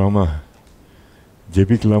வணங்கலாமா?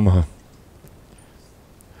 ஜெபிக்கலாமா?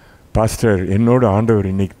 பாஸ்டர் என்னோட ஆண்டவர்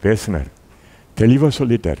இன்னைக்கு பேசினார், தெளிவாக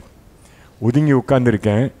சொல்லிட்டார். ஒதுங்கி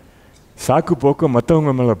உட்காந்துருக்கேன், சாக்கு போக்க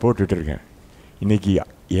மற்றவங்க மேலே போட்டுட்ருக்கேன். இன்னைக்கு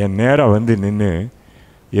என் நேரம் வந்து நின்று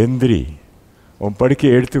எந்திரி, உன்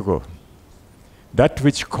படுக்கையை எடுத்துக்கோ. That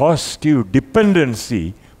which cost you dependency,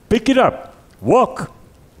 pick it up, walk.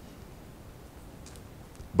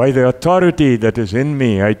 By the authority that is in me,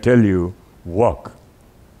 I tell you, walk.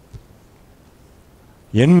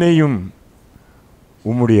 என்னையும்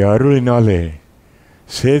உம்முடைய அருளினாலே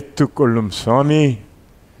சேர்த்து கொள்ளும் சுவாமி.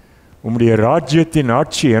 உம்முடைய ராஜ்யத்தின்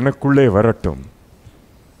ஆட்சி எனக்குள்ளே வரட்டும்.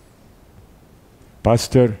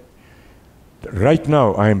 Pastor, right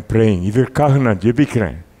now I am praying. இதற்காக நான்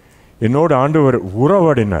ஜெபிக்கிறேன். என்னோட ஆண்டவர்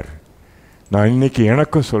உறவாடினார். நான் இன்னைக்கு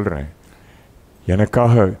எனக்கும் சொல்கிறேன்,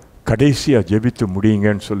 எனக்காக கடைசியாக ஜெபித்து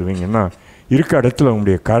முடியுங்கன்னு சொல்லுவீங்கன்னா இருக்க இடத்துல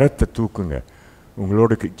உங்களுடைய கரத்தை தூக்குங்க,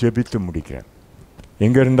 உங்களோட ஜெபித்து முடிக்கிறேன்.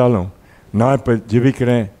 எங்கே இருந்தாலும் நான் இப்போ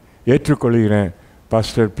ஜெபிக்கிறேன், ஏற்றுக்கொள்கிறேன்.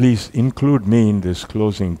 Pastor please include me in this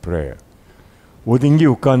closing prayer. ஒதுங்கி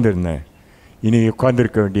உட்கார்ந்துருந்தேன், இனி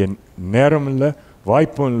உட்கார்ந்துருக்க வேண்டிய நேரம் இல்லை,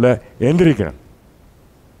 வாய்ப்பும் இல்லை, எந்திரிக்கிறேன்.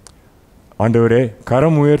 ஆண்டவரே,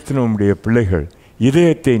 கரம் உயர்த்தின உம்முடைய பிள்ளைகள்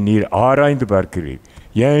இதயத்தை நீர் ஆராய்ந்து பார்க்கிறீர்,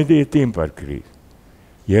 என் இதயத்தையும் பார்க்கிறீர்.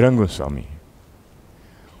 இறங்கும் சாமி,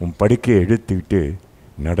 உன் படுக்கையை எடுத்துக்கிட்டு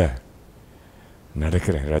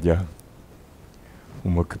நடக்கிறேன் ராஜா,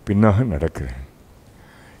 உமக்கு பின்னாக நடக்கிறேன்.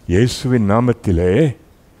 இயேசுவின் நாமத்திலே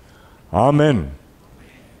ஆமென்.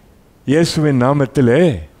 இயேசுவின் நாமத்திலே,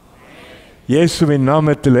 இயேசுவின்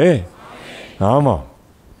நாமத்திலே. ஆமாம்,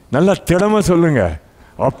 நல்லா திடமாக சொல்லுங்க,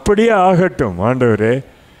 அப்படியே ஆகட்டும் ஆண்டவரே,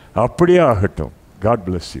 அப்படியே ஆகட்டும். God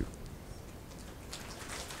bless you.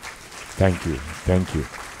 Thank you, thank you.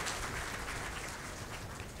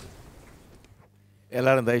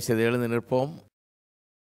 எல்லாரும் தயவுசெய்து எழுந்து நிற்போம்.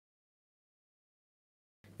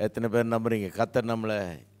 எத்தனை பேர் நம்புறீங்க கர்த்தர் நம்மளை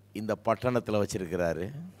இந்த பட்டணத்தில் வச்சிருக்கிறாரு?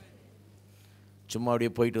 சும்மா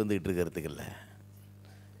அப்படியே போயிட்டு வந்துக்கிட்டு இருக்கிறதுக்கு இல்லை,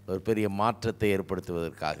 ஒரு பெரிய மாற்றத்தை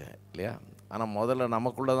ஏற்படுத்துவதற்காக இல்லையா? ஆனால் முதல்ல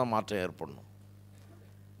நமக்குள்ளே தான் மாற்றம் ஏற்படணும்.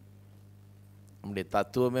 நம்முடைய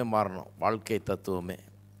தத்துவமே மாறணும், வாழ்க்கை தத்துவமே.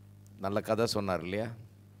 நல்ல கதை சொன்னார் இல்லையா,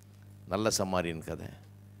 நல்ல சமாரியன் கதை.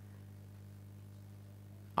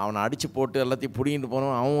 அவனை அடித்து போட்டு எல்லாத்தையும் பிடிங்கிட்டு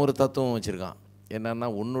போனவன் அவன் ஒரு தத்துவம் வச்சுருக்கான். என்னன்னா,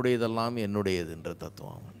 உன்னுடையதெல்லாம் என்னுடையதுன்ற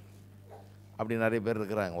தத்துவம். அவன் அப்படி நிறைய பேர்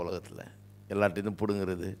இருக்கிறாங்க உலகத்தில், எல்லாத்தையும்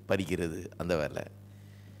பிடுங்கிறது, பறிக்கிறது, அந்த வேலை.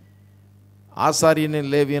 ஆசாரியன்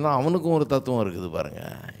லேவியனும் அவனுக்கும் ஒரு தத்துவம் இருக்குது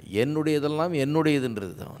பாருங்கள், என்னுடையதெல்லாம்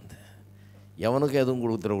என்னுடையதுன்றது தான். எவனுக்கும் எதுவும்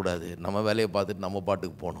கொடுத்துடக்கூடாது, நம்ம வேலையை பார்த்துட்டு நம்ம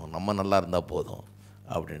பாட்டுக்கு போகணும், நம்ம நல்லா இருந்தால் போதும்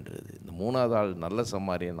அப்படின்றது. இந்த மூணாவது ஆள் நல்ல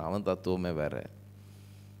சமாரியன், அவன் தத்துவமே வேறு.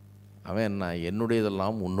 அவன் என்ன,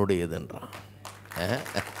 என்னுடையதெல்லாம் உன்னுடையதுன்றான்.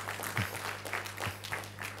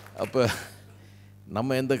 அப்போ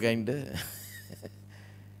நம்ம எந்த கைண்டு?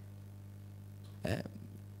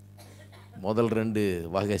 முதல் 2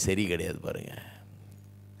 வகை சரி கிடையாது பாருங்கள்,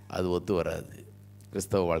 அது ஒத்து வராது,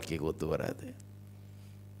 கிறிஸ்தவ வாழ்க்கைக்கு ஒத்து வராது.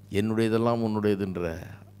 என்னுடையதெல்லாம் உன்னுடையதுன்ற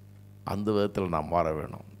அந்த விதத்தில் நாம் மாற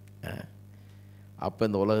வேணும். அப்போ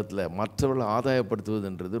இந்த உலகத்தில் மற்றவர்களை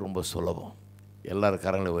ஆதாயப்படுத்துவதுன்றது ரொம்ப சுலபம். எல்லாரும்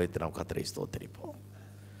கரங்களை உயர்த்தி நாம் கர்த்தரை ஸ்தோத்தரிப்போம்.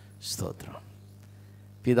 ஸ்தோத்திரம்.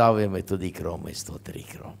 பிதாவே, உம்மை துதிக்கிறோம், உம்மை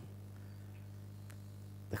ஸ்தோத்தரிக்கிறோம்.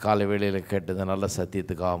 இந்த காலை வேளையில் கேட்ட இந்த நல்ல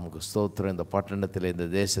சத்தியத்துக்காக உமக்கு ஸ்தோத்திரம். இந்த பட்டணத்தில், இந்த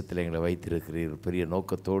தேசத்தில் எங்களை வைத்திருக்கிறீர், பெரிய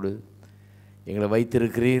நோக்கத்தோடு எங்களை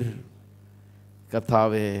வைத்திருக்கிறீர்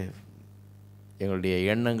கர்த்தாவே. எங்களுடைய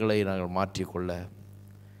எண்ணங்களை நாங்கள் மாற்றிக்கொள்ள,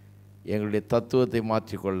 எங்களுடைய தத்துவத்தை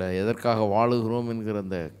மாற்றிக்கொள்ள, எதற்காக வாழுகிறோம் என்கிற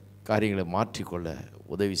அந்த காரியங்களை மாற்றிக்கொள்ள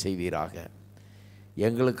உதவி செய்வீராக.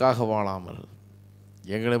 எங்களுக்காக வாழாமல்,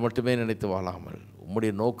 எங்களை மட்டுமே நினைத்து வாழாமல்,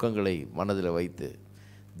 உம்முடைய நோக்கங்களை மனதில் வைத்து,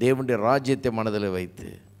 தேவனுடைய ராஜ்யத்தை மனதில் வைத்து,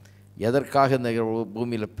 எதற்காக இந்த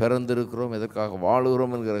பூமியில் பிறந்திருக்கிறோம், எதற்காக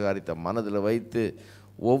வாழுகிறோம் என்கிற காரியத்தை மனதில் வைத்து,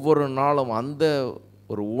 ஒவ்வொரு நாளும் அந்த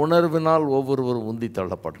ஒரு உணர்வினால் ஒவ்வொருவரும் உந்தி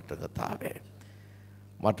தள்ளப்பட்டு கர்த்தாவே,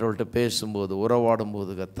 மற்றவர்கள்ட்ட பேசும்போது,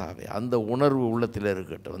 உறவாடும்போது கர்த்தாவே, அந்த உணர்வு உள்ளத்தில்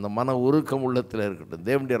இருக்கட்டும், அந்த மன உருக்கம் உள்ளத்தில் இருக்கட்டும்,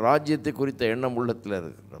 தேவனுடைய ராஜ்யத்தை குறித்த எண்ணம் உள்ளத்தில்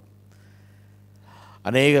இருக்கட்டும்.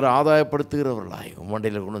 அநேகர் ஆதாயப்படுத்துகிறவர்களாய்,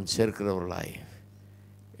 மண்டையில் கொண்டு சேர்க்கிறவர்களாய்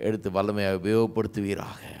எடுத்து வல்லமையாக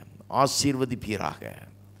உபயோகப்படுத்துவீராக, ஆசீர்வதிப்பீராக.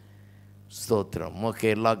 ஸ்தோத்திரம். உமக்கு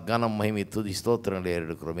எல்லா கனம், மகிமை, துதி, ஸ்தோத்திரங்களை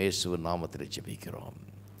எடுக்கிறோம். இயேசுவின் நாமத்தில் ஜெபிக்கிறோம்.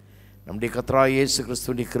 நம்முடைய கர்த்தராகிய இயேசு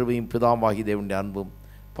கிறிஸ்துவின் கிருபையும், பிதாவாகிய தேவனுடைய அன்பும்,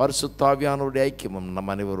 பரிசுத்த ஆவியானவருடைய ஐக்கியமும்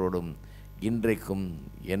நம் அனைவரோடும் இன்றைக்கும்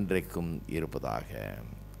என்றைக்கும் இருப்பதாக.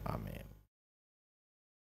 ஆமென்.